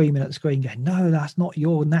Riser screaming at the screen, going, "No, that's not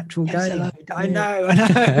your natural game." I know.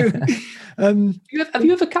 Have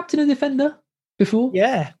you ever captained a defender before?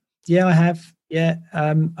 Yeah, I have. Yeah,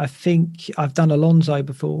 I think I've done Alonso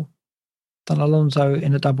before. Done Alonso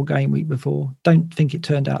in a double game week before. Don't think it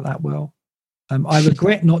turned out that well. I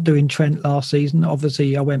regret not doing Trent last season.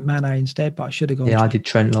 Obviously, I went Mane instead, but I should have gone. Yeah, I did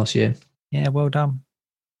Trent last year. Yeah, well done.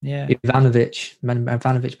 Yeah,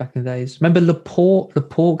 Ivanovic back in the days. Remember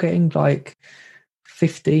Laporte getting like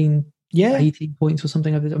 15, 18 points or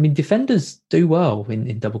something. I mean, defenders do well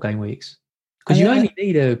in double game weeks, because you only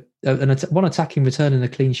need one attacking return and a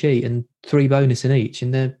clean sheet and 3 bonus in each,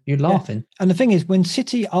 and you're laughing. And the thing is, when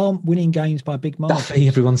City aren't winning games by big margins, Duffy,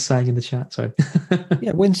 everyone's saying in the chat. Sorry.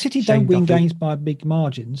 Yeah, when City don't win games by big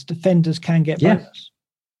margins, defenders can get bonus.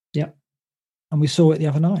 Yeah, and we saw it the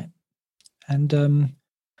other night. And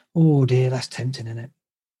oh dear, that's tempting, isn't it?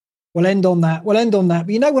 We'll end on that. But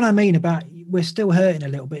you know what I mean about we're still hurting a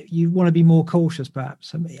little bit. You want to be more cautious,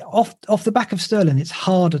 perhaps. I mean, off the back of Sterling, it's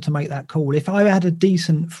harder to make that call. If I had a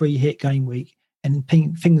decent free hit game week and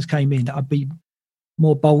things came in, I'd be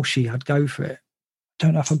more bolshy. I'd go for it.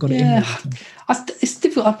 Don't know if I've got it in there. It's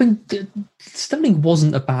difficult. Sterling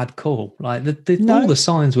wasn't a bad call. Like all the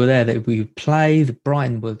signs were there that we would play. The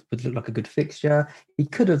Brighton would look like a good fixture. He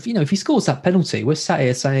could have, if he scores that penalty, we're sat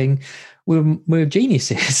here saying we're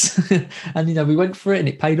geniuses, and we went for it and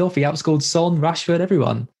it paid off. He outscored Son, Rashford,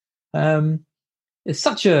 everyone. It's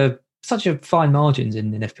such a fine margins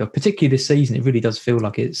in FPL, particularly this season. It really does feel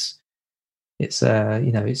like it's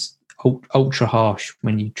ultra harsh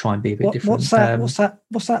when you try and be a bit different. What's that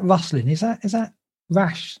rustling? Is that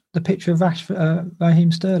Rash? The picture of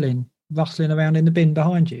Raheem Sterling rustling around in the bin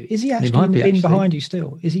behind you? Is he actually in the bin behind you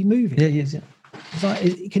still? Is he moving? Yeah, he is. Yeah. It's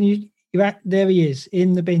like, there he is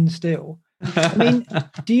in the bin still. I mean,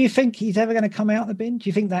 do you think he's ever going to come out of the bin? Do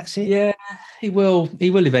you think that's it? Yeah, he will. He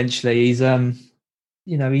will eventually. He's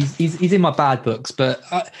he's in my bad books, but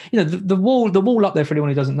the wall up there, for anyone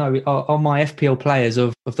who doesn't know, are my FPL players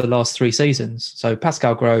of the last 3 seasons. So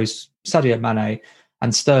Pascal Gross, Sadio Mane,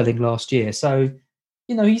 and Sterling last year. So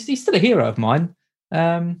he's still a hero of mine.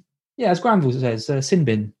 As Granville says, sin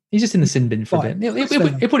bin. He's just in the sin bin for a bit. He'll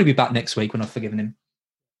probably be back next week when I've forgiven him.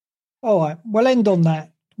 All right, we'll end on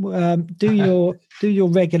that. Do your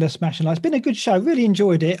regular smash and like. It's been a good show. Really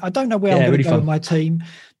enjoyed it. I don't know where I'm going to go with my team.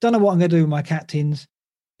 Don't know what I'm going to do with my captains.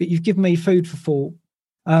 But you've given me food for thought.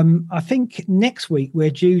 I think next week we're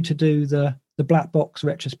due to do the Black Box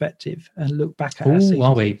retrospective and look back at our season.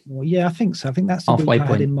 Are we? Yeah, I think so. I think that's the week I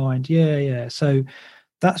had in mind. Yeah. So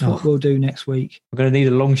that's what we'll do next week. We're going to need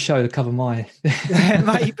a long show to cover my...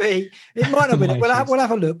 Maybe. It might not be. We'll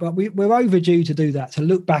have a look, but we're overdue to do that, to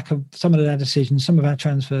look back at some of our decisions, some of our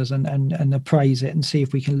transfers and appraise it and see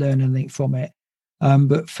if we can learn anything from it.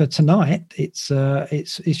 But for tonight, it's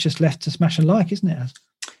just left to smash and like, isn't it?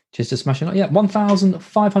 Just to smash and like. Yeah,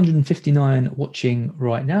 1,559 watching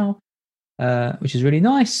right now, which is really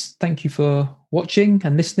nice. Thank you for watching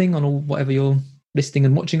and listening on whatever you're listening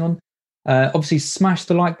and watching on. Obviously, smash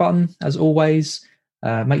the like button as always.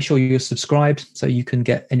 Make sure you're subscribed so you can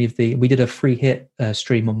get any of we did a free hit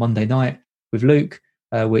stream on Monday night with Luke,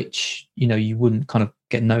 which you wouldn't kind of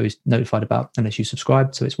get notified about unless you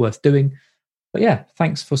subscribed, so it's worth doing. But yeah,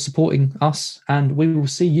 thanks for supporting us, and we will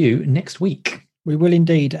see you next week. We will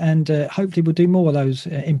indeed, and hopefully we'll do more of those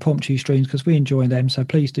impromptu streams because we enjoy them, so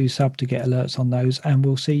please do sub to get alerts on those, and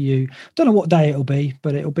we'll see you. Don't know what day it'll be,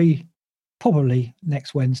 but it'll be probably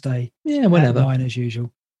next Wednesday. Yeah, whenever. At 9 as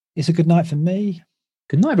usual. It's a good night for me.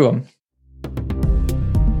 Good night, everyone.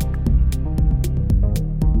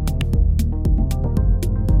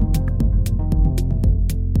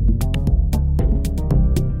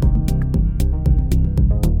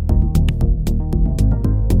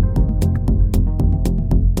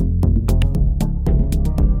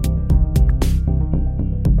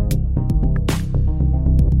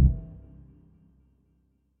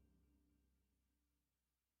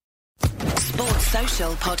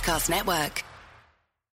 Official Podcast Network.